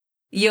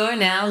You're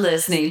now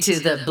listening to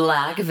the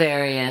Black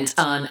Variant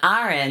on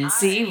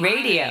RNC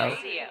Radio.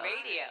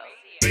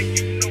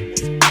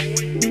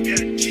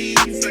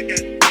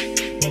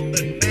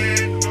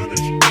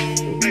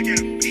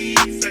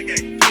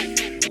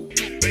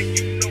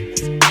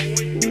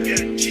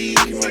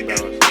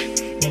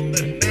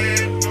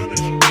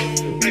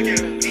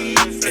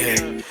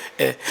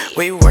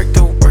 We work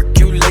to work,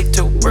 you late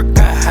to work.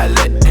 I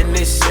holla in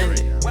this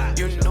city.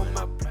 You know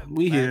my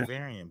We Black here.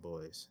 Variant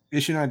boys.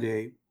 Issue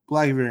 98,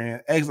 Black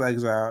Variant, Exile,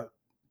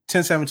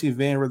 1017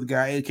 Van Rhythm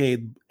Guy,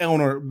 aka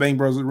owner of Bang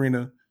Bros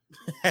Arena.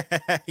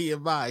 Yeah,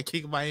 bye.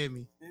 Kick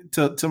Miami.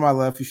 To my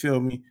left, you feel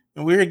me?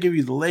 And we're here to give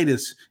you the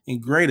latest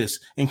and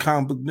greatest in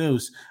comic book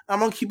news. I'm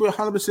gonna keep it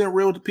 100%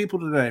 real with the people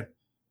today.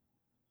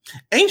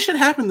 Ain't shit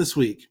happened this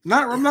week.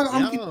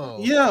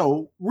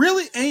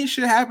 Really ain't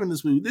shit happened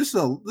this week. This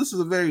is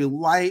a very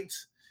light,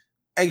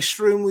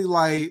 extremely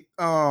light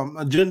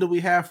agenda we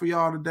have for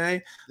y'all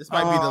today. This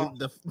might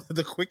be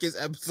the quickest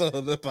episode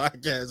of the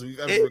podcast we've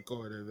ever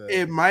recorded. Man.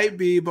 It might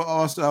be, but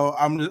also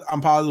I'm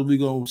positive we're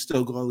gonna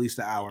still go at least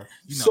an hour.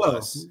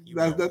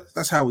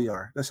 That's how we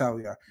are. That's how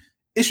we are.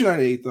 Issue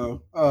 98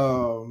 though.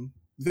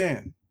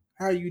 Van,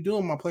 how are you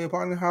doing, my player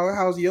partner?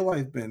 How's your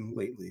life been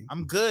lately?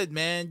 I'm good,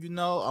 man. You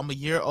know, I'm a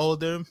year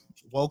older.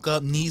 Woke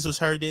up, knees was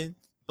hurting,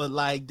 but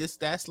like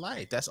that's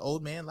life. That's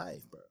old man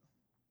life, bro.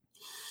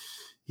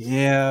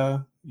 Yeah.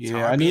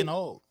 I being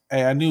old.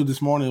 Hey, I knew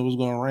this morning it was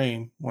going to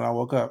rain when I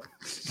woke up.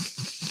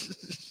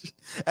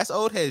 That's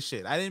old head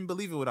shit. I didn't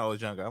believe it when I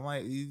was younger. I'm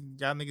like,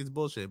 y'all niggas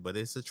bullshit, but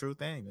it's a true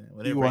thing, man.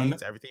 When it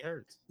rains, everything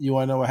hurts. You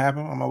want to know what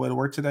happened on my way to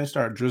work today?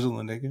 Started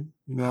drizzling, nigga.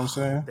 You know what I'm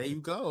saying? There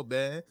you go,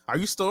 man. Are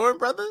you storing,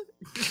 brother?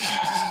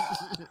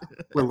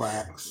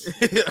 Relax.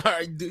 All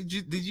right, did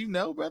you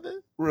know,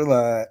 brother?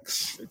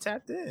 Relax. We're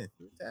tapped in.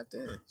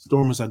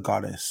 Storm is a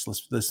goddess.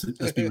 Let's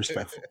be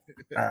respectful.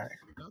 All right.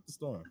 Shout the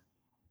Storm.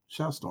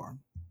 Shout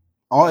Storm.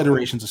 All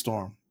iterations of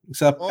Storm.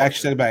 Except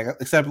actually take it back.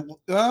 Except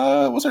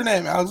what's her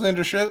name?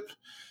 Alexandra Shipp.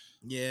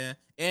 Yeah,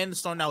 and the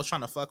Storm that was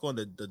trying to fuck on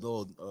the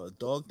little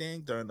dog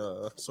thing during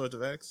the Swords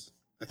of X.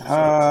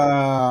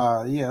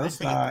 Yeah,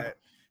 that's not.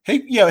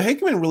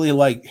 Hickman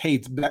really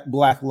hates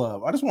black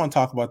love. I just want to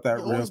talk about that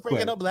real quick. Always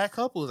bringing up black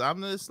couples.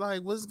 I'm just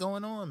like, what's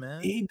going on,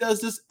 man? He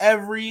does this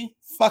every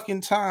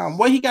fucking time.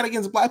 What he got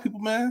against black people,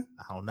 man?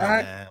 I don't know,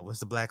 man. What's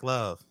the black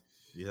love?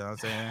 You know what I'm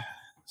saying?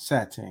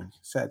 Sad thing.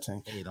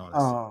 Hate on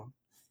us.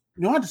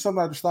 You know what?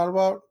 Something I just thought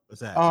about.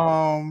 What's that?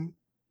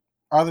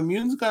 Are the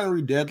mutants gonna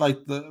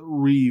revive the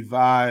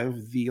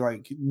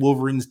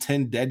Wolverine's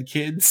 10 dead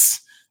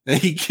kids that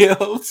he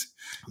killed?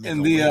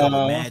 And the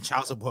mad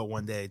child support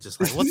one day, just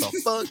like, what the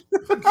fuck?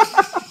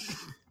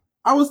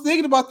 I was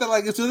thinking about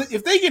that.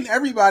 If they get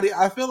everybody,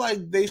 I feel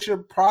like they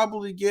should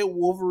probably get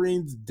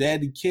Wolverine's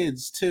dead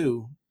kids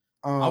too.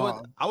 I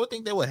would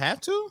think they would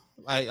have to.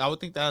 I would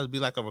think that would be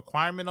like a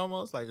requirement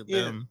almost. Like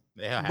they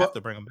have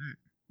to bring them back.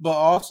 But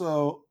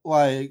also,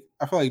 I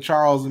feel like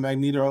Charles and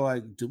Magneto are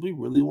like, do we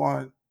really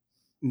want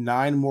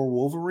 9 more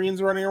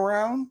Wolverines running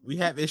around? We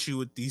have issue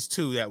with these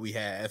 2 that we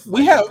have.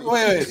 We have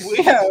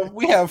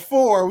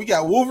 4. We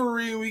got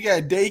Wolverine, we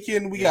got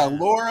Daken, we got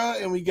Laura,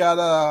 and we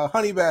got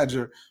Honey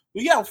Badger.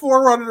 We got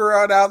 4 running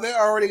around out there.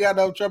 Already got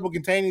no trouble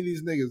containing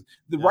these niggas.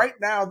 Right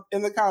now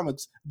in the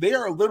comics, they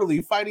are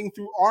literally fighting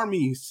through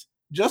armies.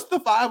 Just the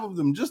 5 of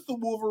them, just the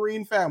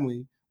Wolverine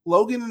family,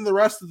 Logan and the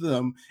rest of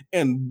them,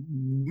 and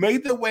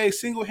made their way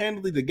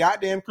single-handedly to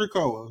goddamn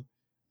Krakoa.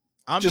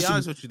 I'll be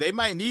honest with you, they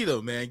might need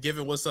them, man.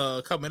 Given what's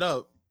coming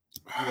up,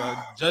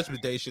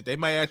 Judgment Day shit, they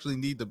might actually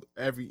need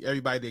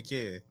everybody they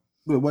can.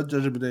 But what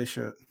Judgment Day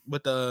shit?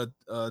 With the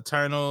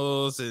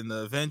Eternals and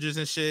the Avengers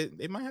and shit,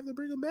 they might have to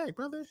bring them back,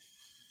 brother.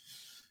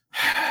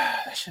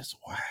 That's just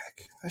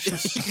whack. That's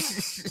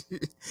just.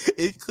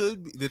 It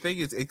could be. The thing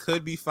is, it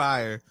could be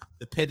fire,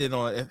 depending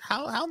on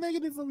how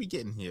negative are we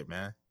getting here,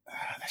 man.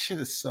 That shit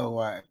is so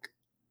whack.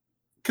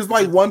 Because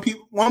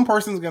one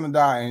person's gonna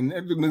die, and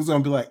everything's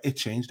gonna be like, it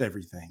changed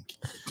everything.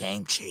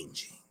 Game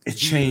changing. It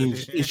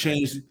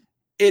changed.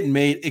 It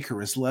made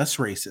Icarus less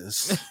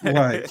racist.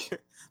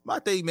 My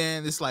thing,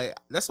 man, it's like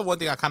that's the one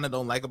thing I kind of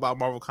don't like about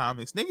Marvel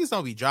Comics. Niggas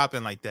don't be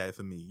dropping like that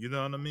for me. You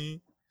know what I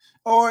mean?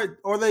 Or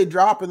they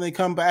drop and they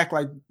come back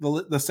like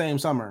the same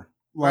summer.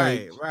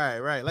 Right.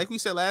 Like we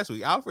said last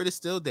week, Alfred is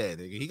still dead.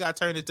 Nigga. He got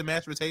turned into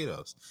mashed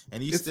potatoes,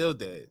 and he's still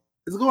dead.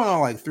 It's going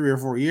on 3 or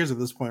 4 years at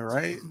this point,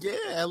 right?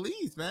 Yeah, at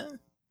least, man.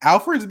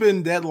 Alfred's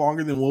been dead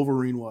longer than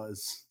Wolverine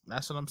was.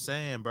 That's what I'm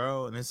saying,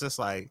 bro. And it's just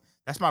like,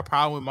 that's my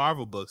problem with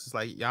Marvel books. It's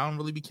like, y'all don't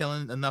really be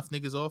killing enough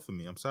niggas off of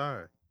me. I'm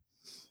sorry.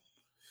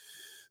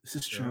 This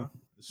is true.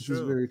 This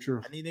is very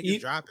true. I need niggas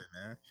dropping,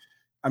 man.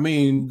 I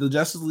mean, the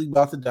Justice League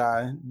about to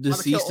die.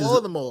 Deceased all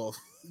of them off.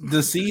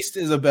 Deceased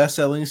is a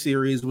best-selling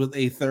series with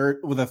a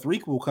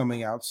threequel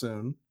coming out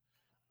soon.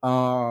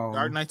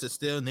 Dark Knights of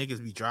Steel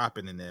niggas be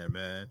dropping in there,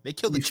 man. They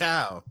killed the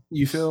child.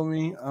 You feel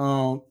me?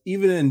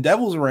 Even in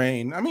Devil's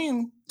Reign, I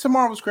mean,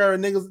 Tomorrow's Crowd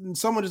niggas,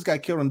 someone just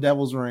got killed in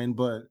Devil's Reign,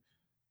 but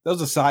that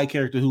was a side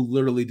character who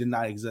literally did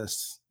not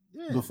exist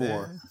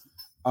before.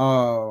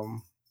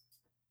 Man.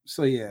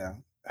 So yeah,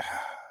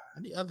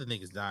 The other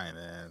niggas dying,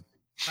 man.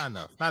 Not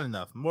enough. Not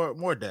enough.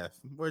 More death.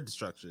 More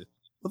destruction.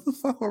 What the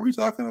fuck were we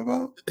talking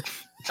about?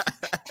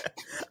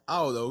 I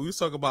don't know. We was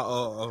talking about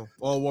all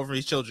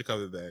Wolverine's children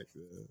coming back.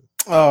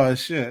 Oh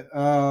shit.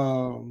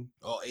 All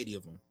 80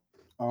 of them.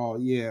 Oh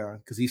yeah,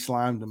 because he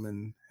slimed them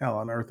in Hell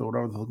on Earth or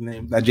whatever the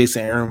name that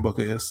Jason Aaron book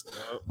is.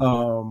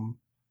 Oh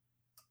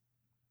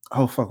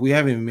fuck, we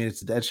haven't even made it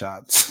to Dead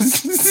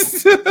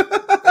Shots.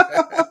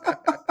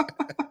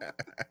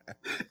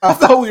 I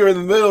thought we were in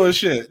the middle of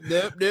shit.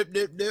 Nip.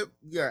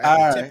 You're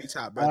All at the right. tippy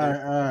top,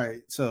 brother. All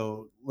right.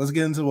 So let's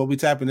get into what we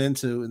tapping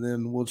into, and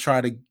then we'll try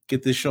to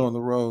get this show on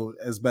the road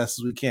as best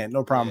as we can.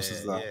 No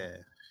promises though. Yeah.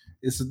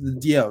 This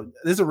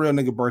is a real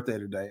nigga birthday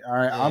today. All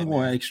right, Yeah, I'm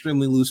going man.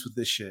 extremely loose with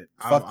this shit.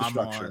 Fuck the I'm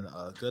structure.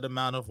 on a good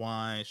amount of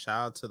wine.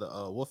 Shout out to the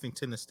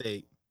Wolfington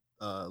Estate,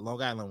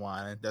 Long Island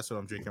wine. That's what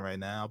I'm drinking right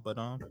now. But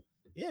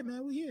yeah,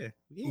 man, we here.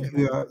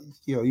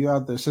 You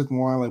out there sipping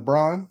wine like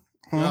Braun?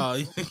 Oh,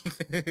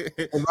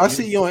 If I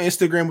see you on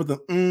Instagram with the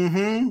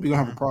we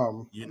gonna have a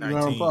problem. You're We gonna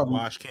have a 19, problem.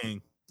 Wash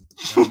King.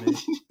 You know what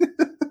I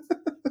mean?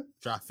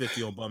 Drop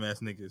 50 on bum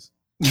ass niggas.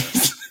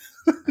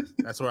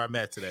 That's where I'm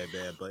at today,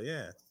 man. But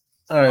yeah.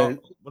 All right.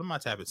 What am I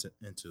tapping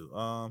into?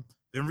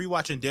 Been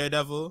rewatching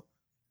Daredevil.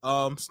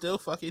 Still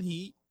fucking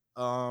heat.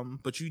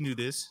 But you knew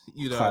this.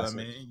 You know Classic.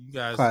 what I mean? You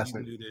guys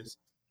Classic. knew this.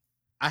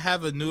 I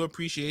have a new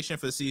appreciation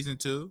for season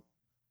 2.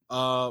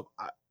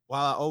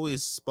 While I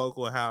always spoke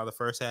on how the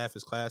first half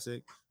is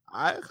classic,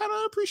 I kind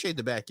of appreciate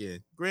the back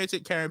end.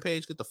 Granted, Karen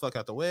Page, get the fuck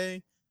out the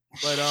way.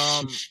 But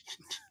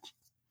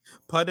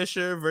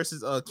Punisher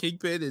versus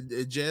Kingpin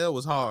in jail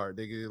was hard,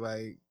 nigga.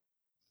 Like,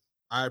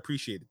 I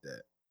appreciated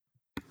that.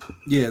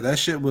 Yeah, that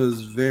shit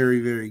was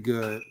very, very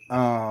good.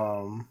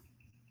 I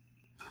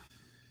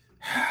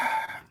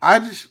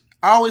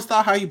always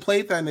thought how he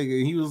played that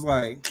nigga. He was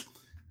like,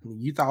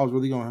 you thought I was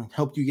really gonna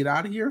help you get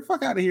out of here?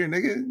 Fuck out of here,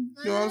 nigga. You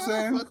know what I'm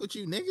saying? Fuck with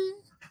you, nigga.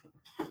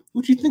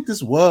 What you think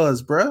this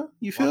was, bro?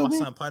 You feel My me?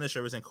 son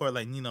Punisher was in court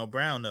like Nino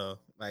Brown though.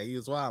 Like he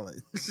was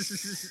wilding.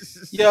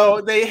 Yo,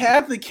 they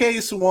had the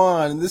case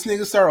won, and this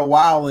nigga started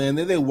wilding.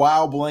 Then they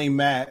wild blame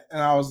Matt,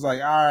 and I was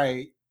like, all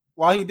right.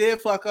 While he did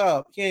fuck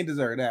up, he ain't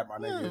deserve that, my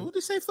Yeah, nigga. what did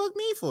they say fuck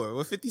me for?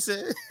 What 50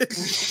 said?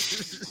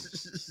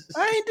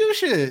 I ain't do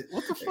shit.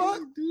 What the They fuck?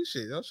 ain't do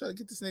shit. Don't try to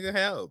get this nigga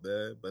help,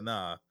 man. But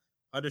nah,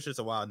 Punisher's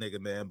a wild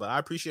nigga, man. But I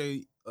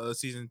appreciate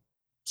season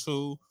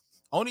 2.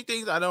 Only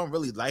things I don't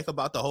really like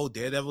about the whole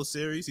Daredevil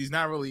series, he's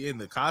not really in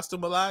the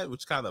costume a lot,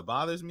 which kind of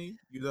bothers me.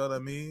 You know what I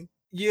mean?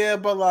 Yeah,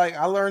 but like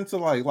I learned to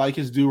like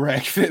his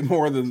do-rag fit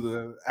more than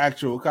the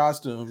actual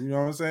costume. You know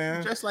what I'm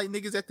saying? Dressed like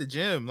niggas at the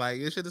gym. Like,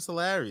 this shit is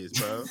hilarious,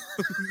 bro.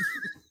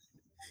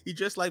 He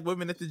dressed like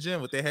women at the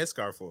gym with their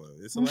headscarf on.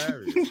 It's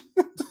hilarious.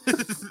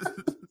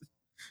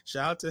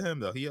 Shout out to him,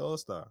 though. He an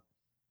all-star.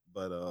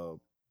 But,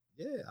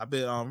 yeah, I've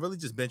been really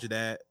just binging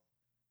that.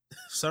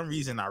 For some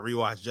reason, I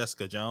rewatched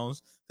Jessica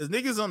Jones. Because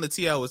niggas on the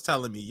TL was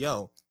telling me,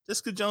 yo,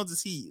 Jessica Jones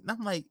is heat. And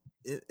I'm like,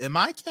 am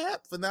I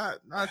capped for not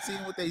seeing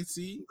what they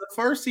see? The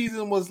first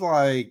season was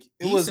like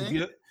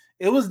Decent.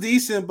 it was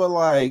decent, but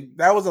like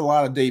that was a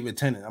lot of David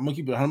Tennant. I'm gonna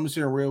keep it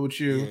 100% real with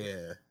you.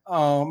 Yeah.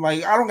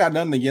 Like I don't got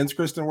nothing against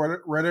Kirsten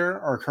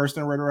Ritter,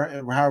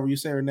 however you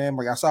say her name.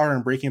 Like I saw her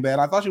in Breaking Bad.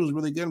 I thought she was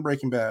really good in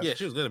Breaking Bad. Yeah,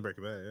 she was good at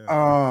Breaking Bad.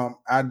 Yeah.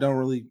 I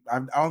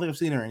don't think I've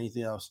seen her in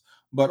anything else,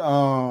 but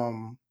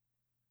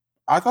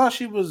I thought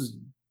she was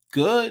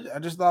good. I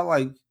just thought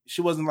like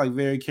she wasn't like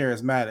very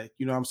charismatic.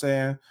 You know what I'm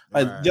saying?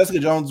 Like Right. Jessica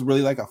Jones is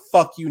really like a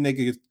fuck you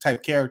nigga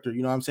type character.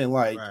 You know what I'm saying?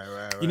 Like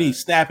Right. you need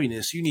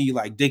snappiness, you need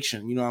like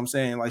diction. You know what I'm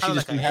saying? Like she Kinda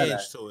just like didn't an have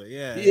edge that. to it.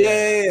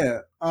 Yeah.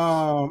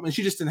 Yeah. And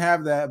she just didn't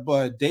have that.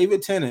 But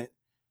David Tennant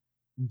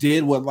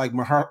did what like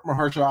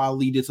Mahershala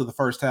Ali did to the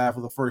first half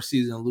of the first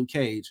season of Luke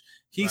Cage.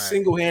 He Right.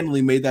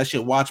 single-handedly made that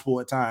shit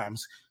watchable at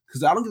times.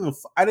 Because I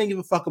didn't give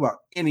a fuck about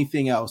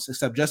anything else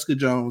except Jessica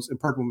Jones and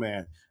Purple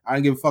Man. I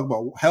didn't give a fuck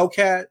about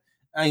Hellcat.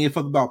 I didn't give a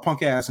fuck about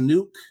punk ass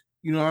Nuke.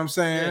 You know what I'm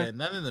saying? Yeah,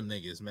 none of them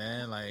niggas,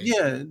 man. Like,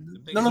 Yeah,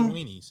 them niggas none are of them.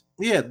 weenies.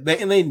 Yeah,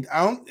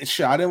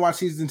 I didn't watch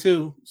season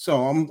 2,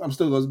 so I'm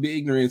still gonna be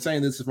ignorant and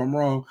saying this if I'm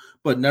wrong.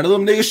 But none of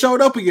them niggas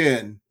showed up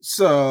again.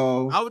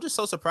 So I was just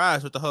so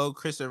surprised with the whole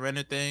Kristen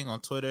Renner thing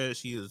on Twitter.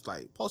 She was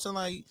like posting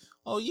like,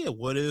 "Oh yeah,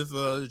 what if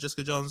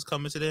Jessica Jones is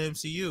coming to the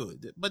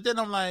MCU?" But then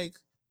I'm like,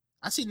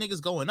 I see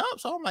niggas going up,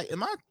 so I'm like,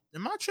 am I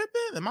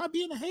tripping? Am I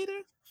being a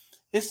hater?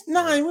 it's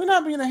not. We're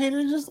not being a hater.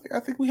 It's just like I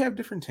think we have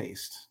different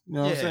taste. You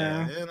know what I'm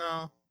saying? You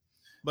know.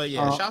 But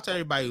yeah, shout out to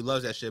everybody who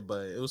loves that shit.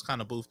 But it was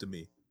kind of boof to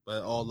me.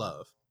 But all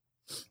love.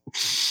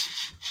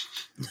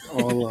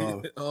 All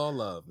love. All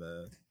love,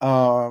 man.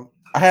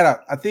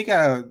 I think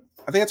I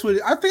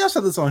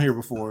said this on here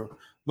before,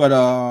 but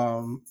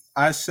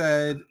I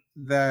said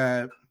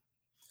that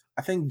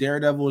I think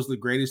Daredevil is the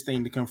greatest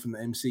thing to come from the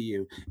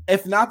MCU.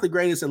 If not the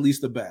greatest, at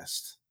least the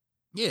best.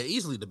 Yeah,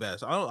 easily the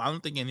best. I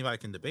don't think anybody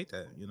can debate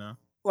that, you know?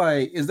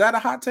 Like, is that a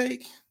hot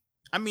take?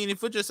 I mean,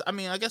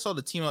 I guess all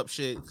the team up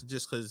shit,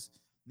 just because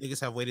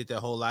niggas have waited their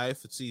whole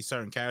life to see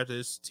certain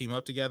characters team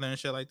up together and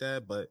shit like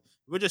that. But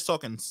we're just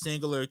talking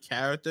singular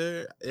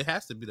character. It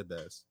has to be the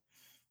best.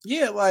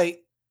 Yeah,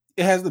 like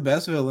It has the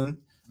best villain.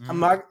 I'm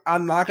not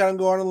gonna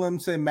go on a limb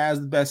and say Matt's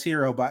the best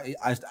hero, but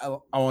I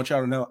want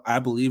y'all to know I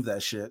believe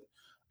that shit.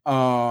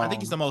 I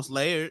think he's the most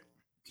layered.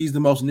 He's the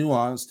most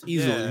nuanced,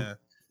 easily. Yeah.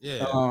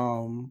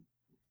 Yeah.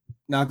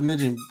 Not to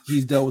mention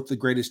he's dealt with the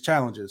greatest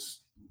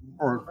challenges.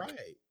 Or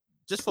right.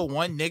 Just for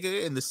one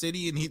nigga in the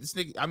city, and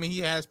he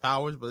has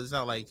powers, but it's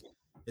not like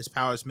his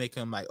powers make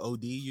him like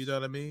OD. You know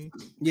what I mean?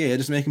 Yeah,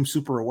 just make him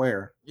super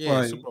aware. Yeah,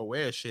 like, super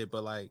aware shit.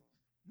 But like,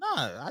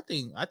 nah, I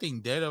think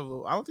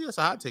Daredevil. I don't think that's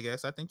a hot take.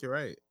 I think you're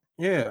right.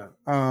 Yeah.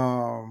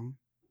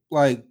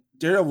 Like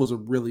Daredevil was a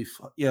really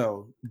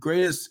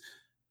greatest.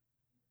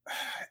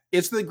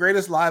 It's the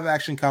greatest live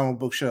action comic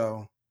book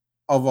show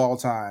of all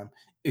time.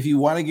 If you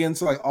want to get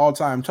into like all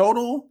time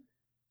total,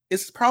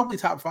 it's probably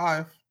top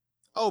 5.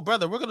 Oh,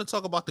 brother, we're gonna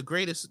talk about the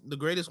greatest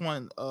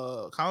one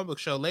comic book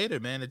show later,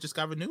 man. It just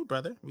got renewed,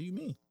 brother. What do you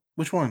mean?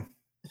 Which one?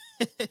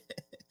 You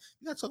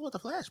gotta talk about the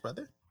Flash,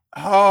 brother.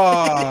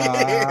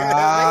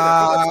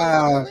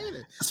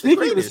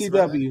 Speaking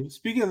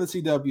of the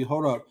CW,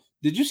 hold up.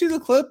 Did you see the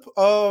clip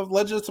of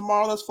Legends of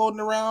Tomorrow that's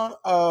floating around?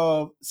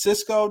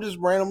 Cisco just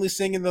randomly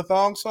singing the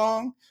thong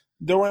song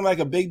during like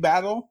a big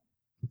battle.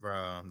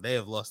 Bro, they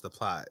have lost the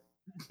plot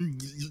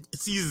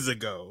seasons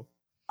ago.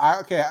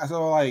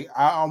 I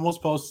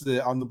almost posted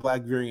it on the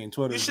Black Variant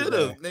Twitter. You should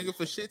have, nigga,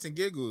 for shits and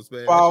giggles,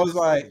 man. Well, I was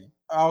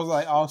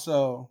like,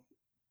 also,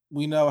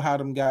 we know how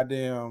them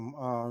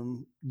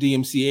goddamn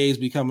DMCAs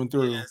be coming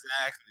through. Yeah,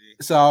 exactly.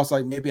 So I was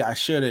like, maybe I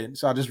shouldn't.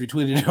 So I just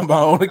retweeted it on my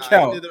own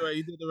account. You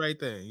did the right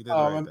thing.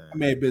 I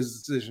made a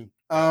business decision.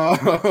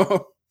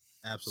 Absolutely.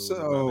 So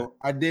brother.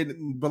 I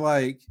didn't, but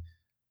like,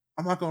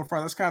 I'm not going to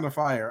front. That's kind of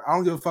fire. I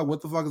don't give a fuck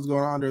what the fuck is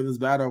going on during this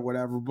battle or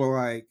whatever. But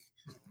like,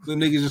 the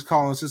niggas just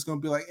calling, it's just going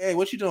to be like, hey,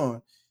 what you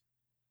doing?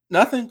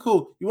 Nothing.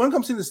 Cool. You want to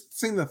come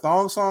sing the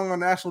thong song on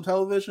national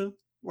television?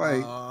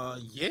 Like,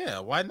 yeah,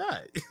 why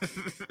not?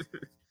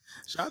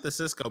 Shout out to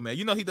Cisco, man.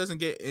 You know he doesn't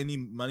get any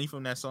money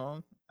from that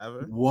song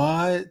ever.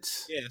 What?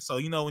 Yeah, so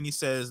you know when he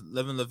says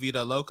 "Living La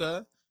Vida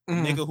Loca," the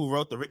nigga who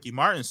wrote the Ricky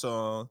Martin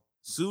song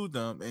sued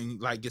them and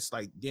like gets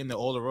like getting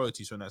all the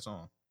royalties from that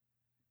song.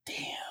 Damn.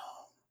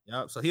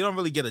 Yep. So he don't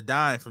really get a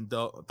dime from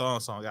thong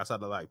song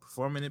outside of like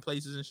performing in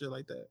places and shit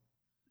like that.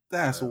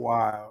 That's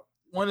wild.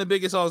 One of the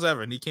biggest songs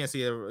ever, and he can't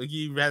see it.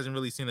 He hasn't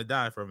really seen a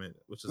dime from it,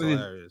 which is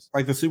hilarious.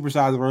 Like the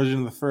supersized version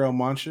of the Pharoah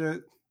Monch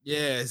shit.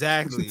 Yeah,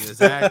 exactly.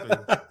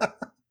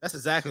 That's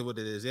exactly what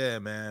it is. Yeah,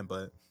 man.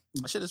 But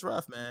that shit is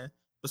rough, man.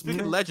 But speaking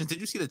of legends, did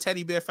you see the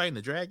teddy bear fighting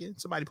the dragon?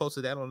 Somebody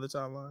posted that on the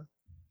timeline.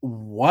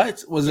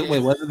 What was it?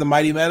 Wait, was it the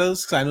Mighty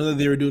Meadows? Because I know that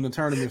they were doing a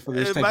tournament for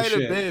this it type might of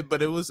have shit. been,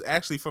 but it was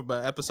actually from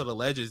an episode of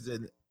Legends,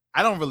 and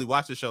I don't really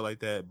watch the show like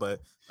that.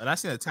 But when I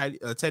seen a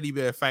teddy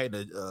bear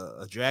fighting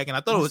a dragon,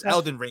 I thought it was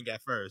Elden Ring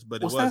at first,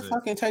 but it wasn't. What's that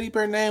fucking teddy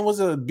bear name? Was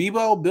it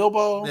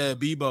Bilbo? Yeah,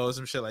 Bilbo,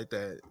 some shit like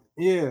that.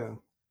 Yeah,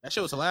 that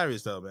show was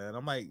hilarious though, man.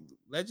 I'm like,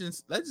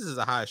 Legends is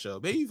a high show.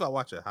 Maybe if I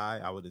watch it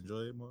high, I would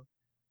enjoy it more.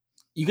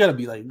 You gotta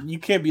be like, you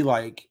can't be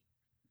like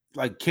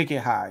kick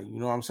it high. You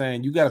know what I'm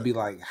saying? You gotta be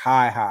like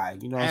high.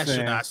 You know what I'm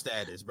saying? Astronaut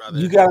status, brother.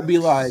 You gotta be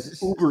like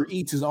Uber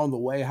Eats is on the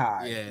way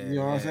high. Yeah, you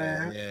know what I'm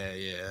saying?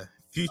 Yeah.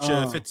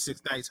 Future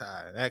 56 nights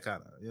high. That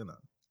kind of, you know.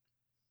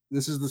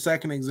 This is the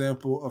second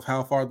example of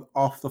how far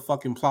off the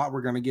fucking plot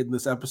we're gonna get in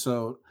this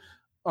episode.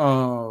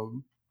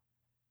 The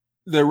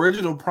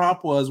original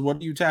prompt was, "What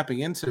are you tapping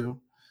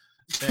into?"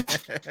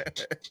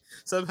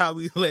 Somehow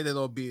we landed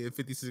on being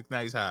 56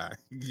 nights high.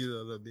 You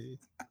know what I mean?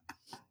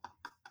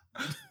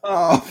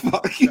 Oh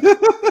fuck!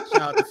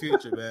 Shout out to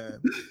Future,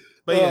 man.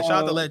 But yeah,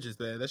 shout out to Legends,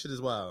 man. That shit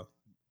is wild.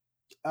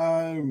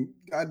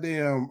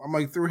 Goddamn, I'm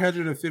like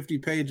 350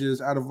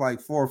 pages out of like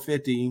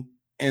 450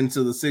 into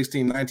the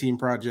 1619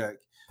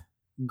 project.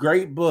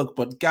 Great book,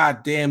 but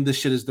goddamn, this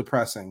shit is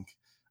depressing.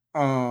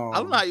 I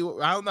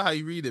don't know how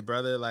you read it,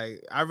 brother.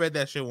 Like I read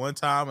that shit one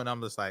time, and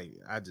I'm just like,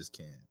 I just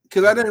can't.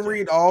 Because I didn't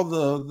read all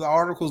the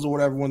articles or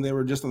whatever when they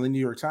were just on the New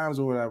York Times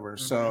or whatever.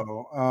 Mm-hmm.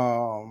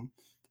 So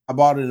I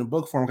bought it in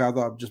book form because I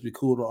thought it'd just be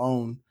cool to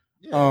own.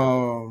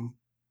 Yeah.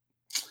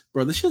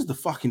 Bro, this shit's the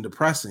fucking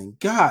depressing.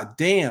 God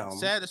damn.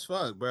 Sad as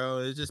fuck, bro.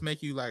 It just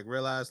make you like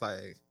realize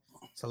like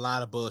it's a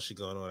lot of bullshit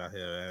going on out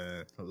here,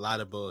 man. A lot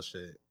of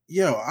bullshit.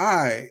 Yo,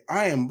 I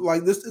am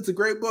like this. It's a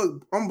great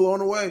book. I'm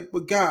blown away.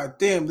 But god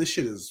damn, this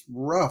shit is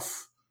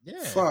rough.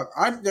 Yeah. Fuck.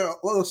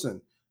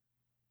 Listen.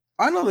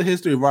 I know the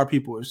history of our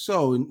people is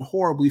so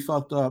horribly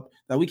fucked up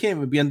that we can't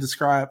even begin to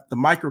describe the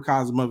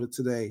microcosm of it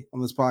today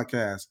on this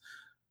podcast.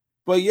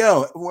 But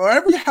yo,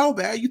 whatever how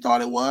bad you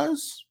thought it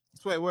was,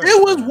 it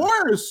was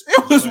worse.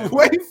 It was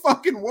way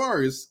fucking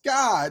worse.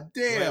 God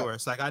damn. Way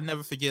worse. Like I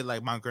never forget.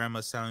 Like my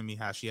grandma's telling me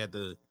how she had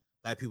to.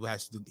 Black people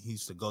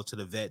used to go to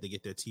the vet to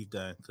get their teeth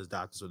done because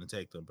doctors wouldn't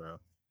take them, bro.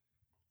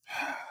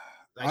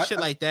 Like shit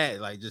like that,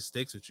 like just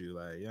sticks with you.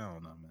 Like, you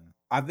don't know, man.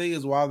 I think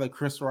it's wild that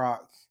Chris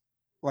Rock,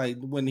 like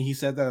when he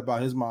said that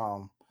about his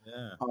mom.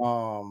 Yeah.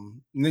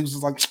 Niggas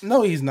was like,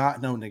 no, he's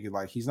not. No, nigga,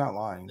 like he's not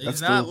lying.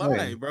 He's not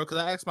lying, bro. Because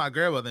I asked my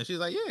grandmother, and she's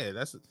like, yeah,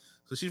 that's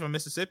so she's from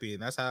Mississippi,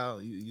 and that's how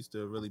you used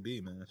to really be,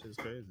 man. That shit's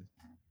crazy.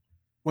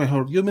 Wait,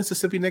 hold on. You a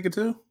Mississippi nigga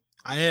too?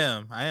 I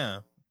am.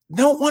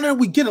 No wonder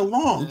we get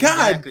along.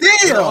 Exactly. God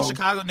They're all damn.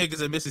 Chicago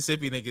niggas and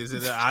Mississippi niggas.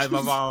 And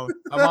my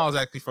mom's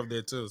actually from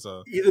there too.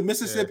 So Either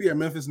Mississippi or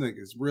Memphis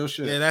niggas. Real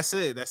shit. yeah, that's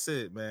it,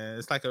 man.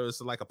 It's like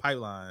a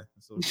pipeline.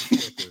 So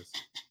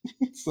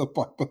It's a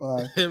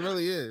pipeline. it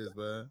really is,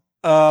 man.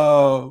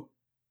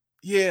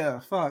 Yeah,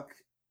 fuck.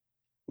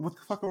 What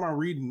the fuck am I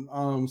reading?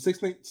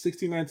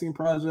 1619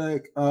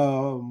 Project.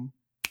 I've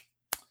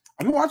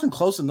been watching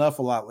Close Enough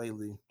a lot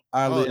lately.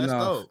 Oddly That's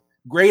enough. dope.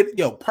 Great,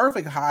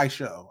 perfect high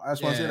show. I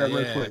just want to say that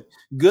real Yeah. quick.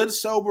 Good,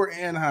 sober,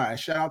 and high.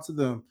 Shout out to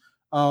them.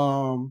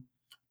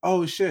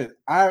 Oh shit.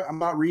 I'm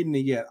not reading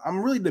it yet.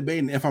 I'm really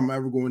debating if I'm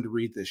ever going to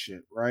read this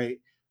shit, right?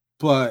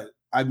 But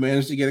I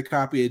managed to get a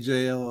copy of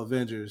JL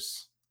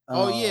Avengers.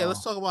 Oh yeah,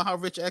 let's talk about how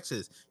Rich X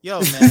is.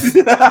 Yo, man.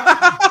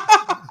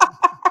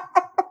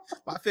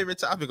 My favorite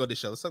topic on this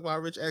show. Let's talk about how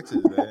Rich X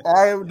is, man.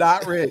 I am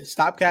not rich.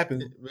 Stop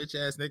capping. Rich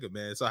ass nigga,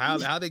 man. So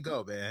how'd it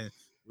go, man?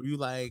 Were you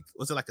like,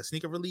 was it like a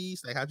sneaker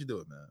release? Like, how'd you do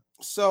it, man?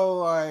 So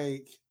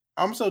like,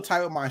 I'm so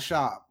tight with my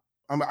shop.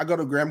 I go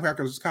to Graham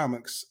Crackers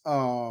Comics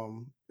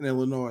in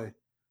Illinois.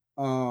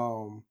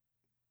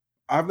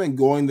 I've been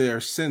going there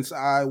since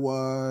I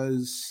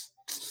was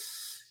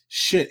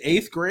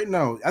 8th grade.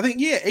 No, I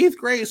think 8th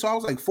grade. So I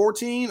was like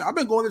 14. I've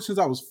been going there since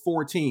I was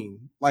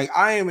 14. Like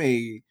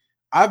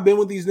I've been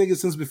with these niggas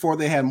since before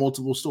they had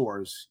multiple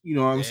stores. You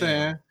know what I'm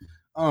saying?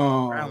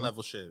 Ground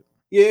level shit.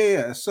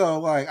 Yeah. So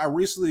like I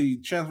recently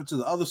transferred to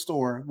the other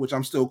store, which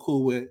I'm still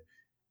cool with.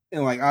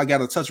 And like I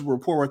got a touch of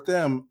rapport with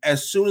them.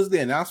 As soon as the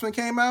announcement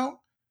came out,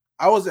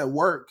 I was at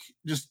work,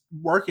 just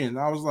working.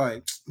 I was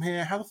like,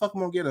 man, how the fuck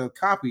am I gonna get a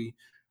copy?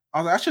 I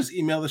was like, I should just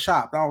email the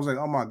shop. And I was like,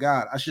 oh my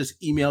God, I should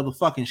just email the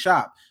fucking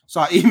shop.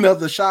 So I emailed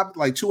the shop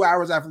like 2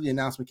 hours after the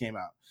announcement came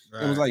out.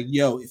 Right. It was like,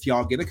 yo, if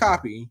y'all get a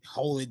copy,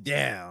 hold it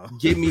down.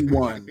 Give me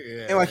one.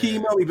 And like he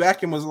emailed me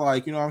back and was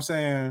like, you know what I'm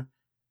saying?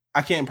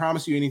 I can't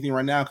promise you anything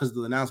right now because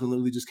the announcement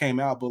literally just came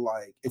out. But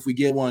like, if we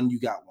get one, you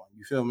got one.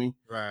 You feel me?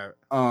 Right.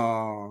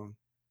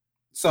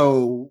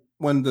 So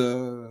when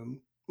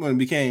it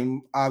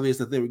became obvious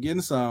that they were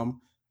getting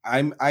some,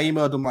 I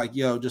emailed them like,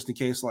 yo, just in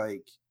case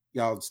like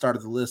y'all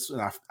started the list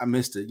and I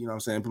missed it. You know what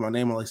I'm saying? Put my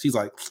name on like he's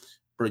like,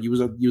 bro, you was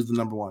the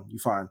number one. You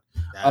fine.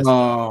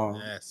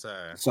 Yes,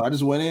 sir. So I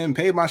just went in,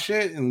 paid my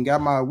shit, and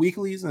got my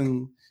weeklies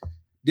and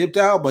dipped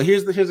out. But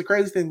here's the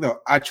crazy thing though.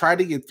 I tried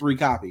to get 3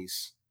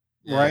 copies.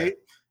 Yeah. Right?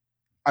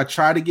 I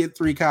tried to get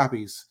 3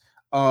 copies.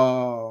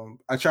 I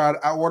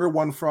ordered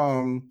one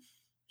from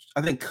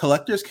I think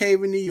Collector's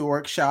Cave in New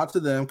York. Shout out to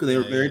them because they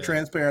were very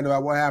transparent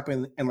about what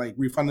happened and like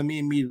refunded me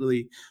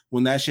immediately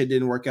when that shit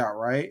didn't work out,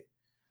 right?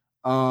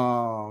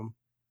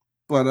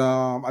 But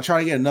I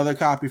tried to get another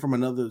copy from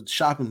another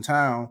shop in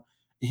town,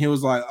 and he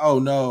was like, "Oh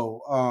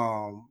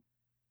no,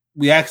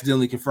 we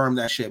accidentally confirmed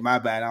that shit. My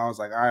bad." I was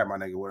like, "All right, my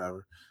nigga,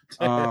 whatever."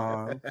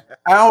 I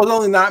was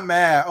only not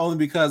mad only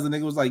because the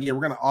nigga was like, "Yeah,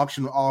 we're gonna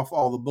auction off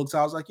all the books."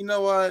 I was like, "You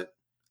know what?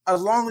 As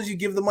long as you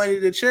give the money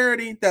to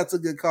charity, that's a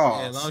good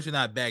cause. Yeah, as long as you're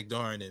not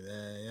backdooring it,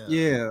 man."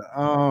 Yeah.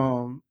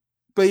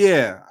 But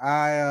yeah,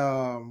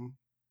 I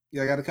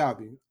got a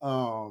copy.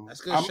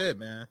 That's good shit,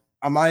 man.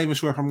 I'm not even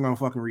sure if I'm gonna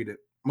fucking read it.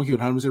 I'm gonna keep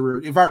it 100%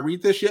 real. If I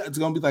read this shit, it's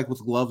gonna be like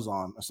with gloves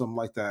on or something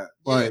like that.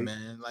 Like, yeah,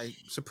 man. Like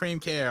supreme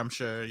care, I'm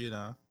sure, you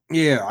know.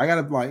 Yeah, I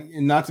gotta like,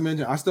 and not to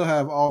mention, I still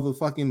have all the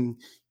fucking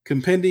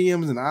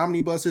compendiums and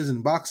omnibuses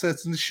and box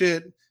sets and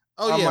shit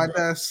on my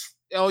desk.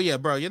 Oh yeah,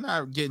 bro. You're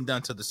not getting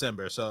done till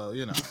December, so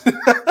you know.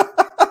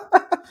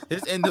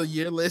 His end of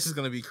year list is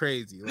gonna be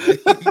crazy. Like,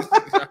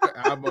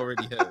 I'm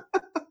already hit.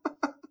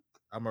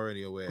 I'm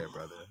already aware,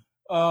 brother.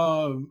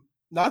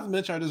 Not to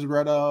mention, I just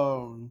read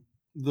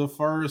the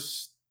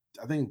first,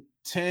 I think,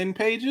 10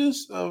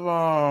 pages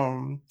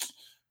of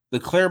the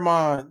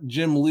Claremont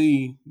Jim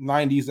Lee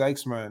 90s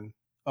X-Men.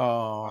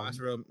 That's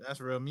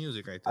real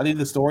music right there. I think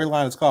the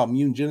storyline is called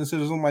Mutant Genesis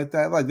or something like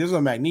that. Like there's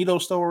a Magneto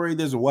story,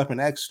 there's a Weapon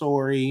X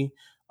story,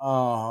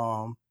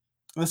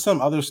 there's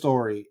some other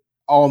story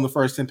all in the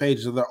first 10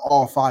 pages, so they're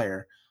all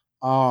fire.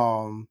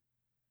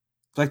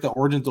 Like the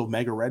origins of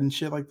Omega Red and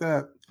shit like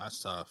that.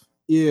 That's tough.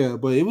 Yeah,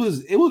 but it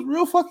was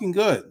real fucking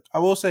good. I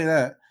will say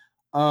that.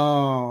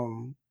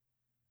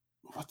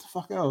 What the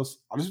fuck else?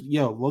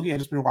 Loki, I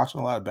just been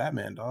watching a lot of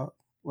Batman, dog.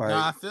 Like, no,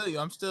 I feel you.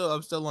 I'm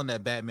still on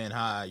that Batman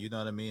high. You know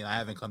what I mean? I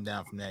haven't come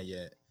down from that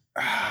yet.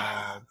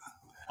 I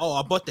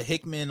bought the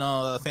Hickman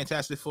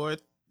Fantastic Four.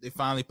 They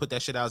finally put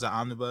that shit out as an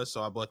omnibus,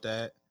 so I bought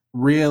that.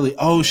 Really?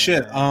 Oh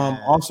shit.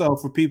 Also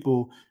for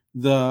people,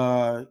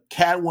 the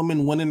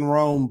Catwoman When in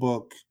Rome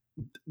book,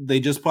 they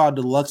just put out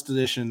a deluxe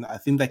edition. I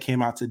think that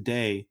came out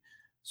today.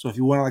 So if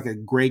you want like a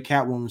great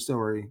Catwoman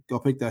story, go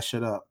pick that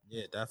shit up.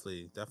 Yeah,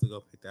 definitely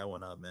go pick that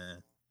one up,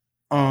 man.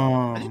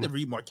 I need to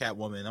read more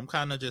Catwoman. I'm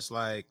kind of just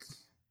like,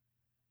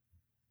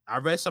 I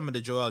read some of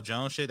the Joelle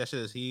Jones shit. That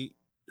shit is heat.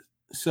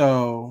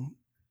 So,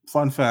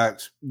 fun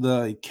fact: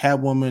 the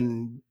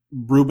Catwoman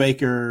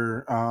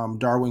Brubaker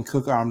Darwin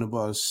Cook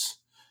omnibus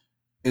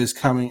is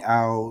coming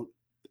out,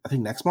 I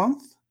think, next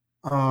month.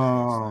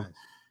 I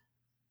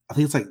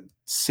think it's like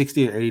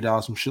 $60 or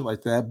 $80, some shit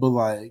like that. But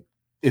like,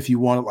 if you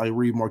want to like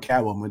read more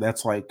Catwoman,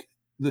 that's like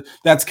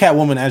That's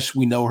Catwoman as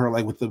we know her,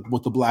 like with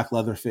the black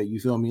leather fit. You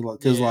feel me?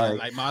 Because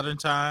like modern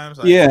times.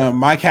 Like, yeah,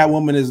 my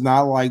Catwoman is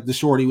not like the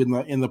shorty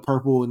in the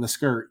purple in the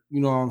skirt. You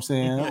know what I'm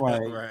saying?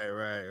 Like,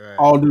 right.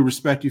 All due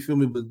respect, you feel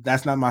me? But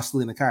that's not my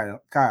Selena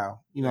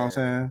Kyle. You know what I'm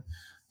saying?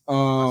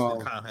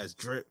 Kyle has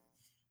drip.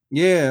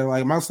 Yeah,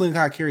 like my Selena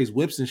Kyle carries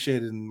whips and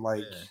shit, and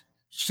like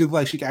she look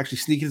like she can actually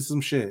sneak into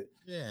some shit.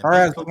 Yeah, her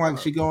ass look like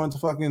she going to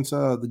fucking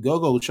the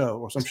Go-Go show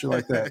or some shit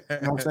like that.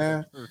 You know what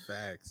I'm saying?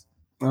 Facts.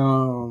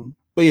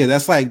 But yeah,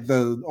 that's like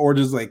the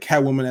origins, like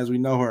Catwoman as we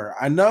know her.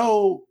 I'm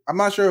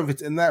not sure if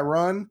it's in that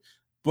run,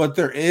 but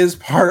there is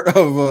part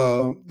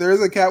of there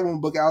is a Catwoman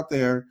book out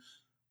there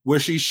where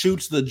she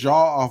shoots the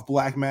jaw off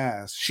Black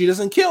Mask. She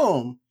doesn't kill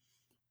him,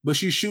 but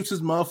she shoots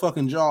his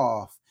motherfucking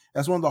jaw off.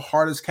 That's one of the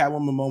hardest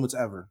Catwoman moments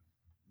ever.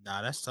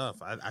 Nah, that's tough.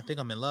 I think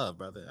I'm in love,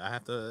 brother. I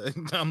have to.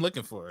 I'm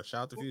looking for it.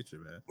 Shout out to Future,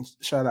 man.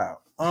 Shout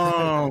out.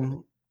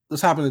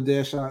 Let's hop into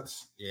Dead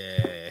Shots.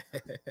 Yeah.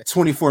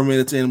 24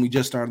 minutes in, we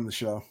just started the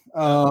show.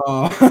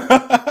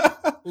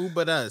 Who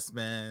but us,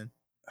 man?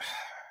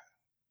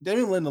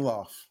 Damon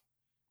Lindelof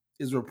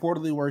is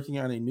reportedly working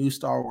on a new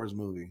Star Wars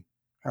movie.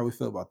 How we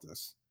feel about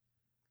this?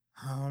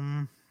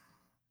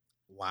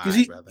 Why?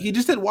 Because he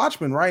just did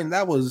Watchmen, right? And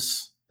that's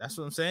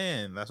what I'm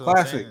saying. That's what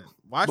classic. I'm saying.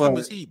 Watchmen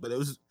was heat, but it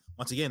was.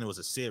 Once again, it was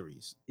a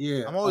series.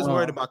 Yeah. I'm always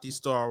worried about these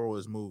Star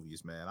Wars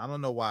movies, man. I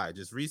don't know why.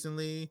 Just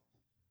recently,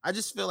 I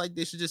just feel like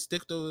they should just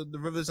stick to the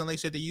Rivers and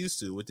Lakes shit they used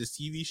to with this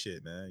TV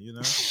shit, man. You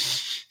know?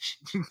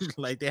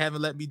 Like, they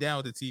haven't let me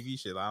down with the TV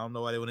shit. I don't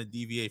know why they want to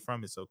deviate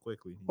from it so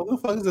quickly. What the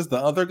fuck is this? The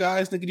Other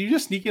Guys? Nigga, did you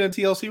just sneak in a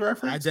TLC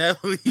reference? I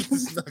definitely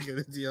snuck in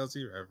a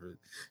TLC reference.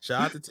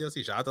 Shout out to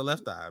TLC. Shout out to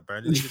Left Eye.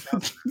 Burn it.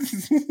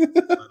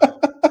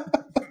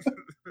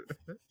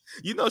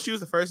 You know, she was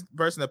the first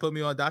person that put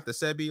me on Dr.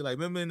 Sebi. Like,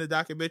 remember in the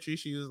documentary,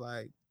 she was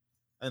like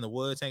in the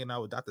woods hanging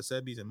out with Dr.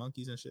 Sebis and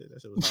monkeys and shit.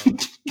 That shit was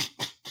hard.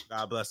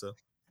 God bless her.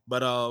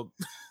 But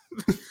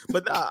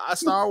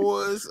Star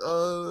Wars,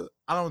 I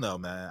don't know,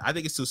 man. I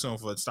think it's too soon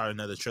for it to start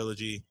another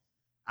trilogy.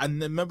 I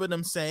remember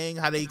them saying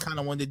how they kind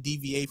of wanted to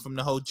deviate from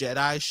the whole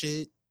Jedi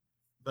shit.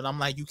 But I'm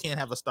like, you can't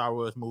have a Star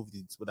Wars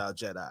movie without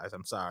Jedis.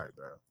 I'm sorry,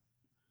 bro.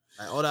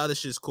 Like, all the other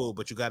shit's cool,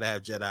 but you gotta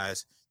have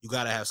Jedis. You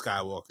gotta have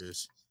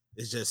Skywalkers.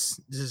 This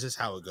is just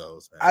how it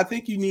goes, man. I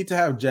think you need to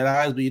have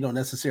Jedis, but you don't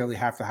necessarily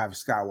have to have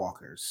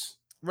Skywalkers,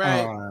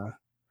 right?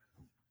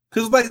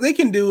 Because like they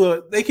can do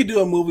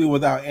a movie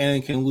without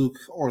Anakin, Luke,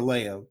 or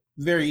Leia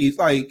very easy.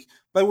 Like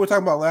we were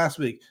talking about last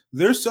week.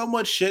 There's so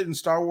much shit in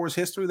Star Wars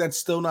history that's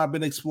still not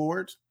been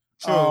explored.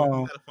 True,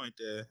 you got a point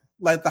there.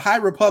 Like the High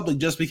Republic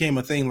just became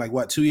a thing, like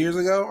what, 2 years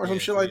ago or some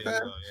shit like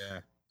that. Yeah.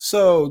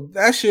 So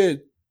that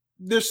shit.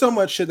 There's so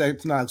much shit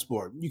that's not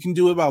explored. You can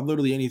do about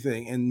literally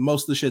anything, and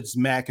most of the shit's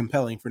mad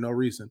compelling for no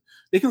reason.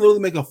 They can literally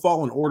make a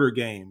Fallen Order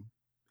game,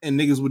 and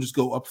niggas would just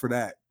go up for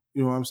that.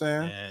 You know what I'm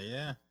saying?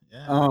 Yeah.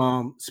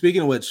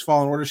 Speaking of which,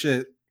 Fallen Order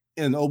shit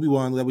in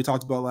Obi-Wan that we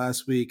talked about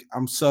last week,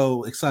 I'm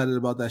so excited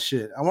about that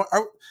shit. I want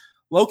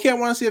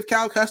to see if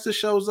Cal Kestis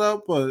shows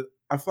up, but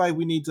I feel like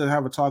we need to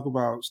have a talk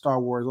about Star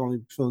Wars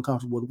only feeling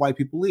comfortable with white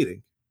people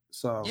leading.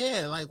 So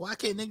yeah, like why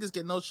can't niggas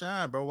get no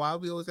shine, bro? Why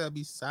we always gotta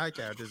be side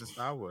characters in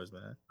Star Wars,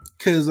 man?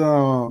 Because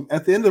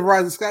at the end of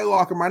Rise of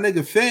Skywalker, my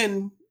nigga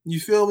Finn, you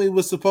feel me,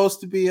 was supposed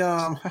to be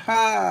oh my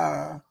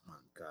gosh,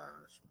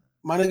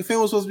 my nigga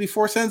Finn was supposed to be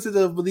force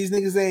sensitive, but these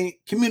niggas ain't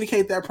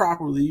communicate that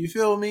properly. You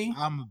feel me?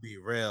 I'm gonna be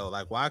real.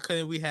 Like, why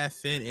couldn't we have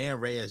Finn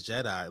and Rey as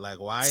Jedi? Like,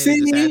 why it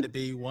just had to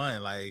be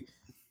one? Like,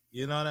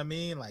 you know what I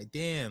mean? Like,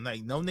 damn,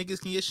 like no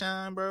niggas can get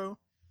shine, bro.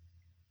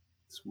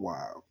 It's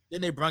wild. Then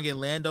they brought in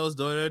Lando's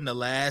daughter in the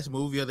last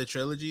movie of the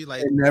trilogy.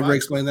 Like, it never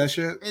explained that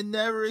shit. It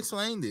never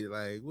explained it.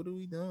 Like, what are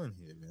we doing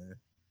here, man?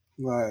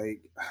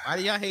 Like, why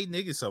do y'all hate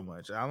niggas so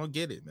much? I don't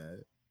get it,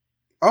 man.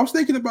 I was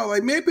thinking about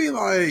like maybe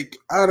like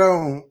I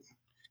don't.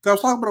 Cause I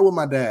was talking about it with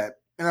my dad,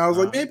 and I was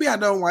like, maybe I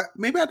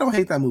don't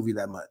hate that movie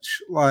that much.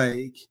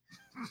 Like,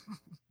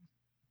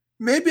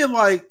 maybe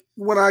like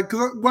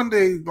cause one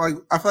day, like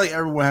I feel like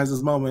everyone has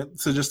this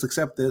moment to just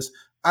accept this.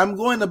 I'm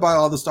going to buy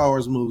all the Star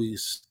Wars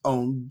movies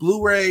on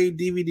Blu-ray,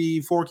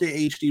 DVD,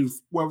 4K HD,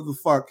 whatever the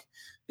fuck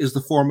is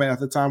the format at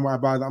the time where I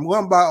buy them. I'm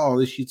going to buy all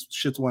these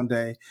shits one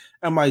day.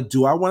 I'm like,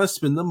 do I want to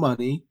spend the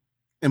money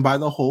and buy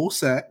the whole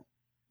set,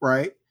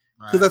 right?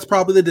 Because that's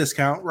probably the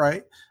discount,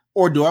 right?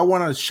 Or do I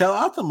want to shell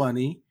out the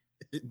money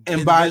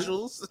and buy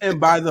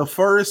the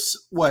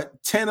first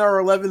 10 or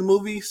 11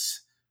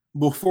 movies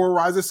before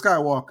Rise of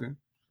Skywalker?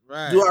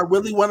 Right. Do I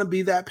really want to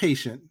be that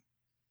patient?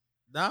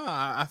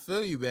 Nah, I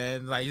feel you,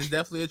 man. Like, it's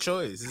definitely a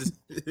choice.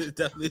 It's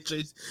definitely a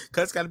choice.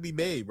 Cuts got to be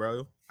made,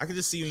 bro. I can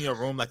just see you in your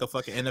room like a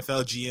fucking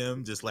NFL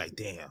GM, just like,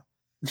 damn.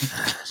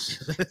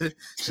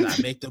 Should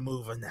I make the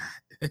move or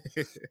not?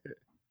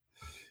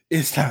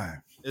 It's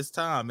time. It's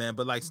time, man.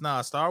 But like,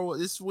 nah, Star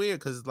Wars, it's weird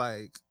because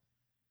like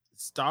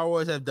Star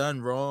Wars have done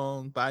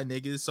wrong by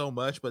niggas so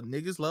much, but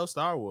niggas love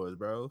Star Wars,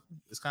 bro.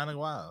 It's kind of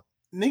wild.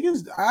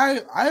 Niggas,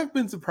 I've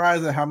been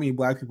surprised at how many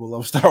black people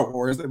love Star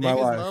Wars in my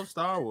life. Niggas love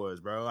Star Wars,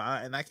 bro,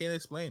 and I can't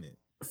explain it.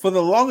 for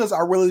the longest,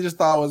 I really just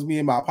thought it was me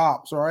and my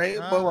pops, right?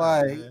 But Nah,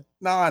 like, man.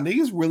 nah,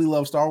 niggas really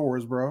love Star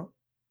Wars, bro.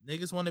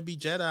 Niggas want to be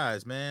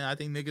Jedis, man. I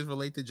think niggas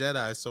relate to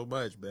Jedis so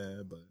much,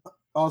 man. But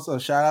Also,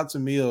 shout out to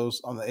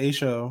Meals on the A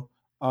Show.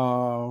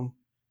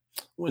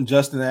 When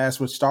Justin asked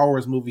which Star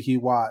Wars movie he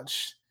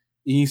watched,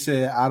 he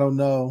said, "I don't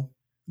know,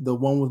 the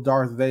one with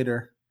Darth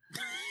Vader."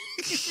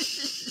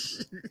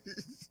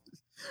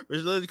 which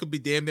literally could be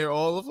damn near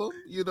all of them.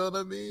 You know what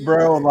I mean,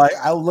 Bro, like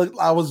I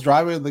was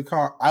driving in the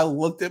car. I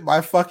looked at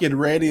my fucking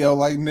radio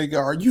like, nigga,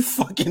 are you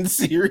fucking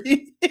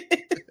serious?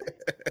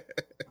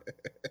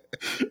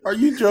 Are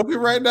you joking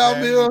right now,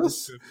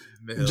 Mills?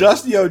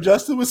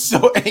 Justin was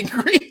so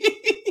angry.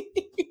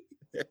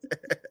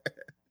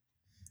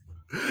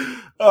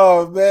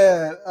 Oh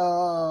man.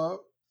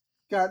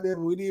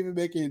 Goddamn, we didn't even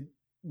make it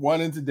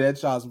one into dead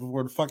shots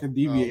before the fucking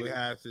deviated. We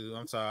have to.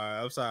 I'm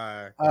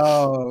sorry.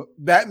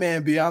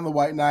 Batman Beyond the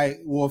White Knight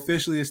will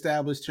officially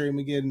establish Terry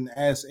McGinnis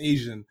as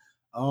Asian.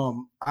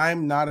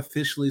 I'm not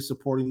officially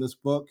supporting this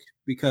book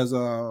because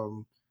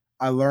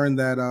I learned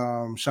that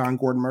Sean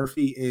Gordon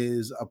Murphy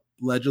is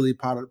allegedly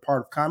part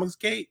of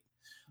Comicsgate.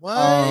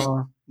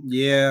 What?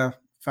 Yeah,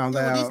 found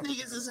out. These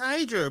niggas is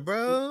Hydra,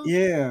 bro.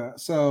 Yeah,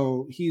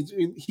 so he's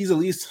at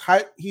least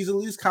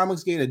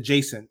Comicsgate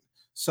adjacent.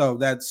 So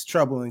that's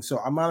troubling. So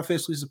I'm not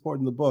officially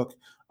supporting the book,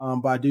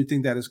 but I do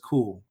think that is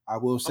cool. I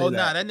will say that.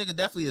 Nah, that nigga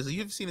definitely is.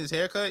 You've seen his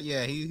haircut?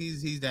 Yeah,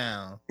 he's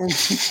down.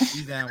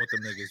 He's down with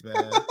them niggas,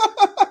 man.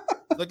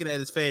 Looking at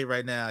his fade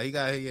right now, he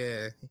got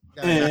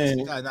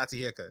a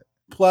Nazi haircut.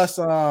 Plus,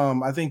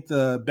 I think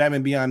the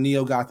Batman Beyond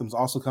Neo Gotham's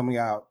also coming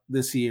out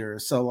this year.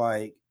 So,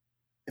 like,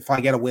 if I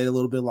gotta wait a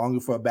little bit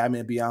longer for a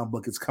Batman Beyond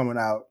book, it's coming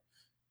out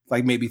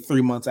like maybe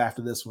 3 months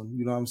after this one.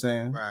 You know what I'm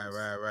saying?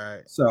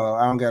 Right. So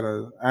I'm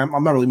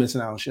not really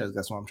missing out on shit.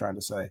 That's what I'm trying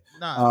to say.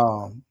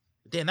 Nah.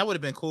 Damn, that would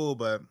have been cool,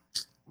 but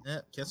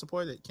can't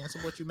support it. Can't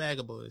support you,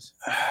 MAGA boys.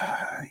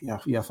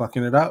 Yeah,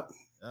 fucking it up.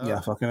 Oh. Yeah,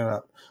 fucking it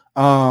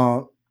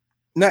up.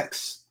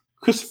 Next,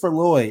 Christopher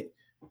Lloyd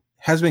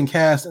has been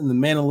cast in The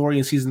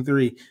Mandalorian season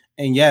 3,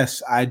 and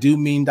yes, I do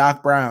mean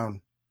Doc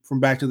Brown from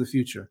Back to the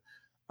Future.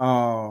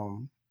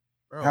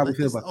 Bro, how we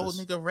feel about old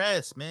this? Nigga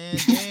rest, man.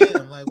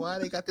 Damn, like, why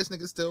they got this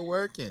nigga still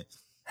working?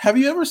 Have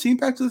you ever seen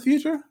Back to the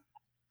Future?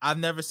 I've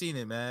never seen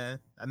it, man.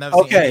 I've never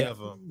seen any of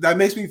them. That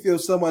makes me feel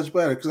so much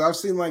better because I've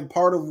seen like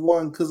part of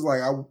one because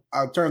like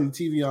I turned the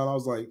TV on. I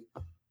was like,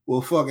 well,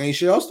 fuck, ain't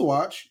shit else to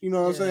watch. You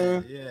know what I'm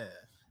saying? Yeah.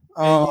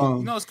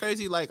 You know, it's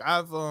crazy. Like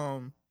I've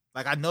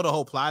like I know the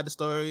whole plot of the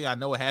story. I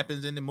know what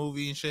happens in the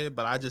movie and shit,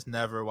 but I just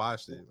never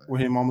watched it. Like, where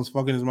him almost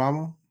fucking his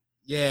mama?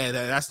 Yeah,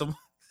 that's the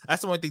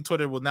one thing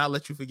Twitter will not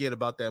let you forget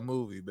about that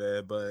movie,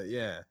 man. But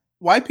yeah,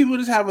 white people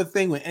just have a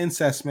thing with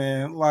incest,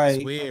 man. Like,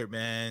 it's weird,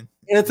 man.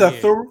 And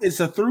it's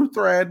a through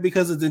thread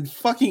because it's in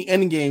fucking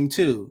Endgame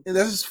too. And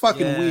that's just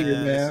fucking weird,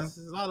 man. There's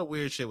a lot of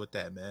weird shit with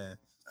that, man.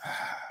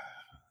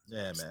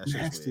 Yeah, man.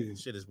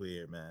 Shit is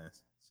weird, man.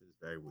 Shit is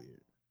very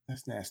weird.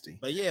 That's nasty.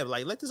 But yeah,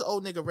 like let this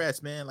old nigga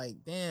rest, man. Like,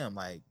 damn,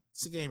 like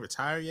this nigga ain't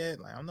retired yet.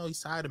 Like, I know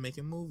he's tired of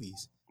making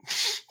movies.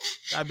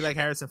 I'd be like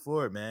Harrison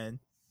Ford, man.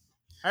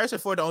 Harrison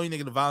Ford, the only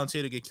nigga to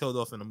volunteer to get killed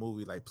off in a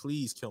movie. Like,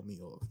 please kill me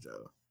off,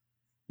 Joe.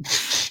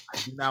 I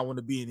do not want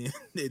to be in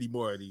any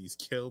more of these.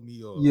 Kill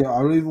me off. Yeah,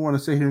 I don't even want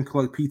to sit here and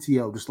collect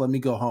PTO. Just let me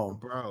go home,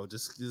 bro.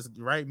 Just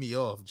write me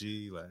off,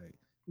 G. Like,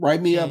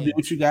 write me up. Do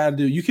what you gotta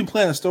do. You can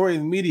plan a story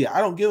in the media.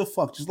 I don't give a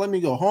fuck. Just let me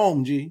go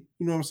home, G.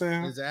 You know what I'm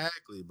saying?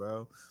 Exactly,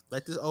 bro.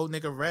 Let this old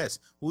nigga rest.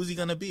 Who's he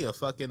gonna be? A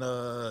fucking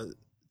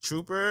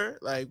trooper?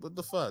 Like, what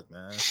the fuck,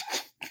 man?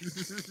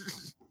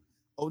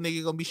 Old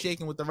nigga gonna be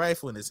shaking with the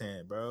rifle in his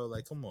hand, bro.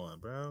 Like, come on,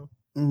 bro.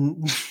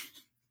 Mm-hmm.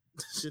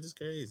 Shit is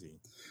crazy.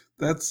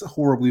 That's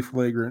horribly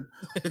flagrant.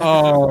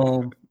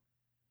 The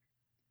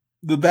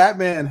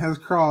Batman has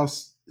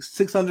crossed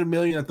 600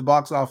 million at the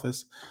box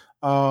office.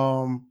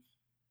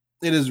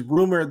 It is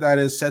rumored that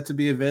it's set to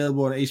be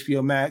available on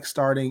HBO Max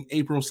starting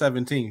April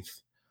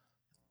 17th.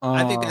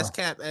 I think that's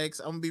Cap X.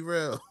 I'm gonna be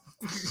real.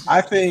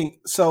 I think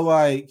so.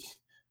 Like,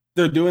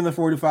 they're doing the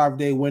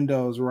 45-day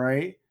windows,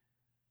 right?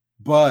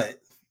 But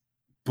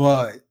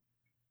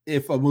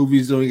if a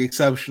movie's doing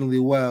exceptionally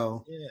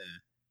well, yeah,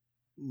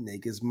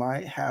 niggas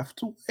might have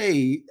to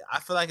wait. I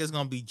feel like it's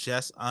gonna be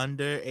just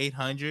under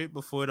 800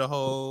 before the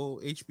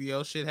whole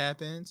HBO shit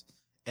happens,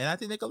 and I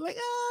think they're gonna be like,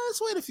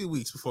 let's wait a few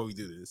weeks before we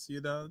do this.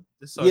 You know,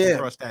 just so to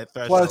cross that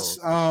threshold. Plus,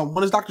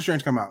 when does Doctor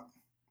Strange come out?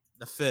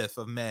 The 5th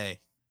of May.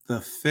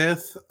 The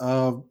 5th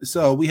of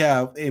so we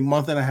have a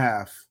month and a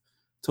half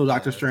till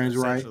Doctor Strange,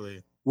 right?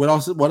 What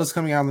else? What is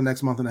coming out in the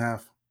next month and a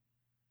half?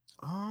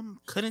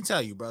 Couldn't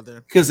tell you,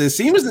 brother. Because it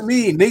seems to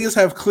me niggas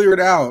have cleared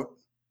out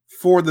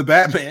for the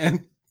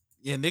Batman.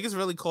 Yeah, niggas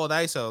really called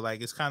ISO.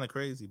 Like, it's kind of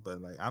crazy,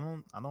 but like I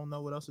don't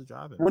know what else is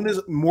driving. When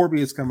does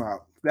Morbius come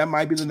out? That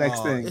might be the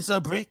next thing. It's a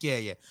brick,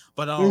 yeah.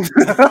 But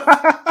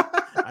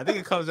I think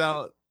it comes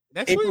out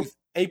next week.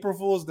 April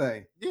Fool's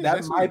Day. Yeah,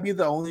 that might be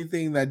the only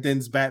thing that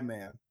dents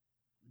Batman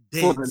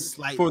for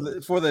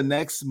the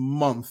next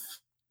month.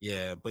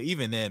 Yeah, but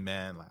even then,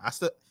 man, like I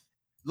still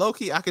low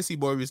key I can see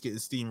Morbius getting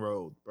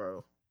steamrolled,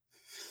 bro.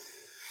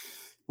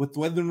 with the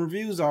way the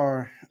reviews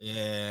are,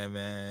 Yeah,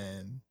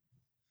 man.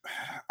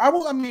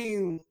 I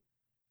mean,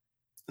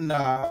 nah,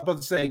 I was about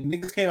to say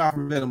niggas came out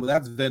from Venom, but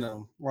that's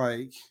Venom.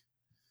 Like,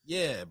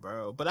 Yeah,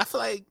 bro. But I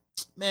feel like,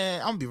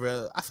 man, I'm gonna be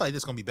real. I feel like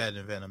this gonna be better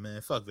than Venom,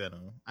 man. Fuck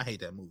Venom. I hate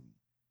that movie.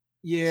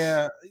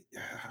 yeah,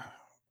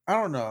 I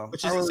don't know.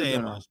 Which I isn't really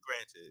saying don't. much,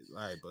 granted.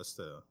 Like, but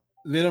still.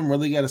 Venom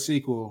really got a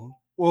sequel.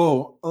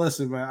 Well,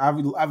 listen, man, I've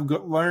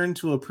learned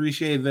to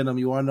appreciate Venom.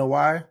 You want to know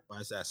why? Why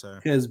is that, sir?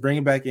 Because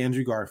bringing back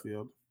Andrew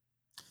Garfield.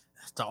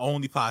 That's the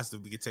only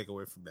positive we can take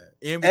away from that.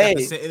 And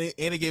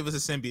and it gave us a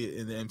symbiote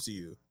in the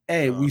MCU.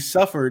 Hey, we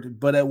suffered,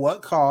 but at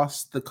what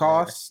cost? The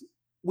cost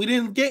we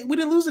didn't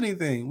lose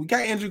anything. We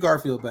got Andrew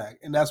Garfield back,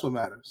 and that's what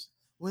matters.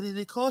 What did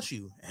it cost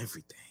you?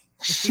 Everything.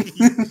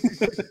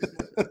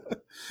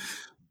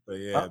 But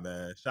yeah,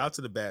 man. Shout out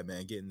to the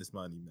Batman getting this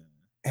money, man.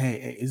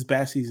 Hey, it's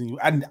bat season.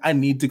 I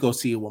need to go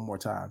see it one more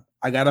time.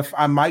 I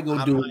might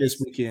go do it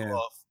this weekend.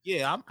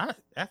 Yeah, I'm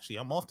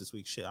off this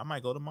week. Shit, I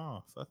might go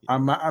tomorrow. Fuck it.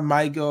 I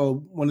might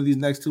go one of these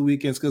next 2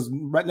 weekends because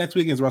next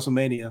weekend is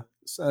WrestleMania.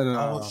 So,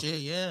 oh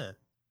shit, yeah.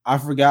 I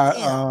forgot.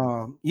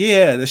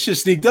 Yeah, that shit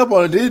sneaked up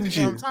on it, didn't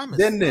you?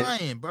 Didn't it,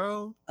 flying,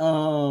 bro?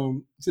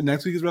 So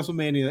next week is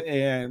WrestleMania,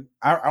 and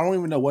I don't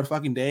even know what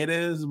fucking day it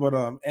is, but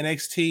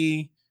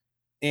NXT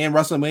and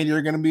WrestleMania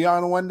are gonna be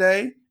on one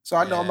day. So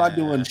I know I'm not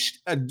doing.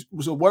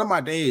 So one of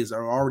my days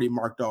are already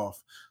marked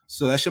off.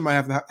 So that shit might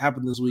have to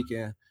happen this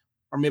weekend,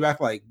 or maybe I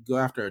can go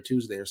after a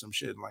Tuesday or some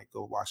shit and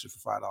go watch it for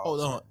 $5. Hold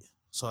on.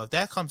 So if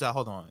that comes out,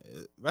 hold on.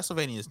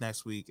 WrestleMania is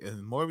next week,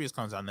 and Morbius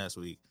comes out next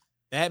week.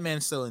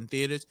 Batman's still in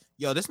theaters.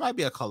 Yo, this might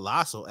be a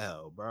colossal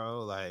L,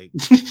 bro. Like,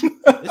 this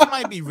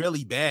might be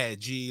really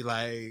bad, G.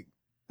 Like,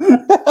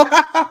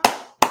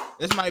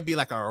 this might be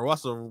like a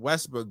Russell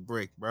Westbrook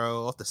brick,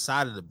 bro, off the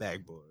side of the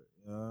backboard.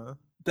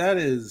 That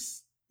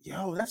is,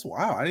 that's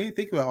wild. I didn't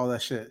think about all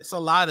that shit. It's a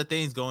lot of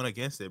things going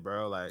against it,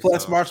 bro. Like,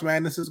 plus March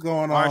Madness is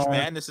going on. March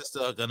Madness is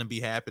still gonna be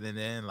happening.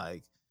 Then,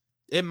 like,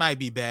 it might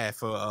be bad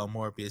for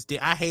Morbius.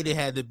 I hate it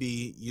had to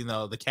be,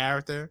 the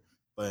character,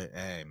 but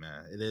hey,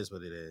 man, it is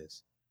what it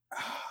is.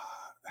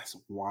 That's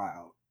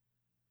wild.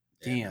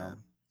 Yeah,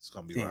 damn, it's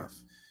gonna be rough.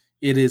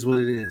 It is what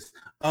it is.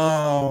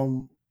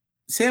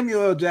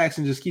 Samuel L.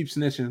 Jackson just keeps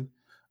snitching.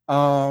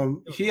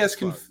 He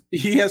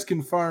has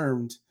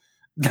confirmed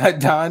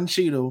that Don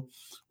Cheadle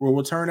will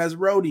return as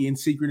Rhodey in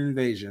Secret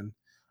Invasion.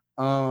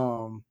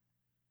 How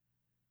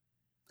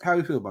do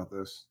you feel about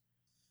this?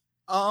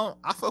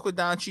 I fuck with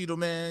Don Cheadle,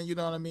 man. You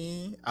know what I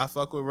mean? I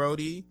fuck with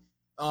Rhodey.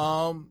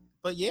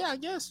 But yeah, I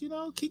guess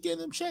keep getting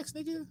them checks,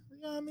 nigga. You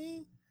know what I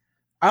mean?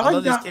 I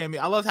love this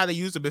cameo. I love how they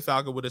used the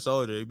Falcon with a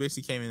soldier. He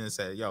basically came in and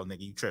said, "Yo,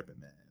 nigga, you tripping,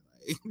 man."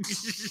 Like,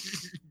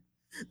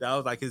 that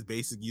was like his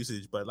basic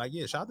usage. But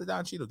yeah, shout out to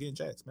Don Cheadle getting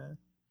checks, man.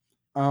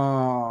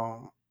 I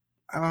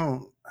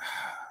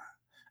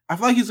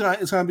feel like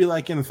it's gonna be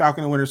like in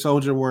Falcon and Winter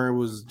Soldier, where it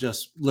was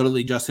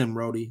literally just him,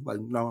 Rhodey,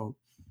 like no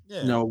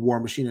War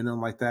Machine and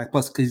nothing like that.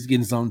 Plus, because he's getting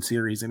his own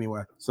series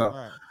anyway. So,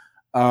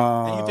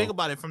 and you think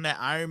about it from that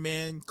Iron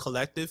Man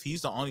collective,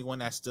 he's the only one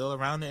that's still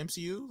around the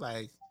MCU.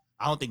 Like,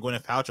 I don't think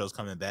Gwyneth Paltrow's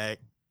coming back.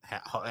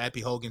 Happy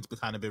Hogan's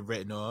kind of been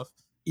written off.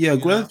 Yeah,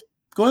 Gwyneth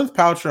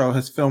Paltrow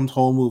has filmed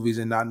whole movies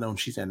and not known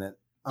she's in it.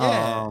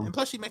 Yeah, and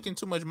plus she's making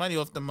too much money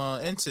off them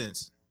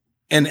incense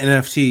and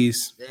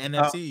NFTs. The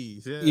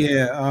NFTs,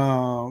 yeah.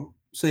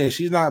 So yeah,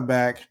 she's not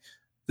back.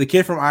 The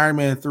kid from Iron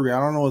Man 3, I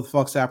don't know what the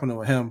fuck's happening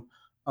with him.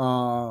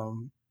 Yeah,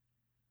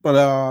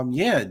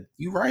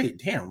 you're right.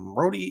 Damn,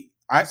 Rhodey.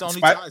 It's the only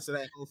ties to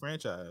that whole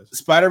franchise.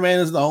 Spider-Man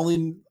is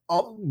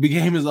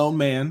became his own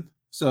man.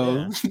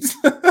 So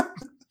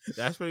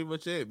that's pretty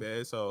much it,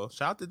 man. So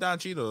shout out to Don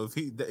Cheadle.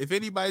 If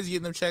anybody's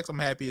getting them checks, I'm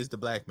happy it's the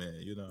black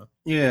man,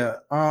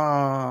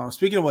 Yeah.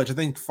 Speaking of which, I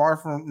think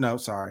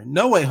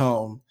No Way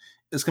Home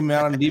is coming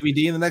out on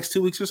DVD in the next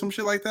 2 weeks or some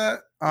shit like that.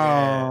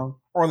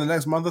 Or in the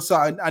next month or so.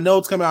 I know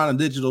it's coming out on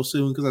digital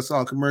soon because I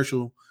saw a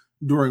commercial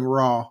during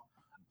Raw.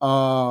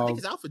 I think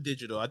it's out for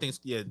digital. I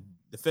think the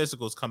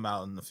physicals come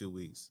out in a few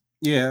weeks.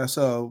 Yeah,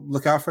 so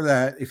look out for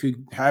that. If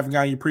you haven't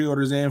got your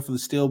pre-orders in for the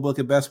Steelbook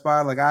at Best Buy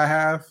like I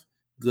have,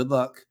 good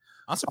luck.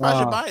 I'm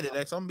surprised you're buying it,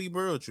 X. I'm gonna be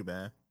real with you,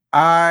 man.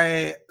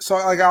 I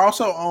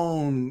also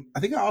own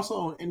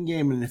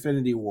Endgame and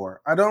Infinity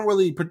War. I don't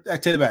really I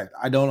take it back.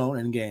 I don't own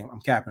Endgame.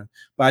 I'm capping.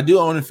 But I do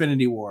own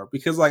Infinity War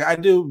because I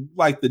do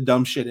like the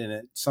dumb shit in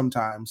it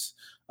sometimes.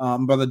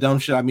 By the dumb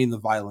shit I mean the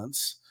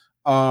violence.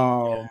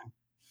 And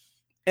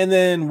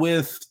then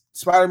with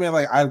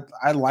Spider-Man,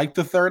 I like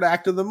the third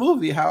act of the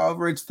movie.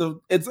 However, it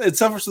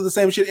suffers from the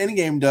same shit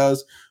Endgame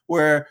does,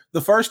 where the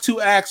first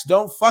two acts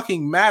don't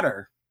fucking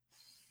matter.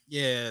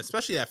 Yeah,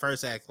 especially that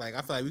first act.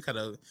 I feel like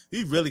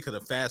we really could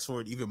have fast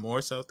forward even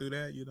more so through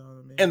that. You know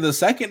what I mean? And the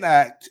second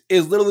act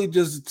is literally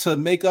just to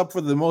make up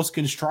for the most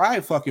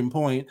contrived fucking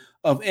point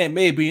of Aunt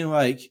May being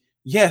like,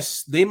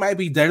 yes, they might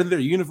be dead in their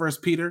universe,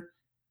 Peter,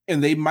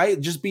 and they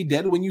might just be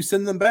dead when you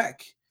send them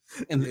back.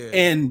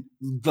 And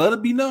let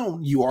it be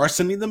known you are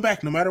sending them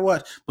back no matter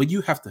what, but you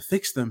have to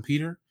fix them,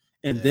 Peter.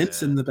 and then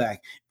send them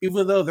back,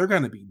 even though they're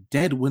gonna be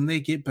dead when they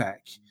get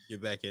back.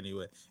 Get back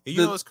anyway. And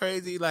you know what's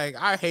crazy? Like,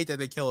 I hate that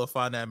they killed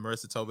Fonda and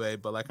Marissa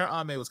Tomei, but like her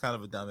Aunt May was kind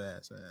of a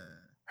dumbass,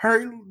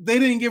 man. They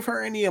didn't give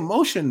her any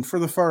emotion for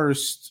the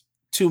first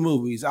 2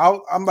 movies.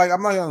 I'm not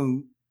gonna.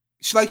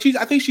 I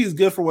think she's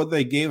good for what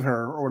they gave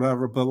her or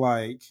whatever, but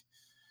like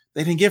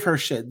they didn't give her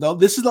shit. Though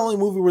this is the only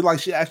movie where like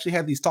she actually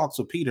had these talks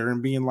with Peter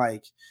and being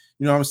like,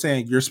 you know what I'm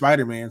saying? You're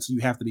Spider-Man, so you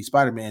have to be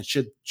Spider-Man.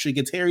 Shit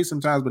gets hairy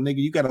sometimes, but nigga,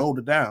 you gotta hold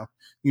it down.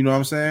 You know what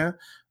I'm saying?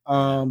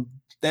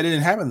 That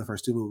didn't happen in the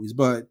first 2 movies,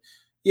 but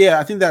yeah,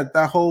 I think that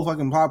whole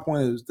fucking plot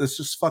point that's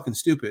just fucking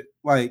stupid.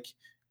 Like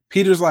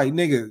Peter's like,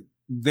 nigga,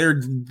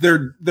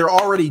 they're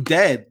already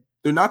dead.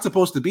 They're not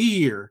supposed to be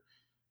here.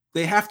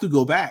 They have to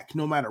go back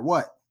no matter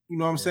what. You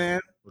know what I'm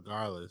saying?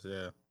 Regardless,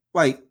 yeah.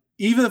 Like,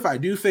 even if I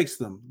do fix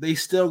them, they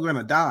still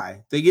gonna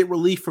die. They get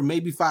relief for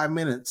maybe 5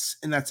 minutes,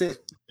 and that's it.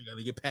 They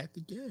gotta get packed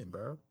again,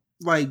 bro.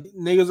 Like,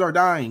 niggas are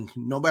dying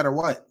no matter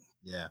what.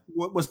 Yeah.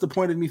 What's the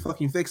point of me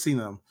fucking fixing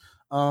them?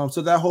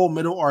 So that whole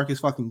middle arc is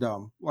fucking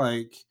dumb.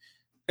 Like,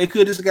 it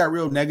could just got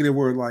real negative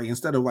where like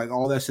instead of like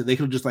all that shit, they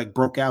could just like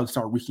broke out and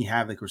start wreaking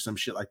havoc or some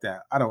shit like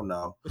that. I don't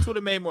know. Which would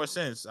have made more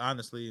sense,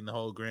 honestly, in the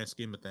whole grand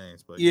scheme of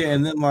things. But yeah,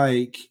 and then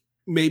like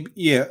maybe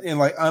and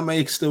like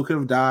May still could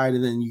have died,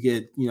 and then you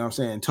get, you know what I'm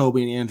saying,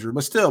 Toby and Andrew.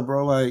 But still,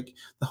 bro, like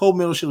the whole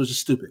middle shit was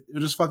just stupid. It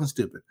was just fucking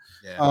stupid.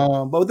 Yeah.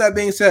 But with that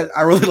being said,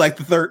 I really like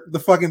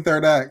the fucking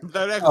third act.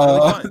 Third act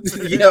was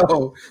really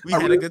fun. We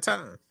had a good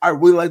time. I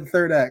really like the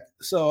third act.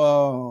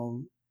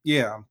 So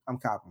yeah, I'm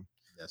copping.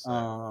 Yes,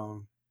 sir.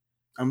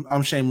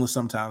 I'm shameless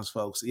sometimes,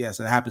 folks. Yes,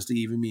 it happens to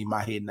even me,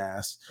 my hating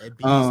ass. It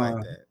be like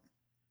that.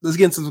 Let's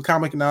get into some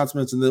comic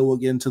announcements, and then we'll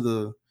get into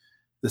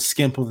the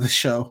skimp of the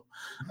show.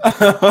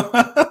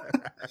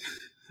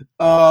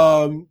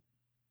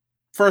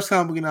 First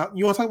comic out.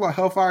 You want to talk about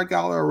Hellfire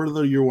Gala or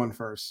Riddler Year One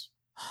first?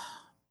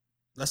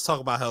 Let's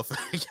talk about Hellfire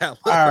Gala.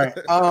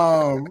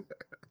 All right.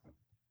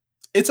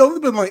 It's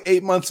only been like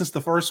 8 months since the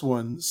first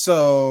one,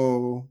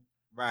 so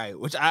right.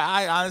 Which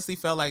I honestly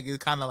felt like it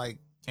kind of like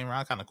came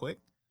around kind of quick.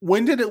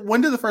 When did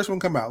the first one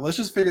come out? Let's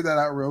just figure that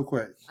out real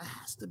quick. It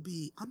has to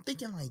be. I'm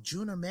thinking like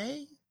June or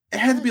May. It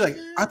had to be like,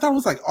 I thought it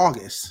was like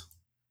August.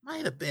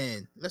 Might have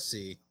been. Let's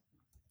see.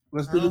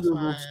 Let's do the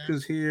books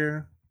because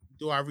here.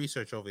 Do our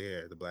research over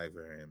here. The Black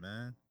Variant,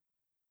 man.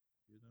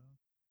 You know,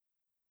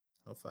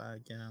 Hellfire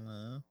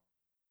Gala.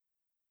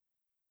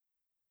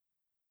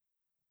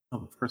 Oh,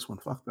 the first one.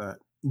 Fuck that.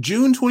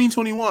 June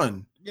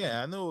 2021.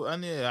 Yeah, I knew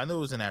it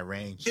was in that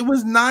range. It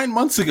was 9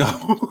 months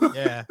ago.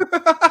 Yeah.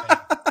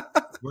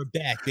 We're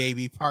back,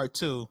 baby. Part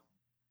 2.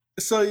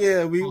 So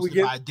yeah, we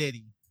get by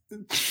Diddy.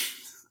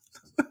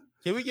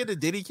 Can we get a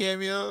Diddy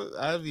cameo?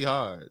 That'd be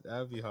hard.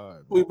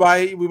 Bro. We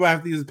might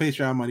have to use the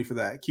Patreon money for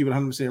that. Keep it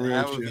 100% real.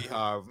 That would be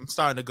hard. I'm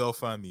starting to go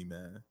fund me,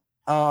 man.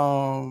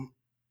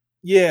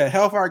 Yeah,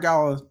 Hellfire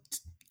Gala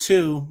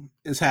 2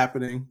 is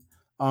happening.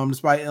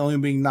 Despite it only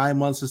being 9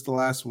 months since the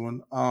last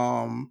one.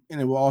 And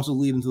it will also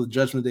lead into the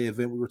Judgment Day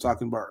event we were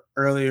talking about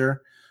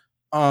earlier.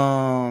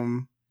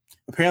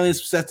 Apparently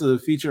it's set to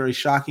feature a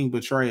shocking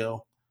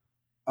betrayal.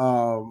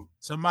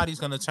 Somebody's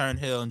gonna turn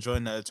heel and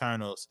join the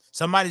Eternals.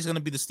 Somebody's gonna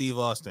be the Steve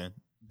Austin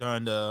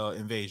during the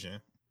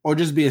invasion, or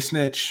just be a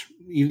snitch.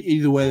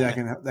 Either way, that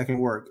can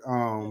work.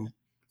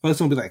 It's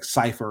gonna be like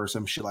Cypher or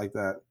some shit like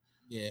that.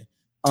 Yeah.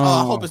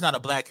 I hope it's not a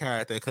black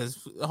character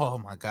because oh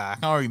my god, I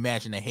can already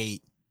imagine the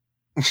hate.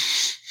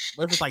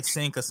 What if it's like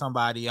Sync or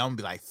somebody? I'm gonna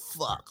be like,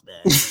 fuck,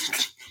 man.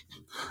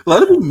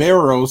 Let it be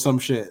Marrow or some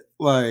shit.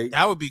 Like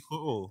that would be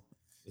cool.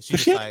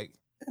 She's like.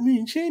 I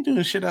mean, she ain't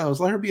doing shit else.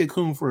 Let her be a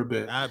coon for a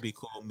bit. That'd be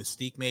cool.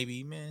 Mystique,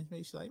 maybe, man.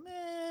 Maybe she's like,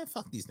 man,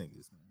 fuck these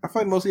niggas. Man. I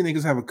feel like most of these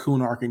niggas have a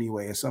coon arc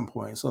anyway at some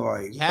point. So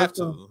like, you have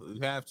to.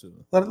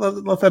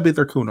 Let that be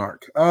their coon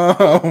arc.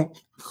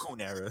 Coon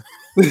era.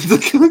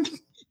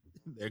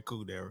 Their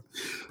coon era.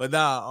 But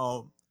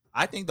nah,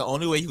 I think the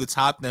only way you could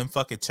top them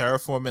fucking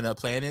terraforming a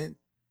planet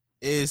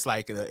is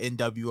like an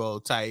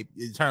NWO type.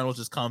 Eternals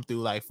just come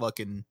through like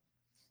fucking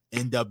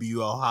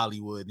NWO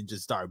Hollywood and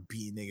just start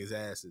beating niggas'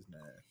 asses,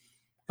 man.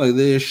 Like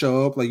they just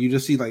show up, like you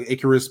just see like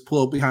Icarus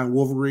pull up behind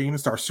Wolverine and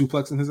start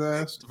suplexing his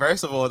ass.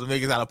 First of all, the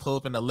niggas gotta pull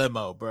up in a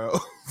limo, bro,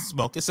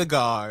 smoking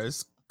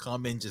cigars,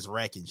 come in just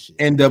wrecking shit.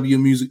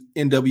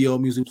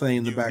 NWO music playing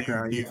in the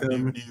background. You feel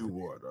me?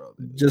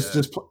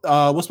 Just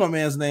what's my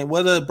man's name?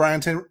 What Brian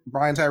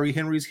Tyree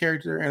Henry's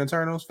character in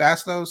Eternals?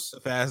 Fastos,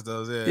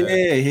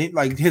 yeah. He,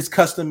 like his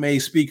custom made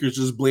speakers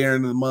just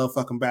blaring in the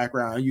motherfucking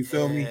background. You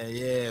feel me?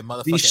 Yeah,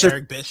 motherfucking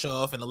Eric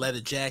Bischoff in a leather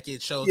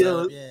jacket shows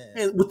up. Yeah,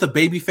 and with the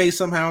baby face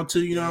somehow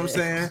too. You know what I'm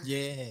saying?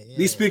 Yeah.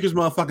 These speakers,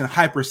 motherfucking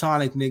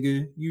hypersonic,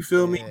 nigga. You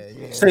feel me?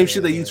 Same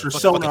shit they use for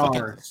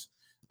sonar.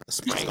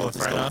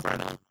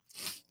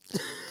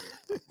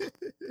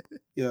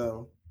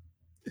 Yo.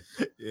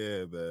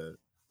 Yeah, man.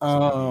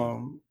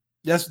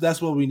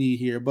 That's what we need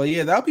here. But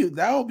yeah, that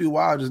would be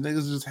wild.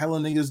 Just hella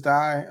niggas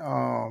die.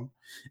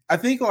 I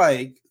think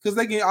like because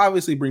they can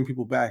obviously bring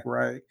people back,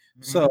 right?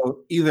 Mm-hmm.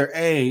 So either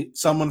A,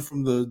 someone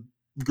from the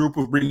group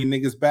of bringing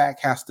niggas back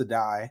has to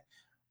die,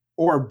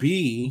 or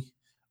B,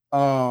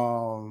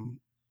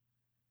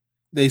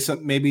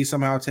 Maybe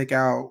somehow take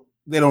out.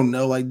 They don't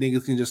know, like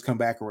niggas can just come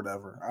back or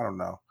whatever. I don't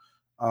know.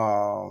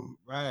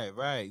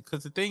 Right.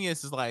 Because the thing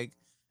is like,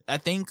 I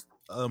think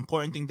an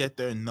important thing that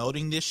they're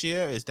noting this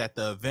year is that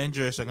the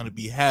Avengers are going to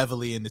be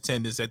heavily in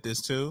attendance at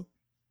this too,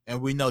 and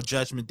we know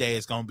Judgment Day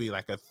is going to be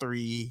like a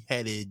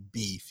 3-headed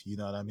beef. You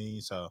know what I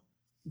mean? So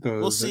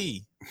we'll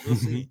see. We'll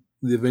see.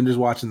 The Avengers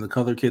watching the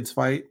Color Kids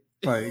fight.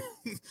 Like,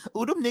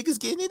 ooh, them niggas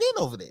getting it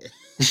in over there.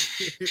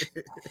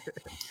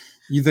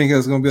 You think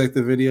it's gonna be like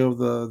the video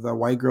of the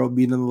white girl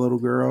beating the little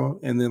girl,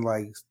 and then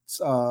like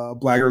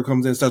black girl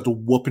comes in and starts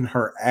whooping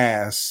her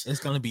ass? It's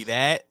gonna be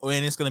that,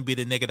 and it's gonna be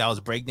the nigga that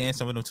was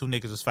breakdancing when them two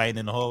niggas was fighting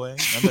in the hallway.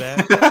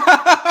 Remember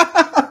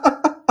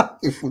that?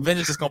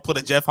 Avengers just gonna put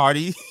a Jeff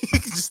Hardy,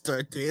 just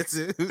start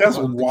dancing. That's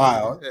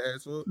wild.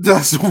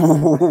 That's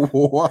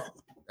wild.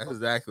 That's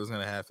exactly what's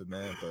gonna happen,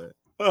 man. But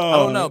I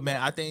don't know,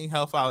 man. I think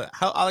Hellfire.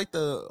 I like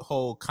the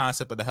whole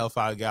concept of the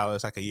Hellfire Gala.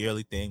 It's like a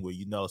yearly thing where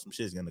some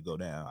shit's gonna go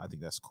down. I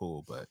think that's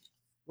cool, but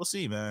we'll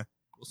see, man.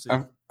 We'll see.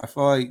 I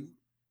feel like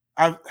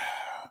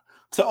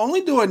to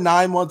only do it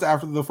 9 months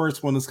after the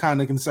first one is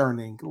kind of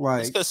concerning.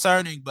 Like, it's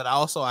concerning, but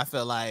I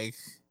feel like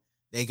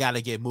they got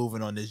to get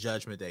moving on this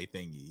Judgment Day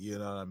thingy. You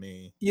know what I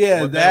mean?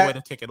 Yeah, what better way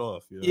to kick it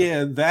off? You know?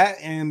 Yeah, that,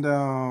 and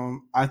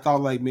I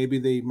thought like maybe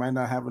they might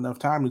not have enough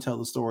time to tell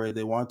the story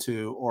they want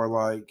to, or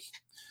like.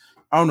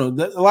 I don't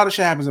know. A lot of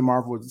shit happens in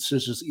Marvel. It's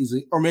just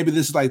easy. Or maybe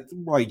this is like,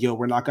 yo,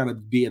 we're not going to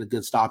be at a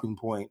good stopping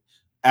point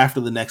after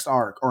the next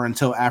arc or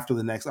until after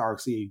the next arc.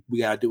 See, we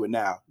got to do it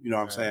now. You know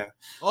what I'm saying?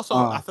 Also,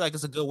 I feel like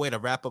it's a good way to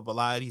wrap up a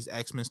lot of these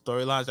X-Men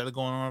storylines that are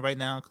going on right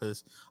now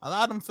because a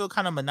lot of them feel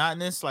kind of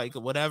monotonous, like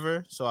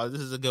whatever. So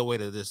this is a good way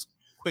to just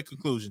quick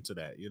conclusion to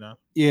that, you know?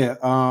 Yeah.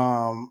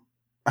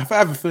 I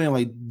have a feeling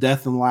like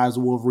Death and Lives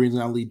of Wolverine's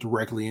gonna lead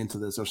directly into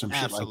this or some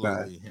shit like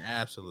that.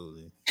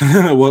 Absolutely.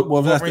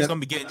 Wolverine's gonna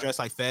be getting dressed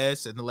like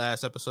Fez in the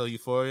last episode of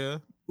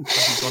Euphoria.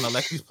 He's gonna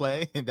let these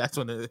play, and that's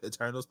when the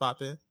Eternals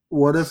pop in.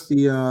 What if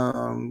the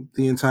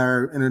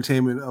entire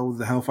entertainment of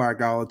the Hellfire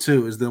Gala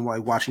 2 is them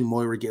like watching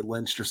Moira get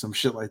lynched or some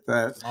shit like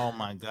that? Oh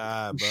my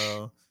god,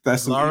 bro!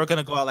 That's Laura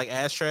gonna go out like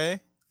Ashtray?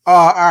 Oh,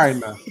 all right,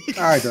 man.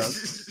 All right, dog.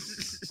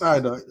 All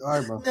right, dog. All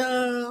right, bro.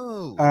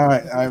 No. All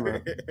right,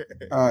 bro.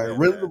 All right.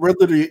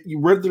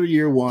 Riddler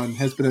Year 1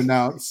 has been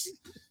announced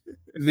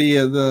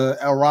via the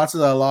El Rata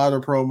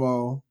Alada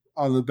promo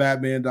on the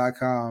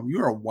Batman.com.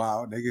 You're a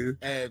wild nigga.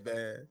 Hey,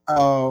 man.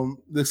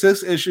 The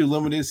 6th issue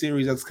limited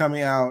series that's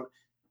coming out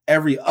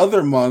every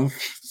other month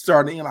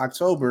starting in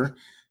October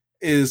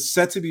is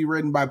set to be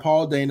written by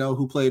Paul Dano,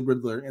 who played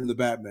Riddler in the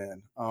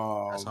Batman.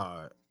 That's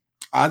hard.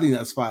 I think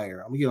that's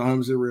fire. I'm gonna get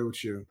 100% real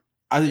with you.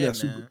 I think that's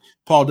super.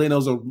 Paul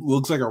Dano's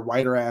looks like a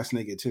writer ass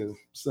nigga too.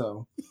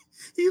 So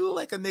he look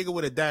like a nigga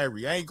with a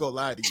diary. I ain't gonna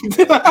lie to you.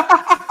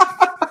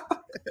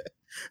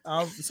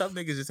 Some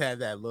niggas just have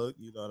that look,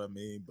 you know what I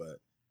mean? But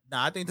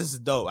I think this is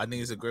dope. I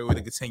think it's a great way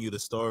to continue the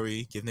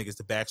story, give niggas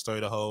the backstory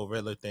of the whole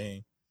Riddler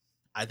thing.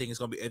 I think it's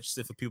gonna be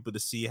interesting for people to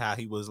see how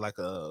he was like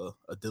a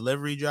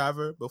delivery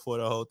driver before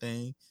the whole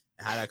thing,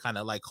 and how that kind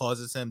of like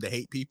causes him to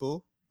hate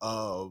people.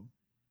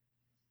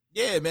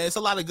 Yeah, man, it's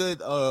a lot of good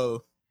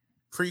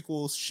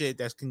prequel shit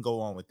that can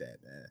go on with that,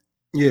 man.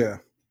 Yeah.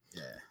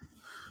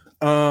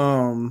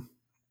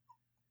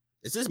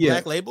 Is this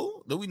Black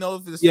Label? Do we know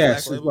if it's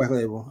Black Label? Black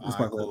Label. It's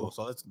Black Label.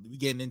 So we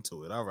getting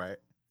into it. All right.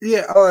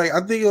 Yeah,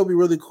 I think it'll be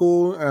really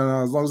cool,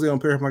 and as long as they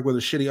don't pair him like with a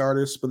shitty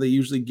artist, but they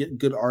usually get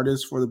good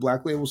artists for the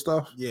Black Label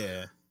stuff.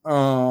 Yeah.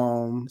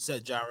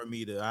 Said John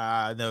Romita.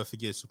 I never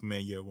forget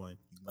Superman Year 1.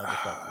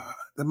 That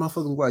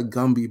motherfucker look like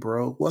Gumby,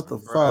 bro. What the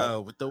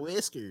fuck? With the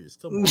whiskers.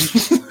 Come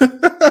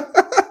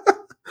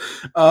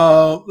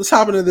on. Let's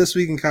hop into this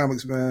week in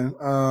comics, man.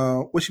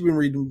 What you been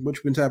reading? What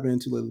you been tapping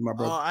into lately, my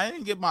brother? I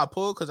didn't get my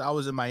pull because I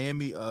was in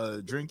Miami,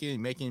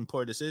 drinking, making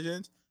poor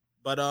decisions.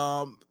 But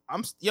bro.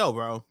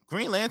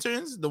 Green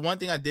Lanterns. The one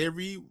thing I did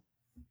read,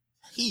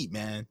 Heat,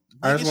 man.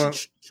 I just want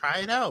to try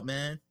it out,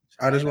 man.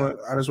 I just want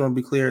to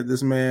be clear.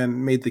 This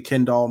man made the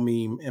Ken doll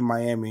meme in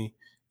Miami.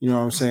 You know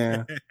what I'm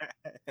saying?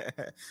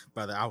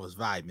 Brother, I was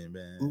vibing,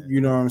 man. You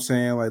know what I'm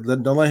saying? Like,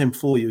 don't let him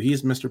fool you.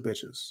 He's Mr.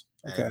 Bitches.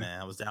 Okay, hey,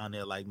 man. I was down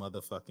there like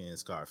motherfucking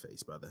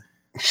Scarface, brother.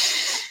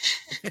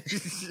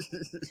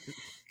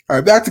 All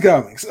right, back to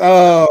comics.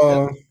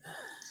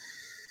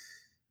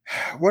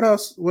 What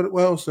else?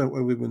 What else have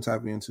we been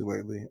tapping into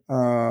lately?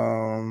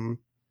 Let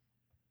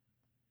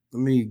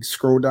me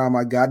scroll down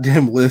my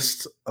goddamn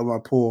list of my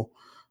pull.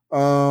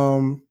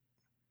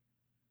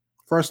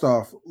 First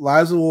off,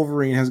 Lives of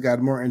Wolverine has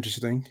got more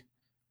interesting.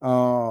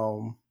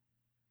 What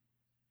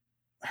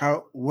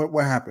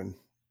happened?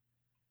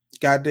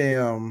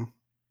 Goddamn.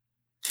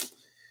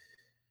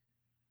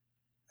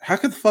 How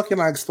could fucking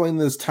I explain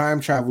this time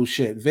travel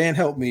shit? Van,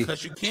 help me.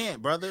 Because you can't,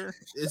 brother.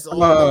 It's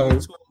all over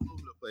the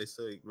place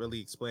to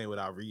really explain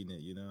without reading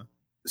it, you know?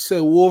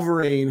 So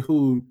Wolverine,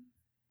 who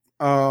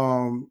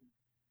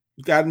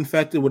got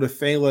infected with a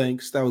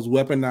phalanx that was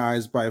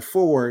weaponized by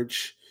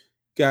Forge,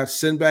 got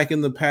sent back in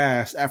the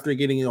past after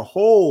getting a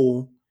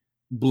hole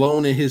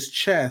blown in his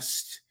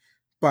chest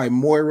by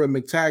Moira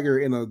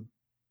McTaggart in a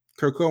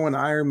Krakoan and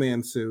Iron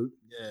Man suit.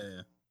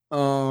 Yeah.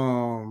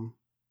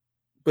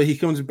 But he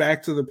comes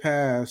back to the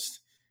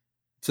past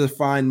to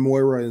find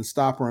Moira and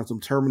stop her on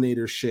some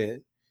Terminator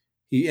shit.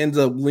 He ends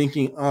up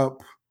linking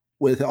up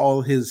with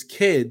all his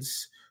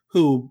kids,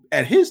 who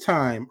at his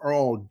time are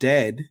all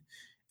dead,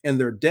 and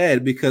they're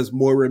dead because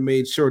Moira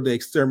made sure to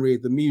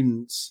exterminate the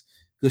mutants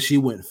because she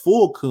went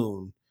full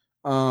coon.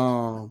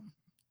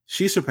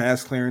 She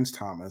surpassed Clarence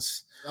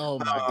Thomas. Oh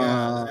my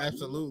god!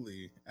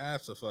 Absolutely,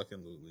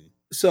 absolutely.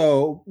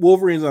 So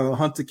Wolverine's on a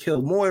hunt to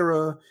kill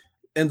Moira,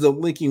 ends up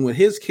linking with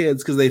his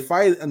kids because they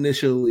fight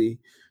initially,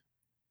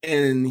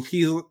 and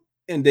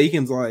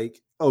Daken's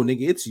like, "Oh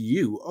nigga, it's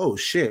you. Oh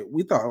shit,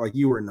 we thought like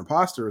you were an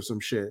imposter or some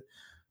shit."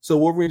 So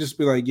Wolverine just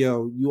be like,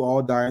 "Yo, you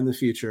all die in the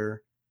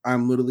future.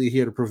 I'm literally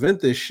here to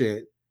prevent this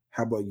shit.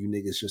 How about you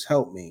niggas just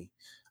help me?"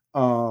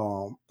 They're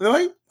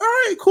like, "All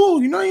right,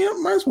 cool. Yeah,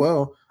 might as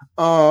well."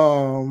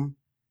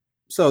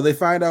 So they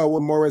find out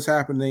what more is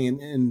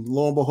happening, and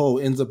lo and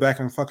behold, ends up back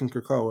on fucking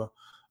Krakoa.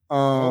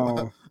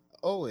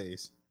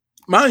 Always.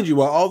 Mind you,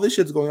 while all this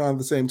shit's going on at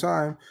the same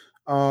time,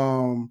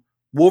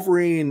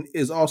 Wolverine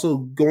is also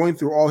going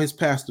through all his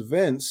past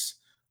events.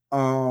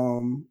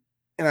 And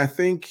I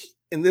think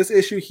in this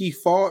issue, he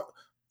fought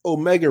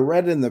Omega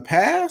Red in the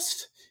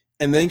past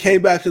and then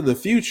came back to the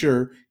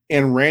future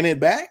and ran it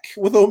back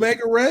with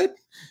Omega Red.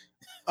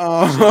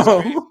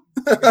 Motherfucking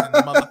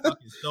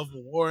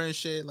Civil War and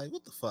shit. Like,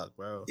 what the fuck,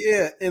 bro?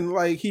 Yeah, and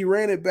like he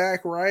ran it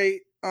back,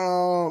 right?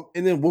 And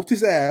then whooped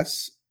his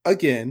ass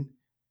again,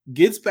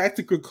 gets back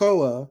to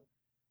Krakoa,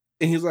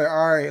 and he's like,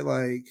 all right,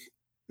 like,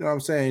 you know what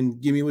I'm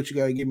saying? Give me what you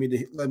gotta give me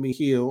to let me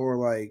heal, or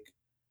like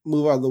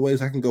move out of the way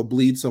so I can go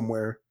bleed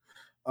somewhere.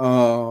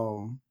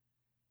 And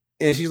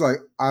she's like,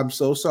 I'm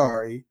so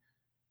sorry,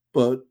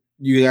 but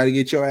you gotta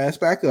get your ass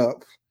back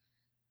up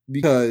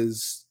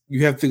because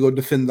you have to go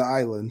defend the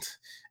island.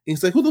 And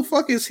he's like, who the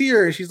fuck is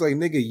here? And she's like,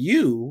 nigga,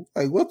 you.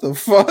 Like, what the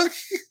fuck?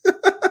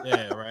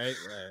 Yeah, right.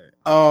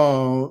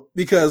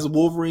 Because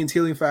Wolverine's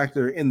healing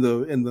factor in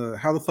the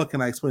how the fuck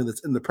can I explain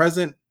this? In the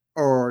present,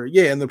 was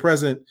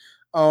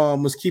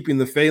keeping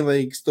the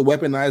phalanx, the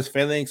weaponized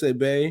phalanx at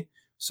bay.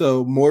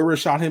 So Moira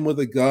shot him with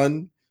a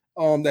gun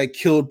that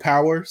killed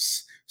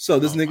Powers. So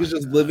this nigga's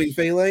just living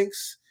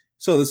phalanx.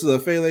 So this is a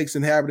phalanx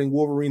inhabiting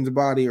Wolverine's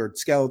body or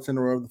skeleton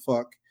or whatever the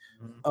fuck.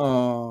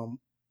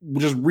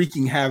 Just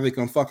wreaking havoc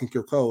on fucking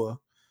Krakoa.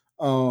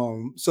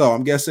 So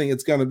I'm guessing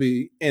it's gonna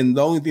be, and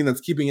the only thing that's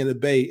keeping it at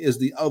bay is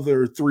the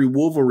other 3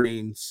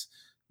 Wolverines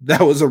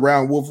that was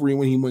around Wolverine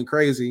when he went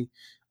crazy.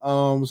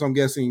 So I'm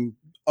guessing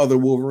other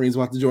Wolverines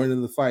want to join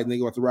in the fight and they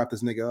want to wrap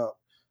this nigga up.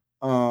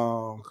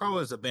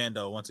 Krakoa is a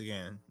bando once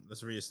again.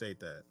 Let's reinstate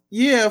that.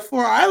 Yeah,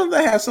 for an island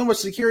that has so much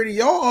security,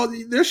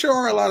 there sure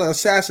are a lot of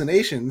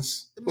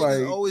assassinations.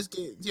 Like always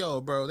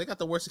bro. They got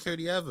the worst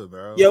security ever,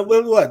 bro. Yeah,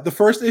 what? The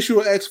first issue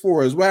of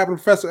X-Force, what happened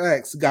to Professor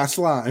X? Got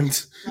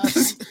slimed.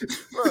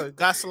 Bro,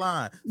 got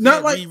slimed.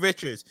 Not like Reed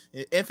Richards.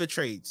 It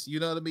infiltrates.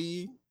 You know what I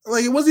mean?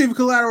 Like, it wasn't even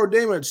collateral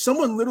damage.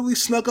 Someone literally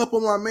snuck up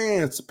on my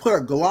man, put a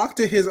Glock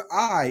to his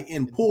eye,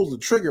 and pulled the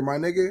trigger, my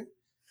nigga.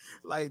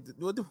 Like,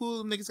 who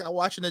them niggas got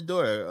watching the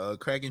door?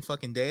 Craig and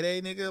fucking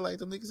Day-Day, nigga? Like,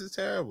 them niggas is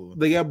terrible.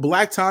 They got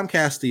Black Tom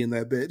Casty in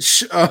that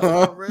bitch.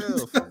 For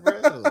real.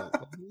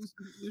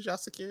 Who's y'all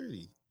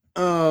security?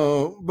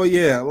 But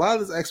yeah, a lot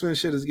of this X-Men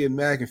shit is getting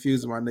mad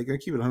confusing, my nigga. I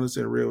keep it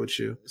 100% real with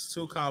you. It's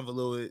too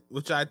convoluted,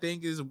 which I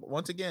think is,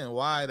 once again,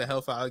 why the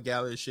Hellfire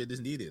Gala shit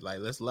is needed. Like,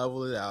 let's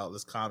level it out.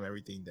 Let's calm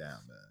everything down,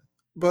 man.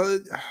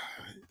 But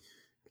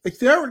like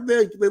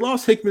they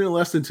lost Hickman in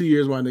less than 2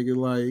 years, my nigga.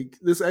 Like,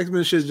 this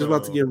X-Men shit is just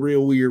about to get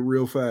real weird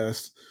real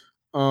fast.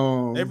 They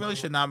really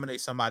should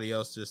nominate somebody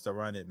else just to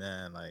run it,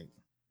 man. Like,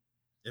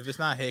 if it's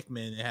not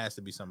Hickman, it has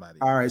to be somebody.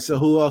 All right, so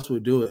who else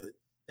would do it?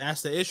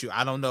 That's the issue.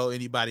 I don't know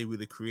anybody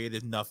with a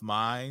creative enough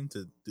mind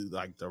to do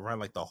to run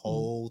like the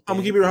whole thing. I'm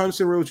gonna keep it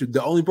 100% real with you.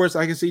 The only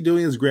person I can see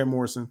doing is Grant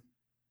Morrison.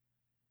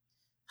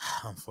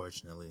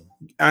 Unfortunately,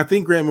 I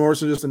think Grant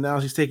Morrison just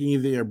announced he's taking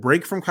either a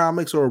break from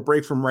comics or a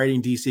break from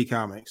writing DC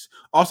comics.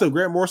 Also,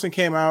 Grant Morrison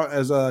came out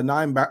as a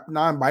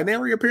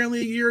non-binary apparently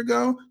a year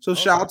ago, so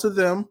shout out to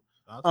them.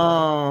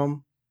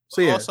 So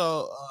yeah.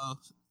 Also,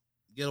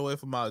 get away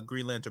from my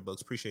Green Lantern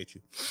books. Appreciate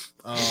you.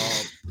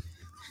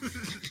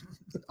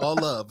 All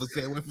love, but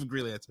get away from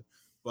Green Lantern.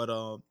 But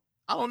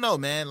I don't know,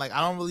 man. Like,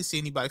 I don't really see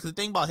anybody. Because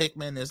the thing about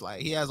Hickman is,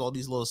 like, he has all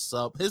these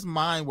little his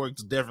mind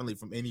works differently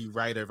from any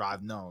writer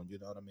I've known. You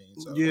know what I mean?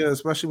 So, yeah,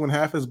 especially when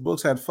half his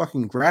books had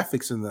fucking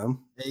graphics in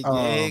them.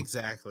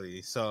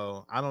 Exactly.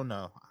 So I don't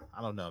know,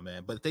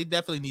 man. But they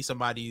definitely need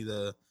somebody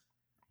to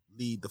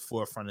lead the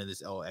forefront of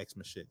this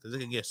X-Men shit, because it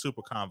can get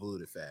super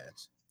convoluted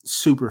fast.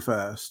 Super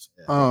fast.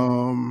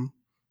 Yeah.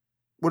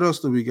 What else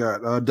do we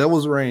got?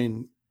 Devil's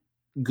Reign,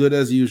 good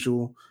as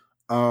usual.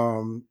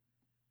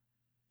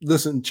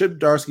 Listen, Chip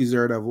Darsky's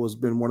Daredevil has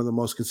been one of the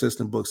most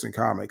consistent books in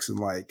comics in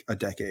like a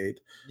decade.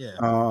 Yeah.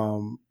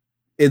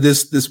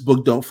 This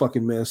book don't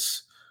fucking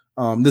miss.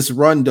 This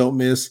run don't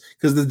miss,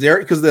 because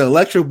the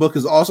Electro book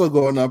is also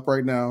going up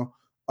right now.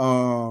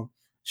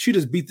 she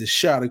just beat the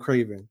shit out of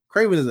Craven.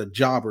 Craven is a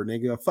jobber,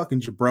 nigga, a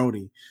fucking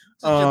jabroni.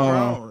 It's a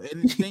jabron.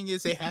 And the thing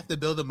is, they have to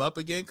build him up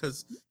again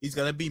because he's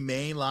gonna be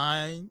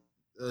mainline.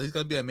 He's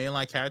gonna be a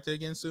mainline character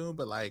again soon.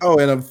 But like,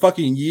 in a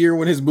fucking year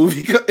when his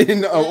movie a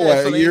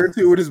year or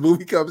two when his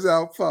movie comes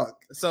out, fuck.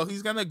 So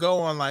he's gonna go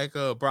on like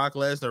a Brock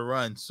Lesnar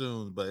run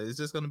soon, but it's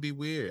just gonna be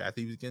weird. I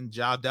think he's getting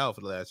jobbed out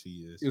for the last few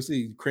years. You'll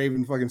see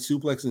Craven fucking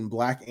suplexing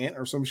Black Ant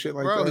or some shit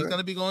like that. Bro, he's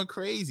gonna be going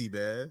crazy,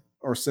 man.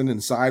 Or sending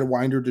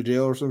Sidewinder to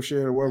jail or some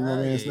shit or whatever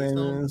my man's name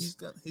is.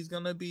 He's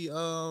gonna be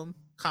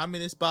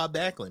communist Bob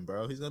Backlund,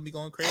 bro. He's gonna be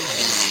going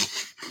crazy.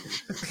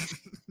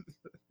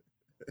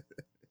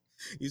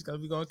 He's gonna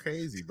be going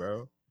crazy,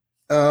 bro.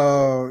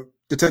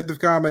 Detective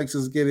Comics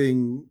is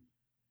getting.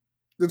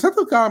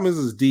 Detective Comics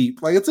is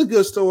deep. Like, it's a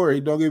good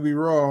story. Don't get me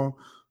wrong,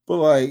 but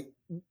like,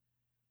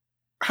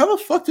 how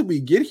the fuck did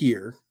we get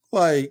here?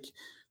 Like,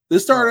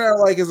 this started out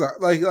like as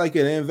like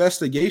an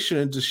investigation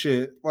into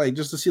shit, like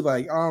just to see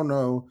like, I don't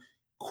know,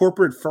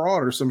 corporate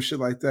fraud or some shit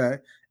like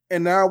that,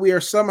 and now we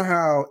are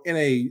somehow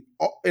in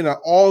an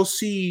all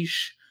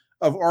siege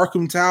of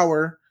Arkham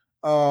Tower.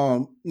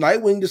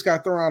 Nightwing just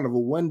got thrown out of a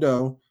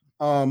window.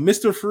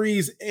 Mr.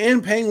 Freeze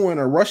and Penguin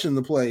are rushing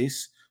the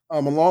place,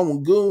 along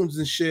with goons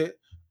and shit.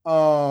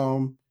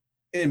 And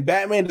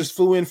Batman just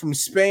flew in from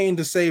Spain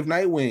to save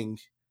Nightwing.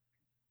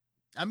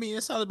 I mean,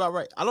 it sounds about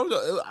right. I don't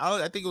know.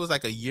 I think it was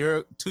like 2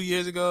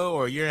 years ago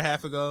or a year and a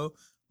half ago.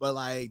 But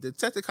like,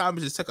 Detective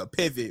Comics just took a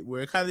pivot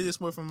where it kind of just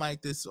went from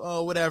like this,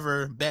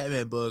 whatever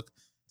Batman book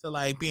to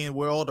like being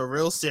where all the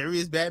real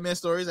serious Batman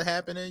stories are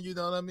happening. You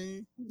know what I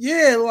mean?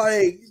 Yeah,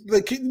 like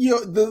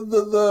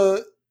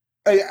the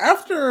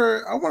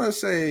after, I want to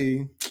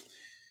say,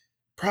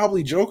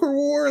 probably Joker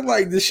War,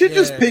 like the shit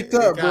just picked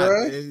up,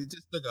 bro. It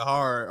just took a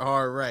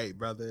hard right,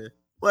 brother.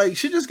 Like,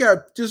 she just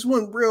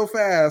went real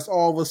fast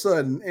all of a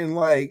sudden, and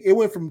like it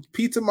went from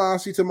Pete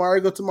Tomasi to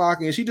Mario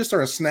Tamaki, and she just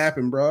started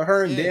snapping, bro.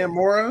 Her and Dan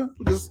Mora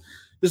just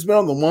been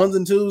on the ones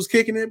and twos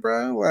kicking it,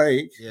 bro.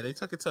 Like, yeah, they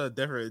took it to a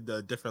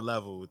different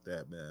level with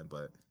that, man.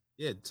 But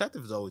yeah,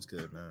 Detective is always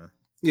good, man.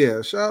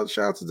 Yeah, shout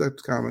out to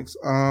Detective Comics.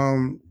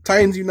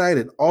 Titans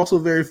United, also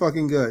very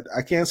fucking good.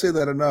 I can't say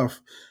that enough.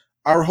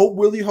 I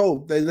really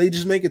hope that they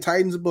just make a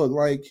Titans book.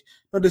 Like,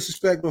 no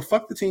disrespect, but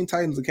fuck the Teen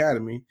Titans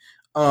Academy.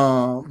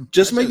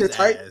 Just make a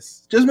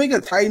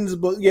Titans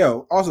book.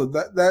 Yo, also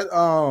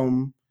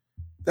that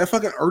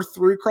fucking Earth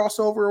 3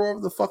 crossover or whatever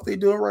the fuck they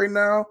doing right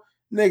now,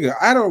 nigga.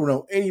 I don't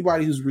know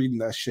anybody who's reading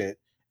that shit.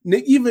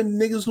 Even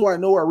niggas who I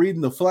know are reading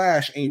The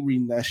Flash ain't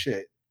reading that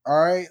shit. All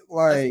right,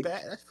 like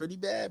that's pretty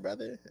bad,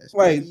 brother. That's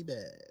like, pretty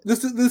bad.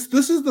 This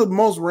is the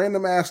most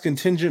random ass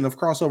contingent of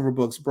crossover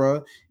books,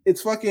 bro.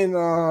 It's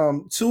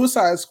fucking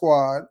Suicide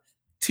Squad,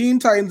 Teen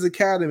Titans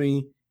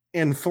Academy,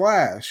 and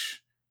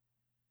Flash.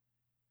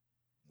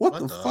 What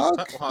the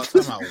fuck?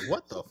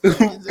 What the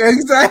fuck?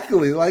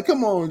 Exactly. Like,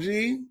 come on,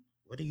 G.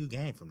 What do you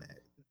gain from that?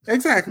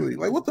 Exactly.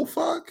 Like, what the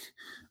fuck?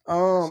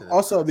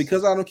 Also,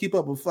 because I don't keep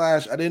up with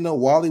Flash, I didn't know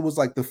Wally was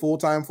like the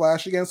full-time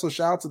Flash again. So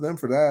shout out to them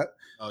for that.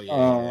 Oh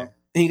yeah.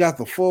 He got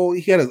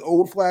he had his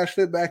old Flash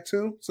fit back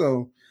too.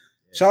 So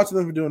shout out to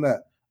them for doing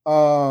that.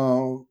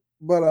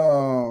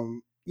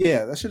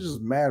 Yeah, that shit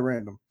just mad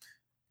random.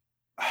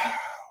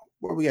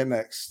 What we got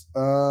next?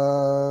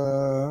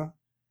 Oh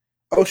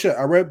shit,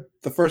 I read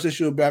the first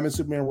issue of Batman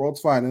Superman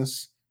World's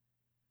Finest.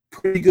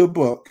 Pretty good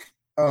book.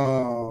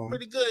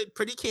 Pretty good,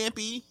 pretty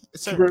campy in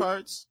certain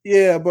parts.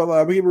 Yeah, but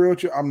I'll be real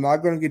with you, I'm not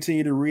going to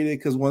continue to read it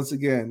because once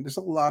again, there's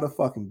a lot of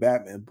fucking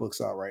Batman books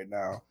out right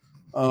now.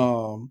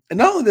 And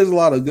not only there's a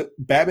lot of good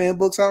Batman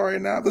books out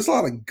right now, there's a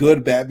lot of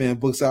good Batman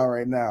books out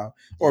right now,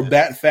 or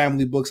Bat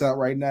Family books out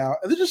right now.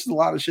 And there's just a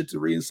lot of shit to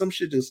read, and some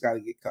shit just got to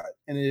get cut,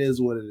 and it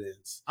is what it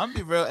is. I'm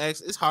gonna be real,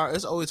 X. It's hard.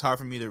 It's always hard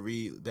for me to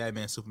read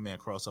Batman Superman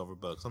crossover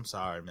books. I'm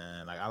sorry,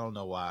 man. Like, I don't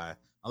know why.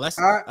 Unless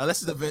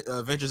it's the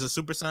Avengers of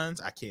Super Sons,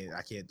 I can't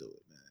do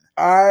it, man.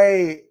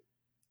 I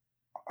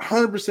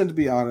 100% to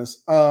be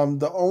honest.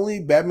 The only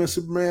Batman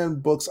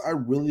Superman books I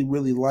really,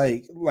 really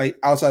like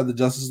outside the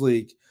Justice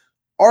League,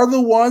 are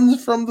the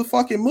ones from the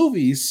fucking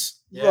movies,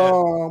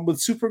 with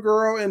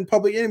Supergirl and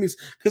Public Enemies.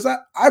 Because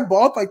I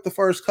bought like the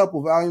first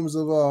couple volumes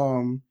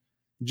of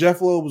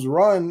Jeff Loeb's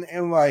run,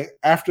 and like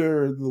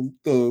after the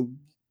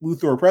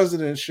Luthor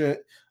president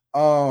shit,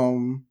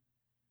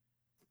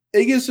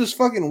 it gets just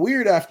fucking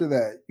weird after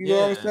that. You know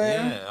what I'm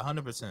saying? Yeah,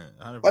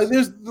 100%.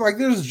 Like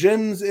there's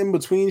gems in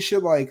between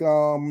shit. Like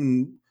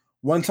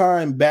one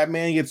time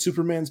Batman gets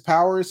Superman's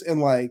powers and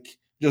like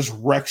just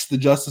wrecks the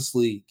Justice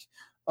League.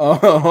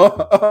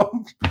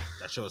 That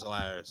show was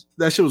hilarious.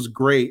 That shit was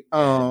great.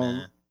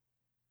 And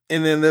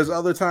then there's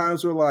other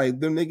times where like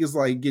them niggas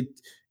like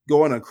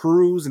go on a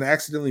cruise and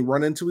accidentally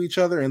run into each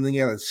other, and then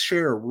you gotta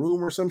share a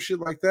room or some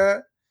shit like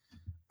that.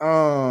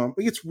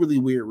 It gets really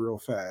weird real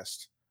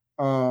fast.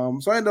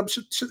 So I ended up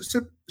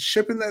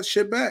shipping that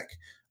shit back.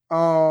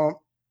 I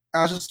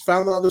just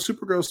found the other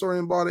Supergirl story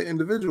and bought it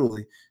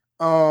individually.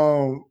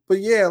 But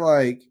yeah,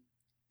 like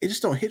it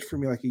just don't hit for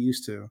me like it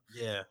used to.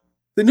 Yeah.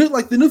 The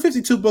new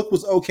 52 book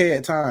was okay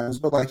at times,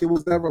 but like it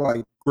was never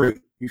like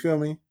great. You feel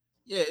me?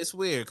 Yeah, it's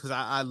weird because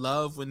I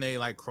love when they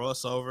like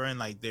cross over and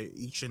like they're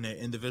each in their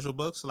individual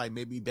books. Like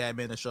maybe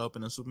Batman will show up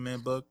in a Superman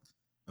book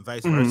and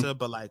vice Mhm. versa.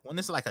 But like when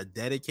it's like a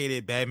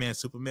dedicated Batman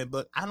Superman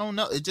book, I don't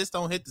know. It just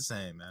don't hit the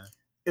same, man.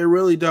 It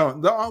really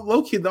don't. The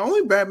low key, the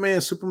only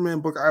Batman Superman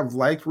book I've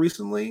liked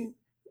recently,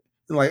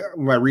 like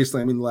by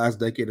recently, I mean the last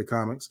decade of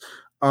comics,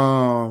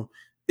 um,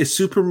 is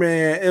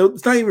Superman.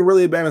 It's not even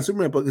really a Batman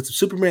Superman book. It's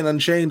Superman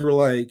Unchained, where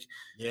like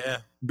Yeah,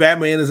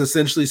 Batman is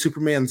essentially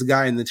Superman's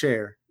guy in the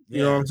chair.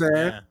 You know what yeah, I'm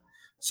saying? yeah.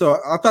 So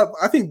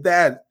I think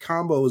that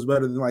combo is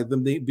better than like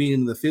them being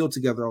in the field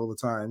together all the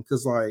time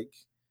because like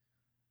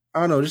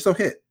I don't know, just don't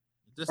hit It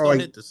just or don't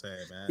like hit the same,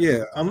 man.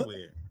 yeah, Kind of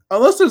weird.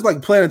 unless there's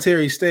like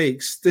planetary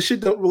stakes, this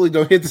shit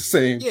don't hit the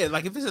same. Yeah,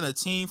 like if it's in a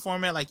team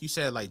format, like you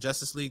said, like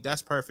Justice League,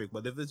 that's perfect.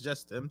 But if it's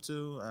just them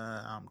two,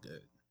 I'm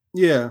good.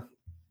 Yeah.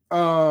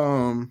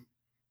 Oh,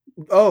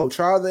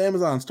 Trial of the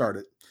Amazon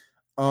started.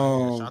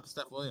 Oh yeah, shout out to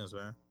Steph Williams,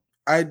 man.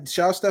 I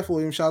shout out Steph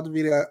Williams, shout out to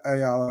Vita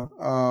Ayala,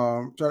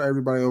 shout out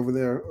everybody over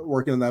there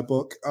working on that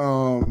book.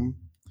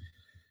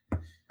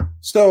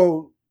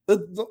 So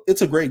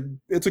it's a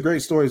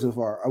great story so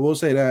far. I will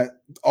say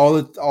that all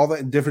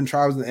the different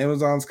tribes and the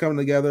Amazons coming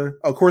together.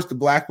 Of course, the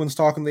black ones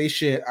talking they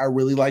shit. I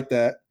really like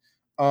that.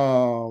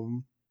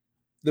 The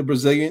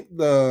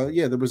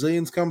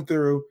Brazilians come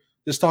through,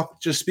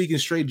 just speaking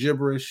straight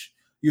gibberish.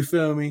 You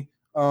feel me?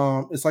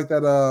 It's like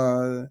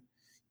that.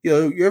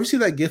 You ever see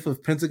that gif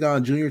of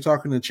Pentagon Jr.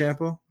 talking to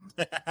Champa?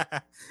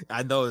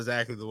 I know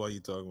exactly the one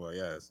you're talking about.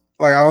 Yes.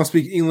 Like I don't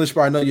speak English,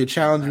 but I know you're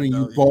challenging me,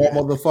 you ball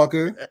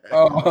motherfucker.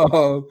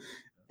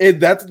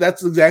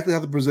 That's exactly how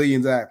the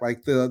Brazilians act.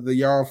 Like the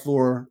Yara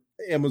Floor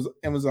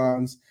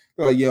Amazons.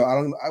 They're like,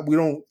 yo, we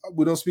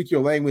don't speak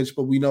your language,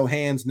 but we know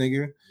hands,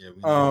 nigga. Yeah,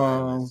 we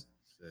know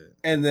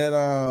and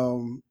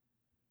then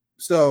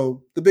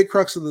so the big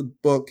crux of the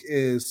book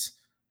is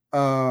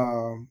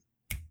how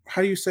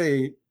do you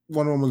say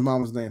Wonder Woman's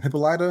mom's name?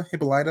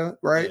 Hippolyta,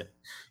 right? Yeah.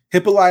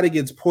 Hippolyta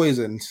gets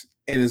poisoned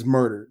and is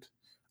murdered.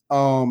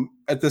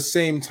 At the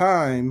same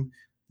time,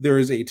 there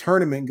is a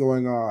tournament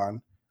going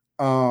on.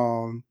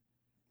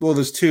 Well,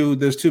 there's two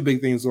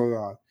big things going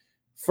on.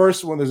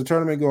 First one, there's a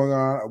tournament going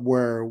on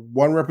where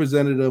one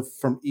representative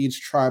from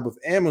each tribe of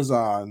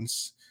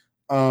Amazons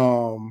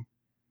will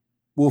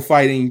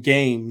fight in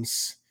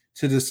games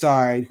to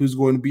decide who's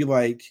going to be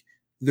like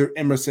their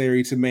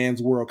emissary to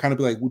man's world, kind of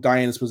be like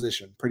Diana's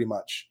position, pretty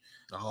much.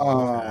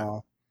 Okay.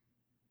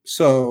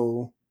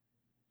 So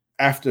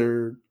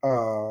after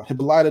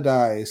Hippolyta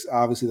dies,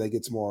 obviously that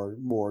gets more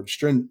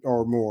stringent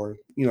or more,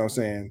 you know what I'm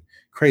saying,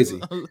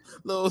 crazy. a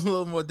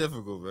little more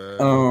difficult,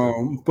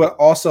 man. But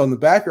also in the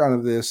background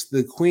of this,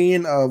 the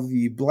queen of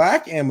the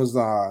Black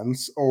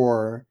Amazons,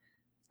 or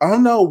I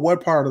don't know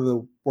what part of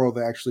the world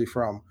they're actually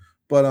from,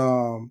 but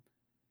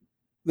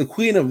the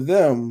queen of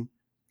them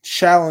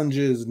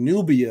challenges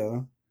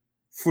Nubia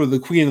for the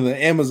queen of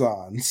the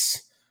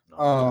Amazons.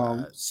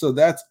 So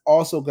that's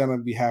also gonna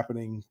be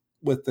happening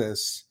with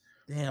this.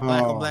 Damn,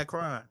 black on black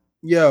crime.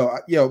 Yo, I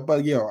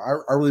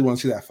really want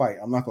to see that fight.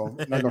 I'm not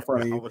gonna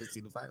front of you. I want to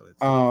see the fight.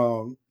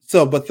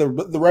 So but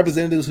the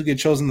representatives who get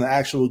chosen in the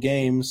actual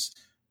games,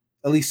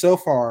 at least so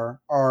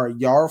far, are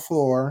Yara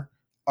Flor.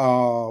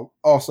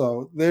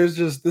 Also, this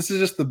is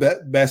just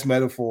the best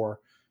metaphor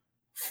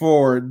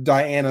for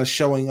Diana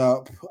showing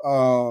up,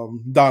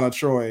 Donna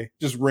Troy,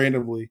 just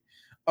randomly.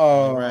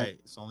 Right.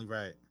 It's only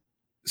right.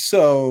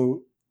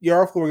 So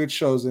Yara Flor gets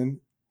chosen,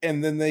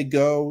 and then they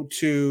go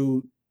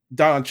to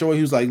Donna Troy,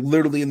 who's like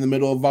literally in the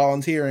middle of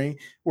volunteering,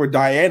 where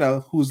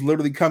Diana, who's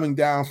literally coming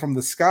down from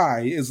the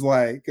sky, is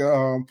like,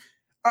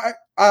 I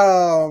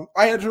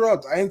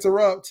interrupt.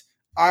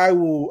 I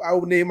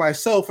will name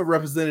myself a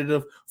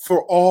representative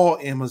for all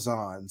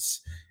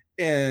Amazons.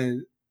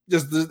 And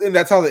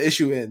that's how the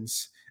issue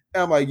ends.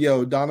 And I'm like,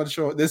 yo, Donna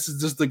Troy, this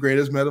is just the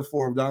greatest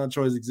metaphor of Donna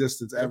Troy's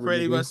existence ever. It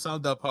pretty much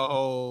summed up her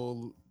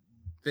whole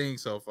thing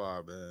so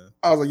far, man.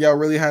 I was like, y'all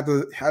really had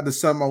to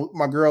sum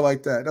my girl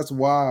like that. That's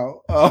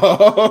wild.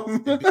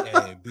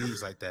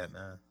 Bees like that,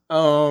 man.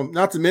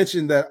 Not to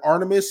mention that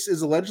Artemis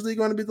is allegedly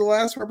going to be the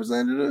last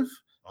representative.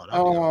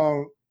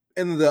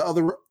 And the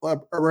other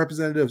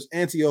representatives,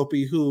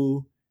 Antiope,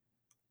 who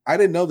I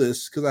didn't know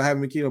this because I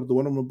haven't been keeping up with the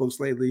Wonder Woman books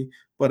lately,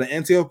 but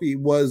Antiope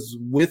was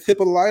with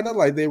Hippolyta,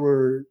 like they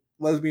were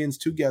lesbians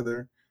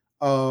together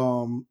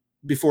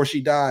before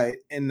she died,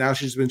 and now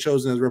she's been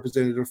chosen as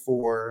representative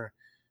for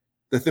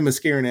the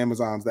Themysciran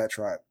Amazons, that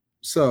tribe.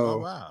 So,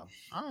 wow,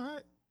 all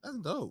right, that's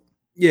dope.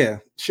 Yeah,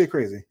 shit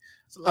crazy.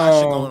 There's a lot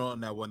of shit going on in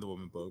that Wonder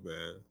Woman book,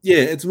 man.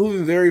 Yeah, it's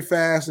moving very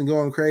fast and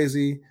going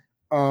crazy.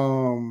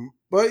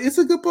 But it's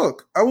a good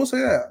book. I will say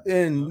that.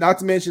 And not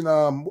to mention,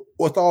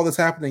 with all this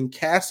happening,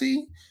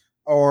 Cassie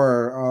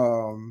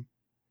or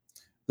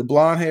the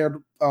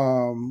blonde-haired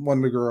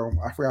Wonder Girl,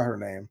 I forgot her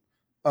name,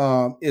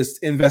 is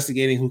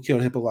investigating who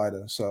killed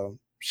Hippolyta. So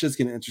shit's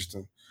getting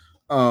interesting.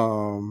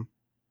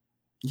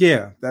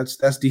 Yeah, that's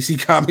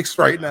DC Comics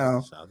right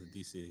now. Shout out to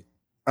DC.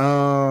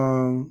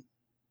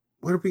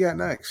 What do we got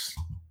next?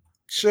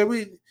 Should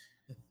we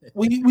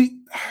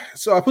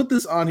so I put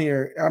this on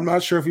here. I'm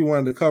not sure if we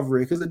wanted to cover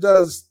it because it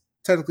does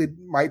technically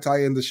might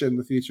tie into shit in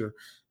the future.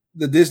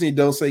 The Disney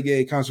Don't Say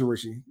Gay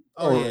controversy.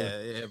 Oh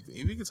yeah,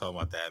 we can talk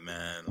about that,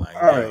 man. Like,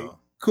 all right,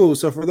 cool.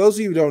 So for those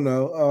of you who don't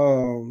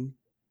know,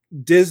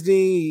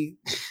 Disney,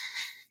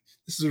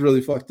 this is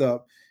really fucked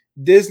up.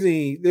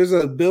 Disney, there's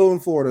a bill in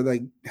Florida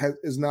that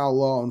is now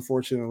law,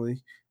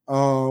 unfortunately,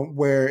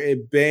 where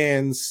it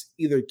bans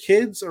either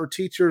kids or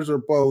teachers or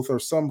both or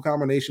some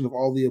combination of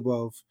all the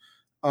above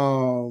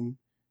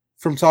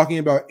from talking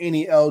about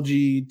any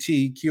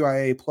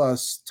LGBTQIA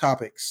plus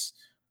topics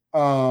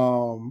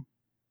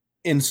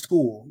in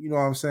school. You know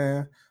what I'm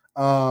saying?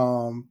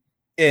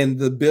 And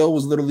the bill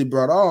was literally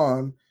brought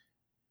on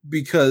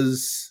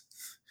because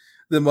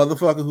the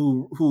motherfucker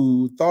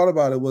who thought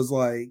about it was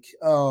like,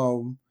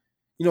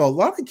 you know, a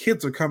lot of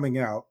kids are coming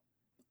out.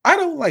 I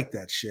don't like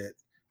that shit.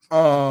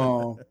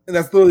 And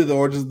that's literally the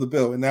origins of the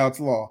bill, and now it's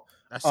law.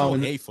 That's so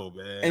hateful,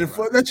 man. And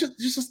that's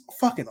just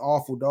fucking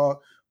awful,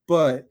 dog.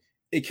 But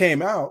it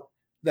came out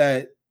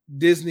that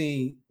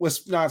Disney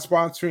was not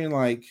sponsoring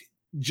like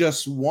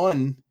just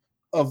one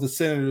of the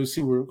senators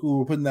who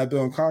were putting that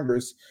bill in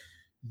Congress.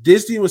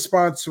 Disney was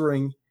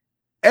sponsoring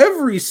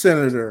every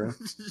senator,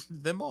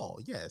 them all,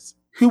 yes,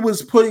 who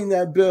was putting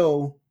that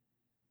bill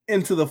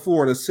into the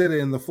Florida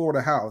Senate and the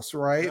Florida House,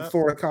 right? Yep.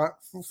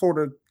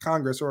 Florida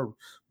Congress or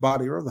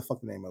body, or the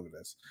fucking name of it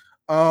is.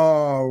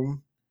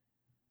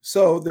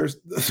 So there's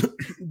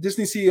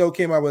Disney CEO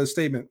came out with a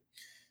statement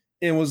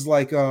and was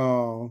like,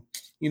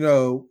 you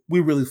know, we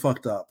really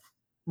fucked up.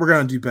 We're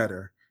gonna do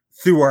better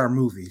through our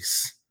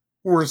movies.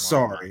 We're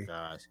sorry. My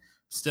gosh.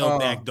 Still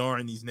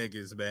backdooring these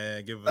niggas,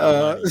 man. Give them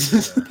money.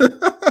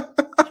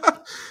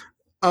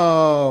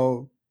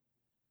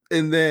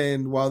 And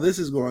then while this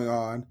is going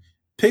on,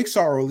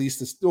 Pixar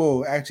released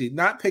actually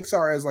not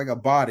Pixar as like a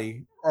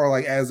body or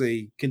like as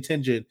a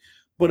contingent,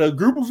 but a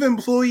group of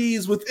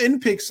employees within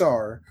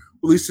Pixar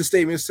released a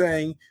statement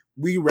saying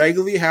we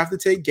regularly have to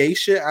take gay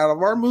shit out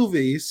of our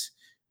movies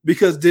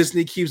because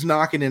Disney keeps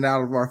knocking it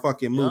out of our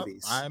fucking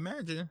movies. I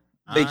imagine.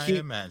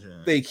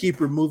 They keep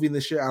removing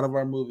the shit out of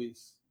our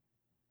movies.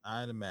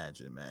 I'd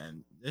imagine,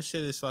 man. This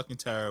shit is fucking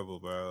terrible,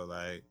 bro.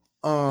 Like,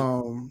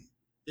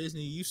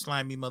 Disney, you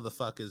slimy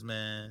motherfuckers,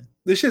 man.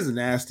 This shit's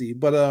nasty,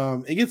 but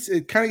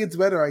it kind of gets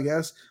better, I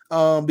guess.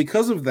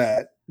 Because of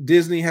that,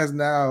 Disney has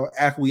now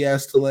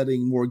acquiesced to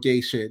letting more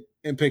gay shit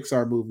in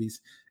Pixar movies.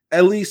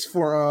 At least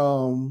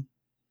for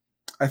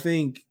I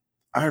think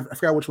I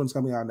forgot which one's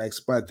coming out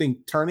next, but I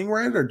think Turning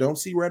Red or Don't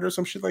See Red or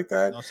some shit like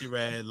that. Don't See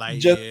Red,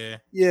 Lightyear.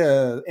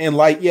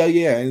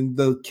 And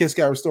the kiss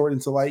got restored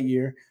into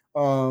Lightyear.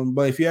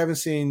 But if you haven't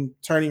seen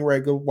Turning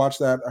Red, go watch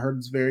that. I heard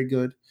it's very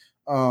good.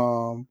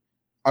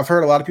 I've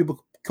heard a lot of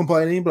people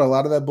complaining, but a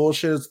lot of that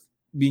bullshit is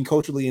being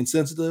culturally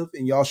insensitive,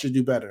 and y'all should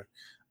do better.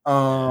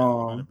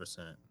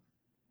 100%.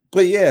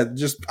 But yeah,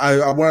 just I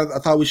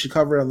thought we should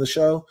cover it on the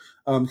show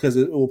because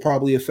it will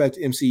probably affect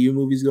MCU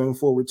movies going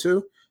forward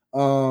too.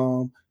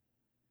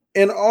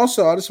 And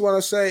also, I just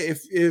want to say,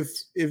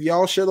 if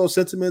y'all share those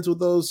sentiments with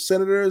those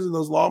senators and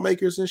those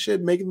lawmakers and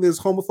shit, making this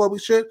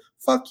homophobic shit,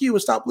 fuck you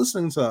and stop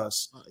listening to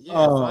us.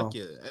 Fuck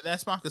you. And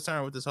that's my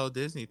concern with this whole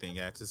Disney thing.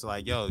 It's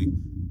like, yo,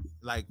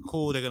 like,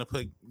 cool, they're gonna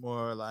put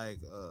more like,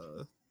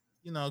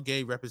 you know,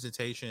 gay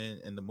representation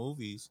in the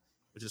movies,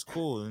 which is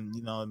cool, and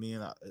you know what I mean.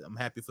 I'm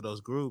happy for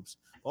those groups.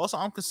 Also,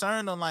 I'm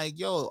concerned on like,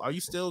 yo, are you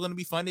still gonna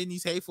be funding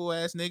these hateful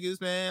ass niggas,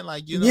 man?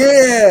 Like, you know,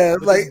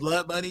 with like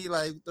blood money,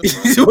 like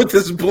with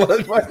this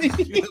blood money.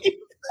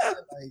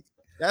 Like,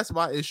 that's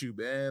my issue,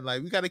 man.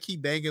 Like, we gotta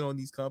keep banging on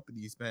these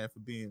companies, man, for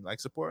being like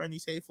supporting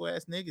these hateful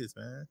ass niggas,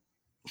 man.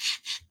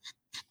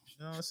 You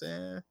know what I'm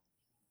saying?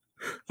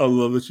 I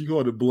love it. You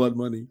call it blood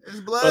money. It's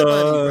blood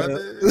money,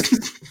 brother.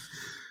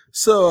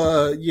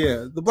 So,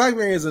 yeah, the Black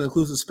variant is an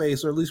inclusive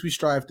space, or at least we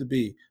strive to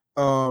be.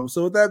 So,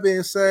 with that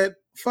being said,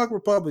 fuck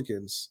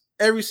Republicans,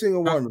 every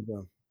single one of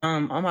them.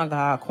 Oh my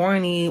God,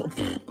 corny,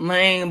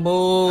 lame,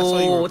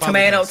 bull,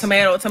 tomato.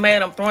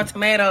 I'm throwing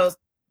tomatoes.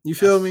 You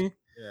feel me?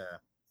 Yeah.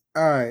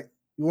 All right.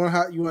 You want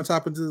to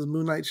top into this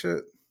Moon Knight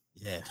shit?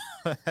 Yeah.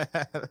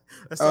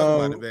 Let's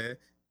talk about it, man.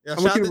 Yo,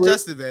 shout out to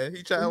Justin, man.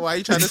 Why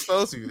you trying to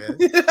expose me, man?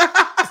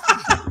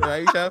 Why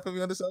you trying to put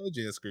me on this OG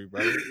screen,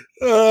 bro?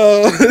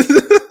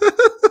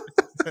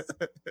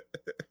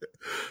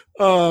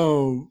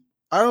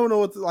 I don't know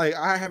what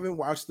I haven't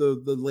watched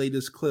the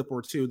latest clip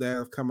or two that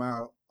have come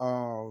out.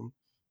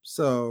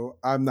 So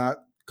I'm not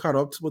caught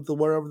up with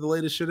whatever the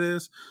latest shit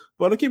is.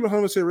 But I'll keep it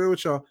 100% real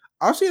with y'all.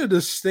 I've seen a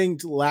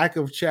distinct lack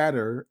of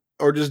chatter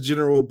or just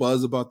general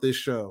buzz about this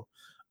show.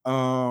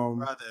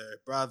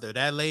 Brother,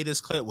 that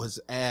latest clip was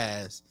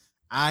ass.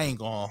 I ain't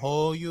gonna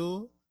hold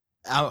you.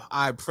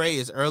 I pray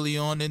it's early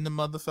on in the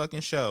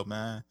motherfucking show,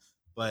 man.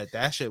 But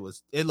that shit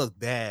it looked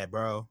bad,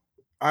 bro.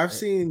 I've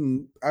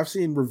seen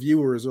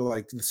reviewers or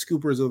like the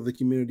scoopers of the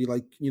community,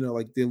 like, you know,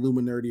 like the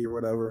Illuminati or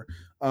whatever,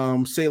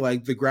 say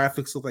like the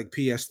graphics look like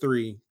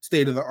PS3,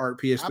 state of the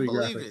art PS3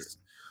 graphics.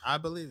 I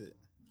believe it.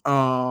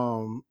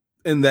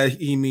 And that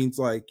he means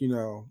like, you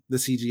know, the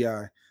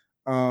CGI.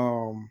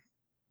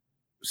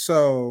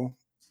 So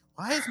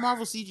why has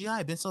Marvel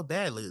CGI been so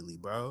bad lately,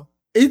 bro?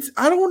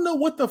 I don't know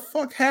what the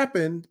fuck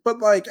happened, but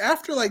like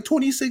after like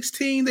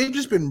 2016, they've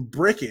just been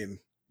bricking.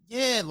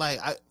 Yeah, like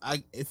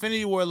I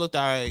Infinity War looked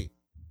alright.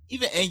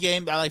 Even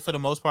Endgame, I like for the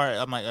most part.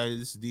 I'm like,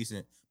 this is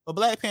decent. But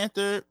Black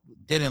Panther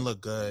didn't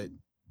look good,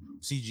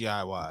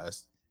 CGI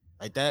wise.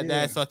 Like that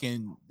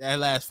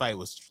last fight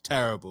was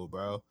terrible,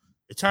 bro.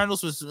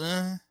 Eternals was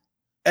all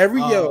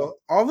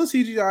the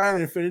CGI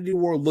in Infinity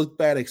War looked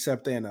bad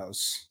except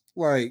Thanos.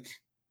 Like,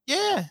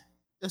 yeah,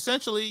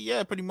 essentially,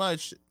 yeah, pretty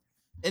much.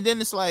 And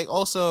then it's like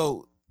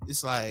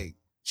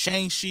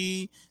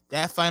Shang-Chi,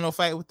 that final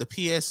fight with the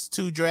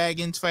PS2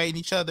 dragons fighting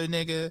each other,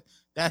 nigga.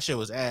 That shit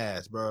was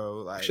ass, bro.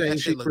 Like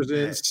Shang-Chi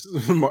presents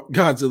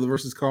Godzilla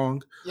versus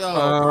Kong. Yo,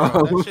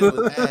 bro, that shit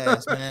was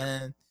ass,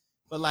 man.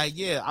 But like,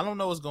 yeah, I don't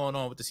know what's going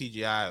on with the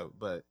CGI,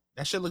 but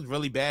that shit looked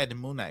really bad in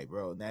Moon Knight,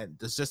 bro.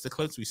 That's just the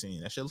clips we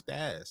seen. That shit looked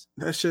ass.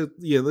 That shit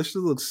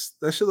looks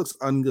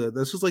ungood.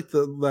 That's just like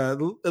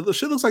the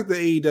shit looks like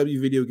the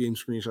AEW video game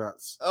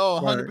screenshots. Oh,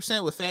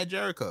 100% with Fat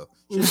Jericho.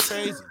 Shit is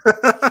crazy.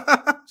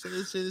 shit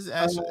is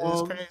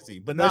crazy.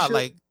 But not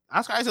like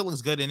Oscar Isaac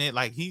looks good in it.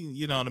 Like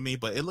you know what I mean.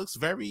 But it looks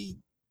very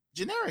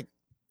generic.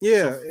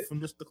 Yeah,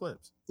 from just the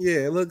clips.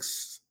 Yeah, it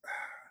looks.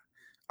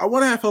 I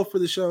want to have hope for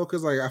the show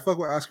because like I fuck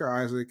with Oscar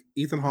Isaac.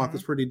 Ethan Hawke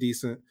is pretty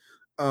decent.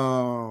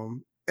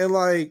 And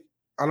like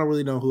I don't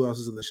really know who else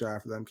is in the show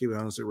after that. I'm keeping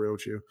honest and real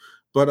with you.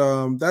 But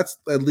that's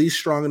at least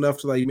strong enough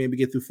to like maybe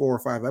get through 4 or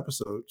 5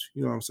 episodes.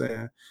 You know what I'm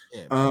saying?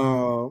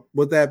 Yeah,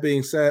 with that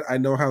being said, I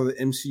know how the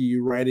MCU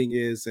writing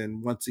is,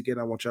 and once again,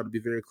 I want y'all to be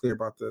very clear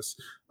about this.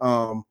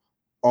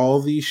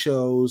 All these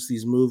shows,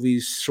 these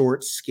movies,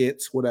 short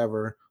skits,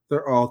 whatever,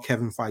 they're all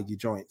Kevin Feige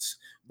joints,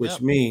 which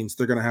means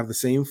they're gonna have the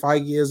same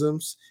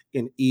Feigeisms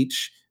in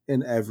each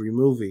and every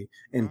movie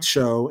and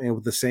show, and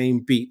with the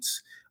same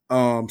beats.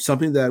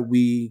 Something that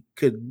we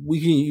can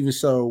even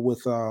show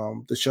with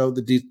the show,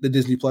 the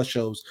Disney Plus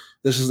shows.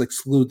 Let's just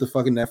exclude the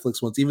fucking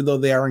Netflix ones, even though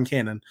they are in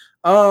canon.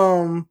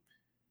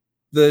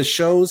 The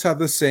shows have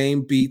the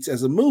same beats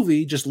as a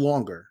movie, just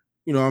longer.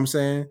 You know what I'm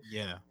saying?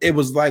 Yeah. It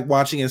was like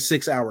watching a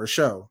 6-hour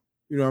show.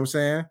 You know what I'm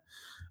saying?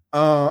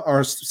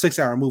 Or a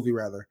 6-hour movie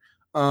rather.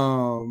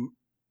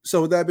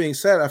 So with that being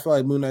said, I feel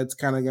like Moon Knight's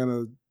kind of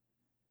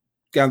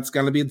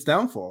gonna be its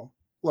downfall.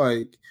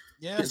 Like.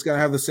 Yeah. It's gonna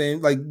have the same,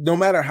 like, no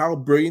matter how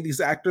brilliant these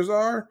actors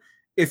are,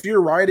 if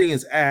your writing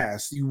is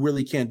ass, you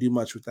really can't do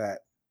much with that.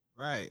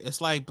 Right.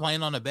 It's like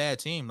playing on a bad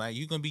team. Like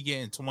you can be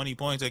getting 20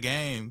 points a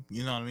game,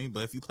 you know what I mean?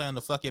 But if you play on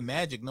the fucking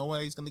Magic,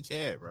 nobody's gonna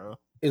care, bro.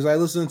 It's like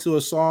listening to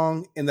a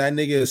song and that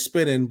nigga is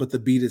spinning, but the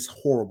beat is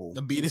horrible.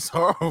 The beat is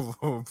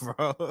horrible,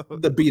 bro.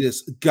 The beat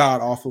is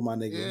god awful, my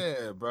nigga.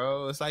 Yeah,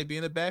 bro. It's like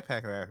being a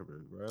backpacker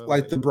rapper, bro.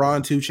 Like the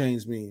Braun 2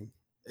 Chainz meme.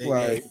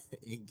 Like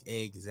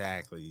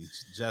exactly,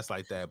 just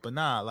like that. But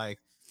nah, like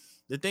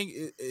the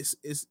thing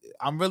is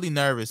I'm really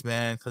nervous,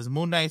 man, because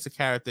Moon Knight's a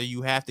character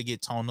you have to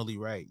get tonally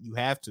right. You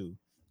have to.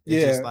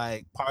 It's just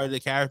like part of the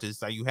character.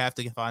 It's like you have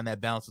to find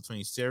that balance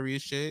between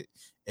serious shit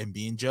and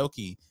being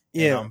jokey.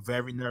 Yeah, and I'm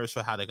very nervous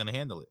for how they're gonna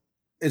handle it.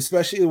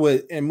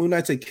 Especially and Moon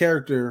Knight's a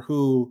character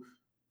who,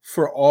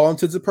 for all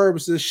intents and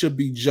purposes, should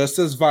be just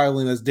as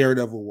violent as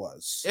Daredevil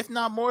was, if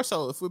not more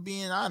so. If we're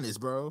being honest,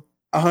 bro,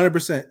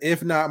 100%,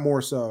 if not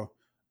more so.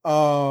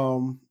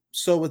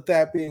 So with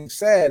that being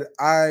said,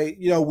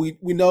 we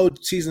know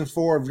season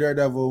 4 of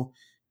Daredevil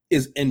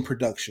is in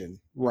production,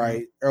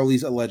 right? Or at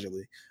least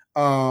allegedly.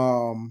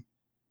 But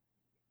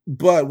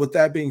with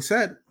that being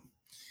said,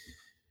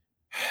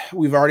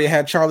 we've already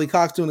had Charlie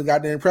Cox doing a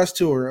goddamn press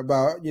tour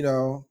about,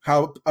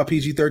 how a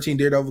PG-13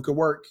 Daredevil could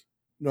work.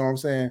 You know what I'm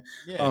saying?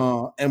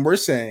 Yeah. And we're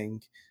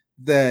saying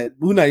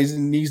that Moon Knight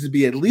needs to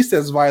be at least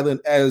as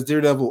violent as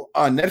Daredevil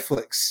on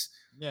Netflix.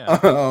 Yeah.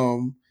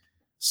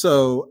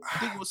 So I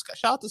think it was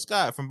shout out to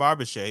Scott from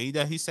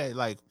Barbershare. He said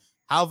like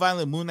how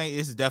violent Moon Knight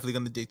is definitely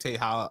going to dictate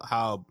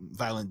how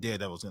violent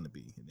Daredevil is going to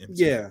be.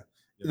 Yeah,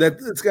 that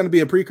it's going to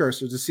be a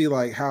precursor to see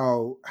like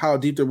how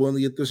deep they're willing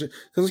to get this. Because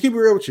let's keep it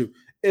real with you.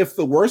 If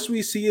the worst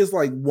we see is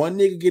like one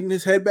nigga getting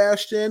his head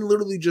bashed in,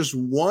 literally just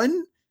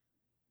one,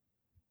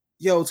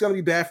 it's going to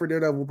be bad for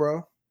Daredevil,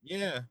 bro.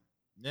 Yeah.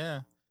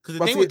 Because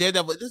the thing with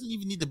Daredevil, it doesn't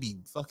even need to be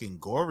fucking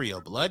gory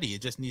or bloody.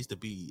 It just needs to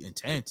be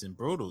intense and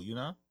brutal, you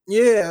know?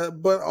 Yeah,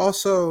 but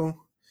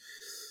also,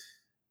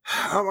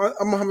 I'm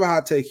gonna have a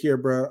hot take here,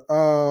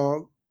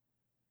 bro.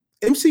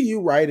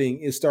 MCU writing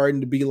is starting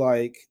to be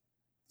like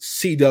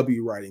CW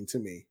writing to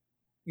me.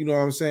 You know what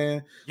I'm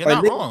saying? You're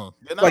not wrong.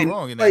 You're not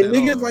wrong. Like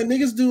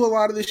niggas do a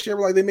lot of this shit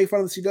where, like, they make fun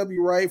of the CW,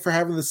 right, for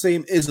having the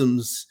same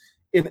isms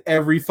in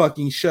every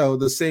fucking show,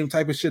 the same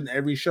type of shit in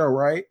every show,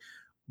 right?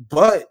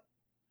 But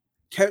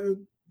the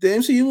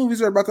MCU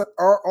movies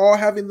are all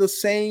having the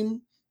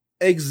same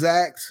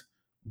exact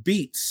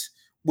beats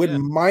with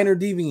minor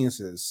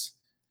deviances.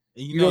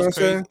 You know what's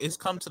crazy? It's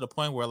come to the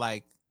point where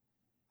like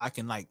I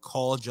can like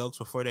call jokes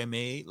before they're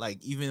made.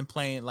 Like even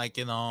playing like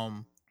in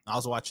I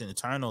was watching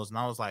Eternals and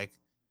I was like,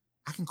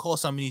 I can call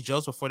some of these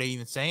jokes before they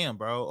even say them,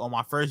 bro, on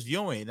my first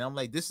viewing. And I'm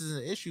like, this is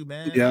an issue,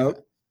 man. Yeah. Like,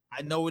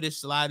 I know where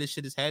a lot of this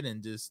shit is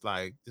heading, just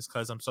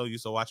because I'm so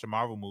used to watching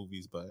Marvel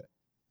movies, but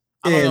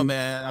I don't know,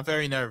 man. I'm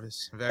very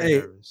nervous. Very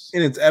nervous.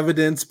 And it's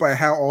evidenced by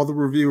how all the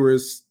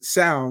reviewers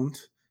sound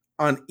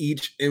on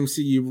each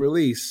MCU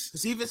release.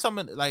 Because even some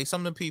of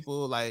the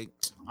people, like,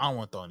 I don't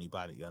want to throw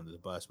anybody under the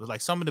bus, but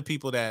like some of the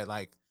people that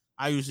like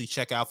I usually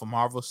check out for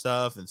Marvel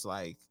stuff, it's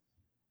like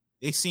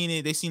they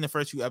seen the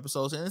first few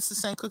episodes, and it's the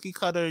same cookie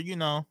cutter, you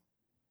know,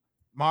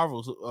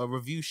 Marvel's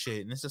review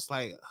shit, and it's just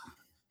like,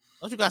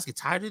 don't you guys get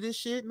tired of this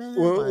shit, man?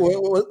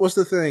 What's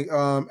the thing?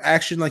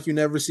 Action like you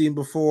never seen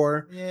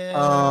before.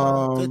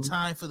 Yeah, good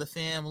time for the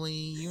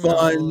family.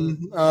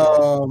 Fun.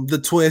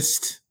 The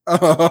twist.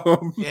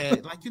 Yeah,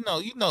 like you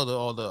know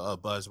all the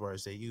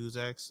buzzwords they use.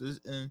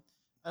 And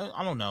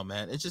I don't know,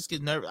 man. It just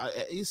gets nervous.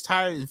 It's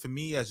tiring for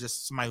me as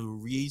just somebody who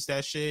reads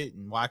that shit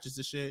and watches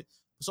the shit.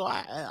 So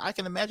I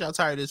can imagine how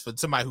tired it is for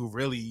somebody who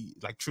really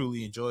like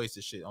truly enjoys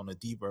the shit on a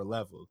deeper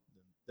level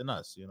than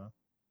us, you know?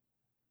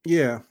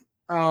 Yeah.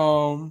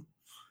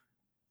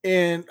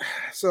 And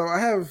so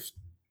I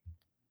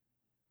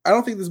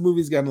don't think this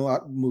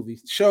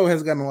show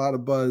has gotten a lot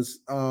of buzz.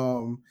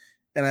 And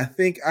I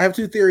think I have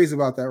two theories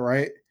about that,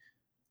 right?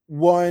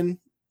 One,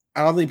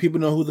 I don't think people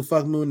know who the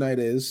fuck Moon Knight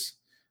is.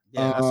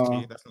 Yeah, that's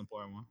key. That's an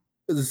important one.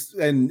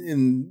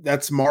 And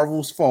that's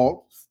Marvel's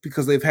fault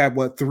because they've had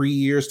 3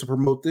 years to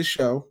promote this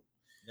show.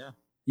 Yeah.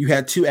 You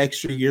had 2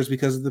 extra years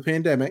because of the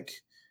pandemic,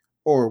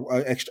 or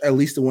at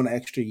least the 1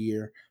 extra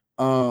year.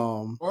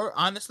 Or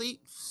honestly,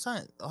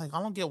 son, like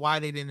I don't get why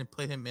they didn't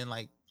put him in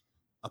like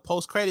a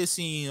post-credit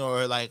scene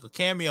or like a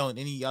cameo in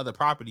any other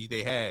property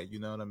they had. You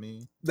know what I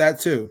mean? That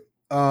too.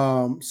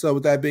 So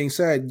with that being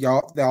said,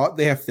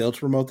 they have failed to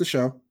promote the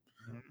show.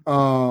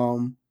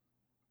 Mm-hmm.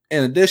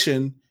 In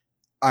addition,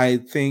 I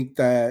think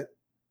that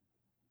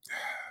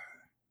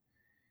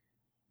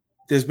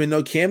there's been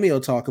no cameo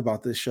talk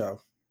about this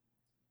show.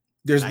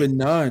 There's been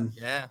none.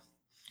 Yeah.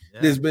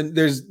 There's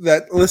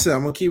that. Listen,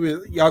 I'm gonna keep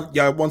it.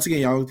 Y'all. Once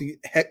again, y'all.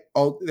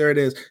 There it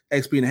is.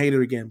 X being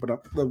hated again. But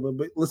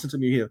listen to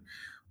me here.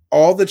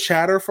 All the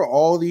chatter for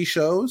all these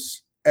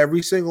shows,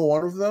 every single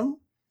one of them,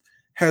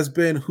 has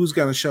been who's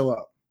gonna show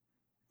up,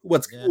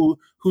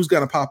 who's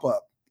gonna pop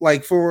up.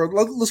 Like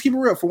let's keep it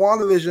real. For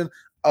WandaVision,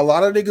 a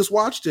lot of niggas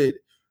watched it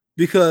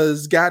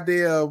because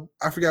goddamn,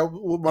 I forgot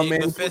what my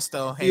man.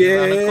 Mephisto.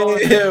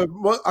 Yeah.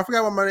 I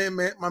forgot what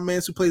my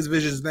man who plays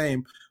Vision's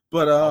name.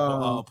 But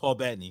Paul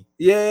Bettany.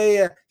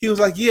 Yeah. He was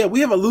like, yeah,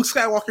 we have a Luke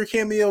Skywalker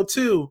cameo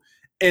too.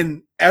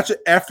 And after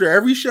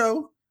every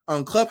show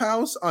on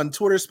Clubhouse, on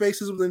Twitter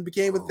Spaces, when it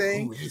became a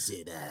thing, who is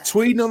it?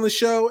 Tweeting on the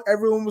show,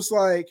 everyone was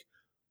like,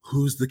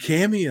 "Who's the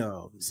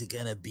cameo? Who's it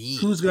gonna be?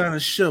 Who's gonna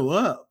show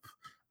up?"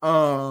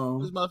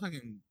 This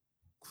motherfucking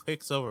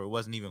Quicksilver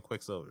wasn't even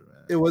Quicksilver,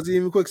 man. It wasn't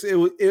even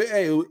Quicksilver.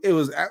 It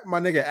was my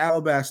nigga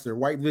Alabaster,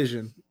 White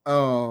Vision.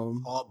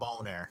 Paul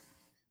Boner.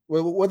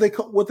 What they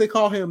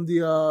call him,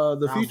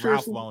 the future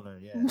Ralph Boner,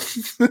 yeah.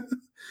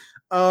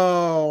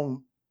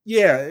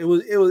 Yeah,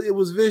 it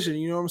was Vision,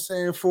 you know what I'm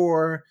saying,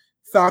 for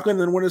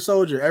Falcon and Winter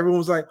Soldier. Everyone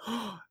was like,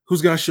 oh,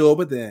 who's gonna show up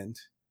at the end?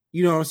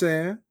 You know what I'm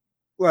saying?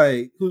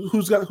 Like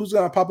who's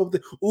gonna pop up?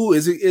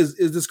 Is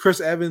this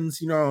Chris Evans,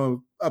 you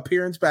know,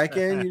 appearance back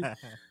in?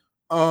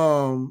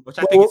 Which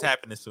I think is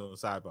happening soon.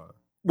 Sidebar.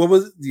 What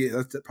was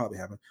that probably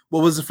happened.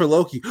 What was it for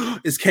Loki?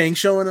 Is Kang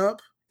showing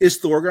up? Is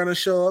Thor gonna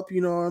show up?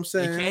 You know what I'm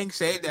saying? Kang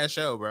saved that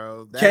show,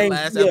 bro. That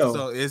last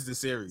episode is the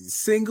series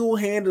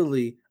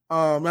single-handedly.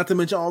 Not to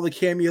mention all the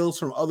cameos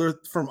from other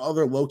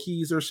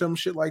Lokis or some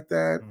shit like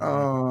that.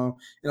 Mm-hmm.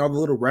 And all the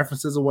little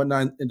references and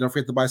whatnot. And don't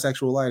forget the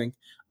bisexual lighting.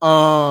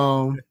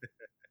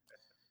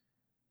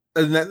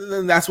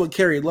 And that's what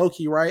carried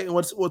Loki, right? And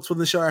what's from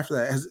the show after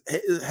that?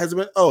 Has it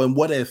been? Oh, and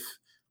What If?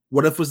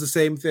 What If was the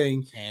same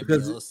thing?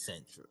 Cameo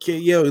Central.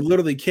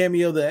 Literally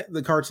cameo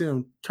the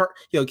cartoon.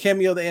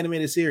 Cameo the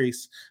animated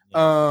series.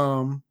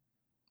 Yeah.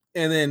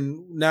 And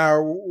then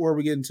now where are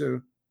we getting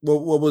to?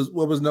 What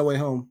was No Way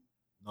Home?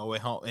 No Way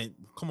Home. And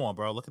come on,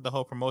 bro. Look at the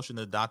whole promotion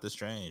of Doctor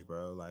Strange,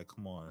 bro. Like,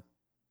 come on, man.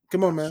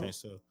 Come on, man.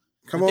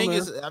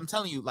 I'm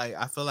telling you, like,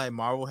 I feel like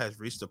Marvel has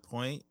reached a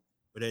point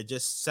where they're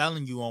just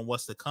selling you on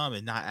what's to come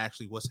and not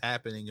actually what's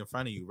happening in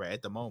front of you right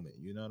at the moment.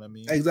 You know what I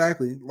mean?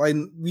 Exactly. Like,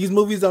 these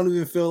movies don't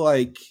even feel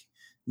like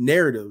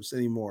narratives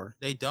anymore.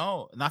 They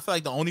don't. And I feel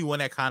like the only one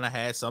that kind of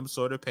had some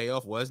sort of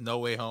payoff was No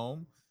Way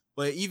Home.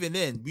 But even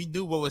then, we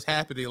knew what was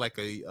happening like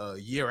a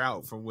year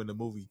out from when the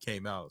movie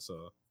came out.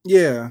 So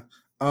yeah.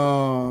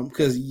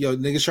 Because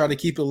niggas trying to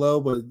keep it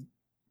low, but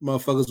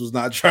motherfuckers was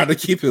not trying to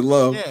keep it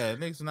low. Yeah,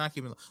 niggas were not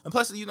keeping it low. And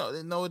plus, you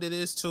know what it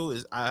is too,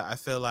 is I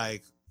feel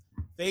like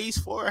Phase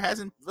 4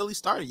 hasn't really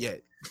started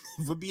yet.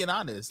 If we're being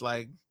honest,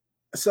 like,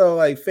 so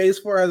like Phase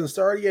 4 hasn't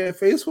started yet.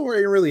 Phase 4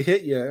 ain't really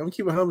hit yet. I'm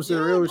keeping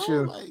 100% real with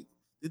you. Like,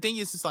 the thing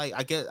is, it's like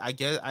I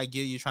get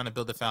you trying to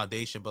build a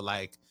foundation, but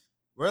like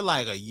we're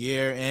like a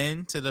year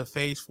into the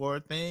Phase 4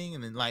 thing,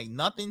 and then like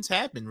nothing's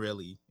happened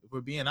really. If we're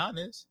being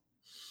honest.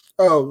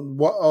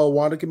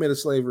 Wanda committed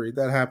slavery.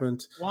 That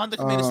happened. Wanda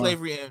committed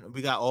slavery, and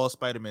we got all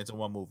Spider-Mans in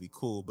one movie.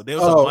 Cool, but there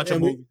was a bunch of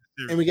movies.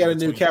 And we got a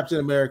new Captain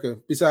America.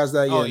 Besides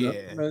that,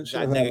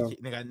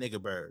 they got Nigga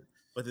Bird.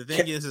 But the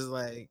thing is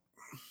like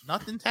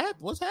nothing's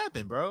happened. What's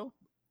happened, bro?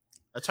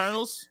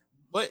 Eternals.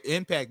 What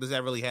impact does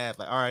that really have?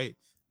 Like, all right,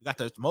 we got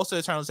most of the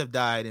Eternals have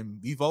died, and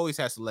we've always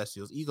had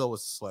Celestials. Ego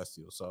was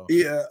Celestial, so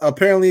yeah.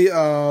 Apparently,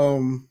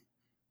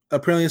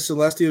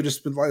 Celestial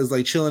just is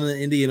like chilling in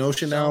the Indian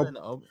Ocean now, in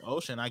the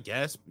ocean, I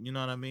guess. You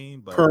know what I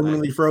mean? But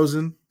permanently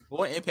frozen.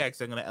 What impacts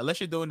they're gonna?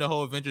 Unless you're doing the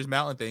whole Avengers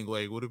Mountain thing,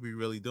 like, what are we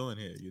really doing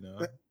here? You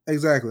know?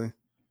 Exactly.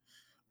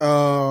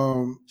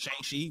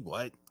 Shang-Chi,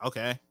 what?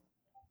 Okay.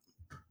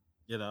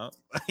 You know,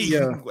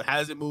 yeah. How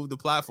does it move the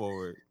plot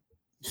forward?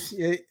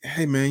 Yeah,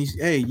 hey man,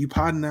 you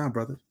podding now,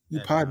 brother.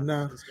 You podding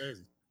now. That's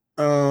crazy.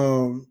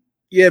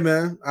 Yeah,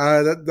 man.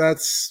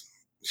 That's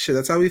shit.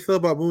 That's how we feel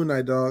about Moon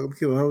Knight, dog. I'm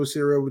keeping whole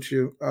real with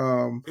you.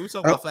 Can we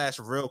talk about Flash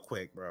real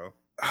quick, bro?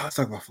 Let's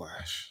talk about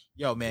Flash.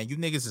 Yo, man, you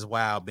niggas is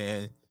wild,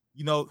 man.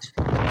 You know,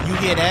 you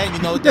hear that?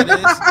 You know what that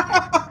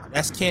is?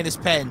 That's Candace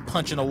Patton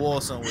punching a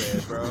wall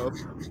somewhere, bro.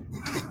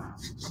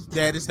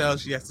 That is how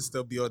she has to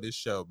still be on this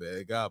show,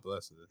 man. God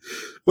bless her.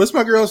 What's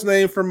my girl's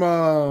name from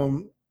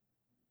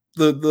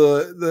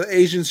the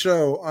Asian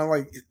show on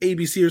like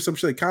ABC or some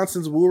shit, like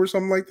Constance Wu or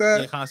something like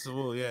that? Yeah, Constance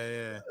Wu,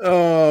 yeah.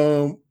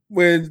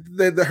 When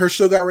her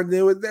show got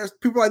renewed, there's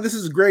people like, this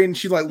is great, and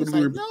she like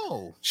literally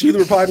no. She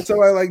replied to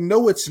somebody like,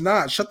 no, it's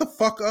not. Shut the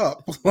fuck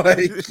up.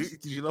 Like,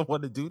 you don't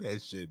want to do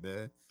that shit,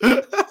 man.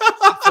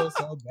 Feels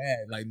so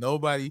bad. Like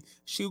nobody.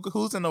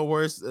 Who's in the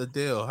worst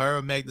deal? Her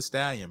or Meg Thee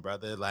Stallion,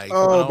 brother. Like,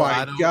 oh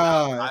my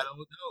god, I don't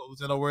know who's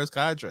in the worst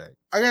contract.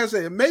 I gotta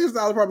say, Meg Thee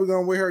Stallion probably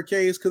gonna win her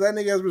case because that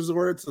nigga has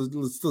resorted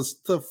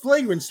to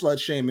flagrant slut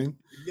shaming.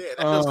 Yeah,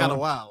 that feels kind of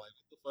wild. Like,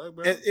 what the fuck,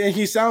 bro? And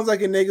he sounds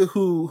like a nigga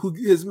who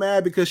is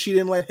mad because she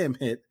didn't let him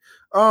hit.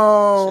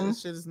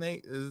 Shit is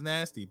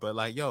nasty, but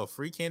like, yo,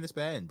 free Candace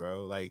Patton,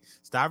 bro. Like,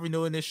 stop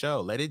renewing this show.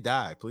 Let it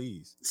die,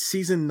 please.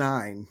 Season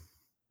 9,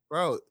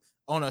 bro.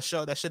 On a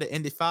show that should have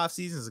ended 5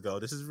 seasons ago.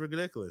 This is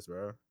ridiculous,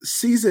 bro.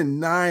 Season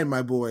 9,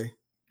 my boy.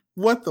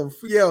 What the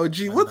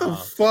what the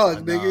fuck,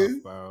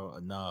 nigga? Bro,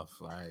 enough.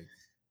 Like,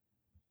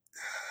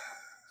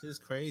 it's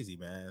crazy,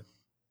 man.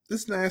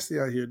 It's nasty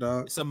out here,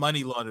 dog. It's a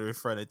money laundering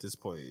front at this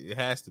point. It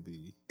has to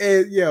be.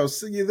 And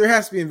there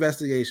has to be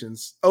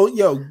investigations.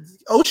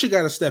 OSHA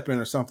got to step in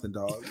or something,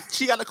 dog.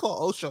 She got to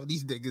call OSHA on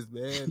these niggas,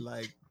 man.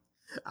 Like,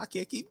 I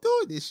can't keep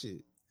doing this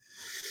shit.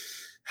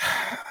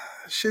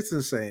 Shit's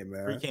insane,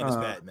 man. Free Candace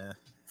Patton, man.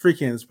 Free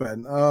Candace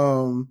Patton.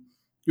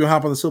 You wanna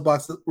hop on the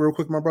soapbox real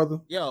quick, my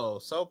brother? Yo,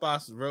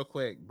 soapbox real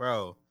quick,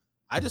 bro.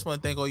 I just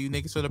want to thank all you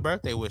niggas for the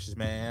birthday wishes,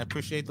 man. I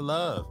appreciate the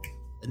love.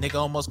 The nigga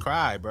almost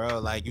cried, bro.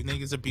 Like, you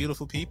niggas are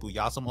beautiful people.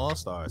 Y'all some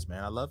all-stars,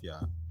 man. I love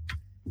y'all.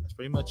 That's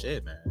pretty much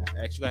it, man.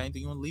 Actually, got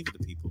anything you want to leave with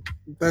the people?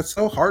 That's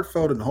so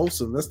heartfelt and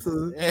wholesome. That's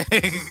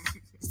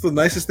it's the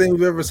nicest thing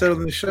we've ever said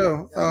on the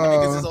show.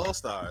 Niggas is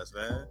all-stars,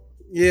 man.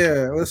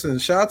 Yeah, listen,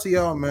 shout out to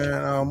y'all,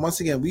 man. Once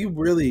again, we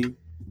really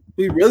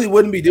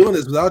wouldn't be doing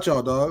this without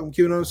y'all, dog. I'm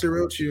keeping on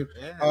real with you.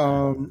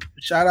 Yeah.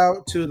 Shout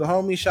out to the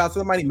homies. Shout out to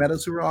the Mighty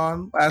Meadows who were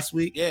on last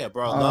week. Yeah,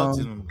 bro. Love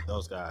to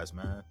those guys,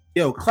 man.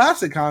 Yo,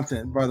 classic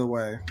content, by the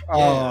way.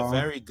 Yeah,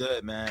 very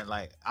good, man.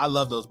 Like, I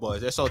love those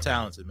boys. They're so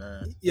talented,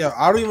 man. Yeah,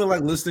 I don't even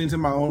like listening to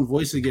my own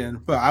voice again,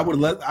 but I would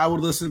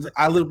listen to,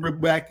 I look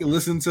back and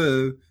listen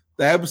to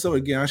the episode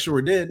again. I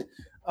sure did.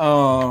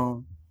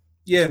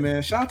 Yeah,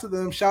 man. Shout out to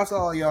them. Shout out to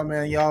all y'all,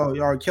 man.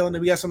 Y'all are killing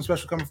it. We got something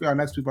special coming for y'all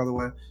next week, by the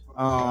way.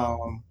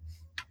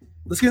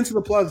 Let's get into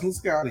the plugs. Let's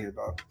get out of here,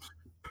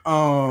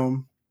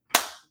 dog.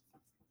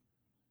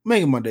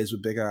 Mega Mondays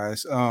with Big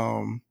Eyes.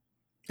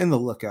 In the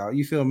Lookout.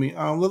 You feel me?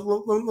 Let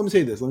me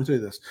tell you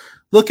this.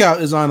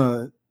 Lookout is on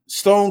a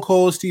Stone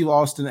Cold Steve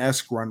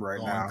Austin-esque run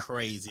right now.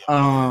 Crazy.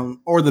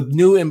 Or the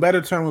new and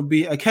better term would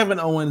be a Kevin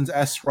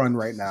Owens-esque run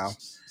right now.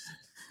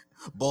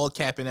 Bald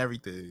cap and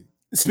everything.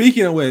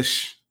 Speaking of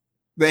which,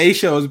 the A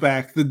Show is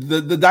back.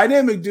 The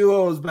dynamic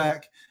duo is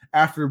back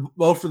after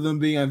both of them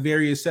being on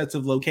various sets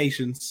of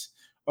locations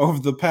over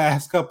the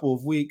past couple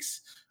of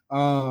weeks.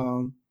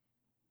 I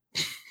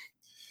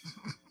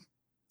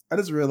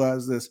just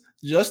realized this.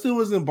 Justin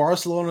was in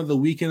Barcelona the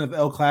weekend of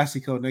El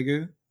Clasico,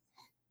 nigga.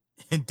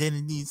 And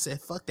then he said,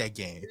 fuck that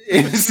game.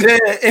 It said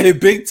in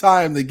big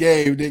time the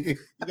game, nigga.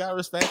 You gotta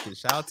respect it.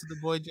 Shout out to the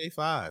boy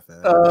J5,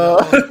 man.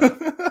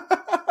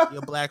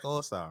 You're a black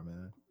all-star,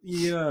 man.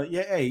 Yeah.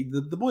 Hey,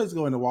 the boy's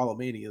going to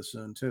Wallomania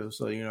soon too.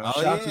 So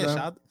shout out to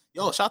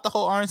them. Shout the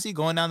whole RNC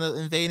going down to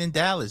invading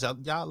Dallas.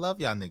 Y'all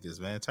love y'all niggas,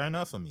 man. Turn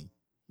up for me.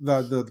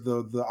 The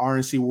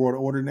RNC World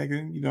Order,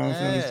 nigga. You know what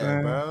I'm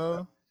saying,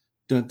 bro.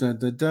 Dun, dun,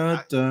 dun,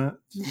 dun, dun.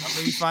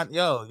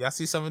 Y'all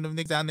see some of them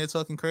niggas down there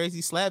talking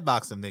crazy, slap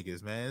box them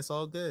niggas, man. It's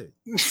all good.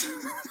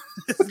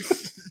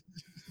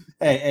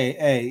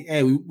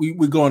 Hey,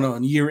 we're going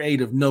on year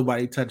 8 of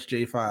nobody touched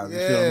J5.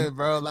 Yeah,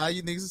 bro. A lot of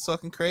you niggas is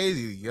talking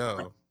crazy,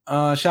 yo.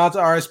 Shout out to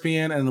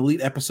RSPN and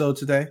Elite episode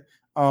today.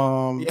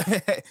 Yeah.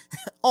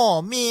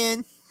 Oh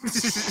man.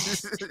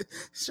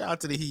 Shout out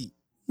to the Heat.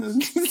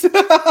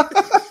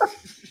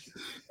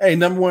 Hey,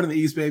 number 1 in the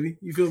East, baby.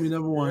 You feel me?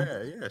 Number 1.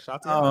 Yeah.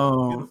 Shout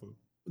out to beautiful.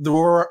 The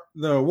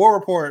War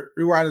Report,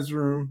 Rewriters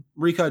Room,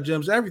 Recut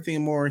Gems,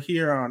 everything more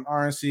here on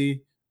RNC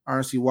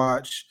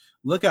Watch.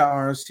 Look at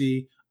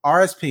RNC,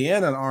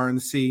 RSPN on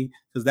RNC,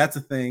 because that's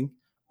a thing.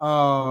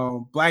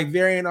 Black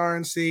Variant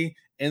RNC,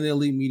 and the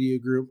Elite Media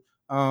Group.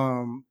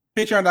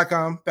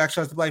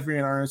 Patreon.com/the Black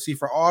Variant RNC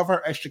for all of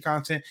our extra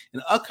content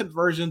and uncut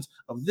versions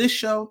of this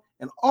show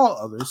and all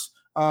others.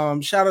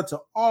 Shout out to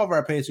all of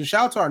our patrons.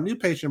 Shout out to our new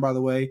patron, by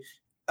the way.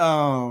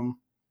 I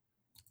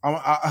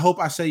hope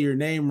I say your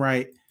name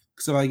right,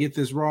 because if I get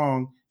this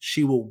wrong,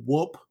 she will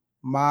whoop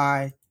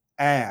my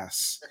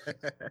ass.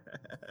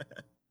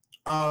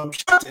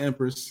 Shout out to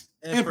Empress.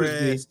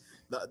 Empress,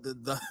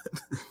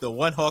 the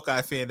one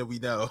Hawkeye fan that we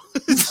know.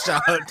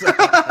 Shout out to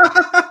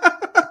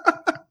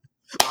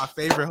my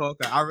favorite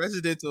Hawkeye, our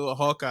resident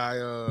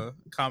Hawkeye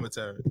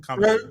commentary.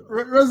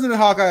 Resident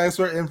Hawkeye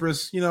expert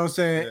Empress, you know what I'm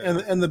saying,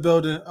 in the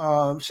building.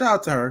 Shout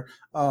out to her.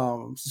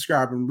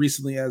 Subscribing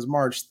recently as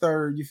March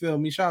 3rd. You feel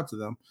me? Shout out to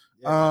them.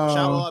 Shout out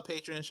to all our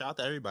patrons. Shout out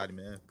to everybody,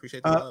 man.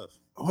 Appreciate the love.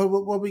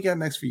 What we got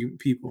next for you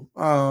people?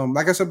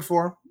 Like I said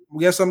before,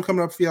 we got something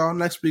coming up for y'all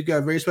next week. We got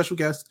a very special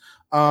guest.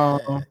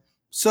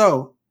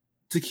 So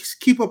to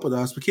keep up with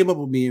us, but keep up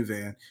with me and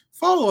Van,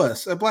 follow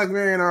us at Black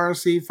Variant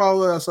RNC.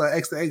 Follow us at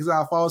X the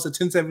Exile. Follow us at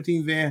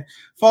 1017 Van.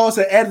 Follow us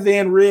at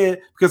Van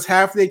Red, because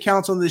half the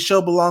accounts on this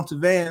show belong to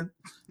Van.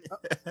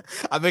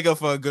 I make up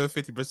for a good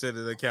 50% of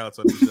the accounts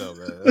on the show,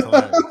 man. That's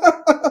hilarious.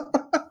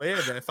 But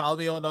yeah, man, follow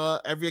me on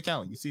every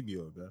account you see me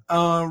on, man.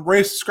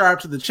 Rate,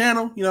 subscribe to the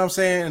channel, you know what I'm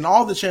saying, and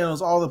all the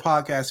channels, all the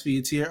podcast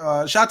feeds here.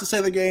 Shout out to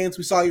Sailor Gaines.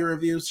 We saw your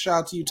reviews.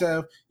 Shout out to you,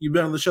 Tev. You've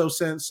been on the show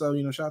since, so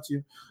shout out to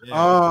you.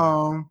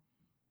 Yeah.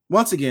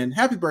 Once again,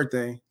 happy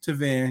birthday to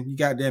Van. You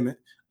goddamn it.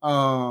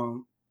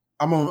 I'm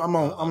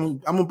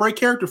gonna break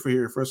character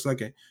for a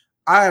second.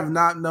 I have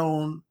not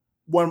known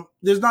one.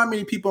 There's not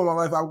many people in my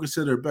life I would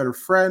consider a better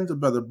friend, a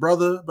better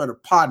brother, a better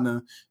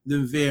partner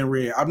than Van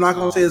Red. I'm not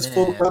gonna say his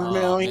full brother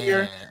man on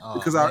here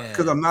because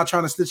I'm not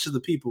trying to snitch to the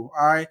people.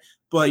 All right,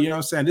 but you know what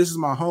I'm saying. This is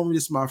my homie.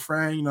 This is my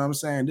friend. You know what I'm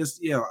saying. I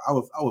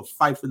would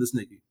fight for this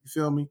nigga. You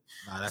feel me?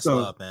 Nah, that's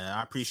love, man.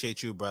 I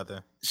appreciate you,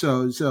 brother.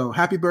 So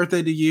happy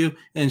birthday to you,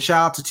 and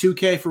shout out to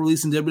 2K for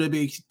releasing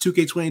WWE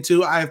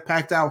 2K22. I have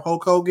packed out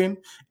Hulk Hogan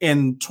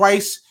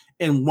twice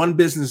in one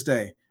business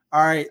day.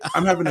 All right,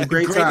 I'm having a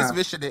great time. Greatest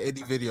mission in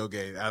any video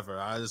game ever.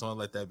 I just want to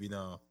let that be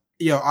known.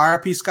 Yo,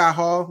 RIP Scott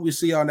Hall. We'll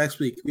see y'all next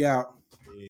week. We out.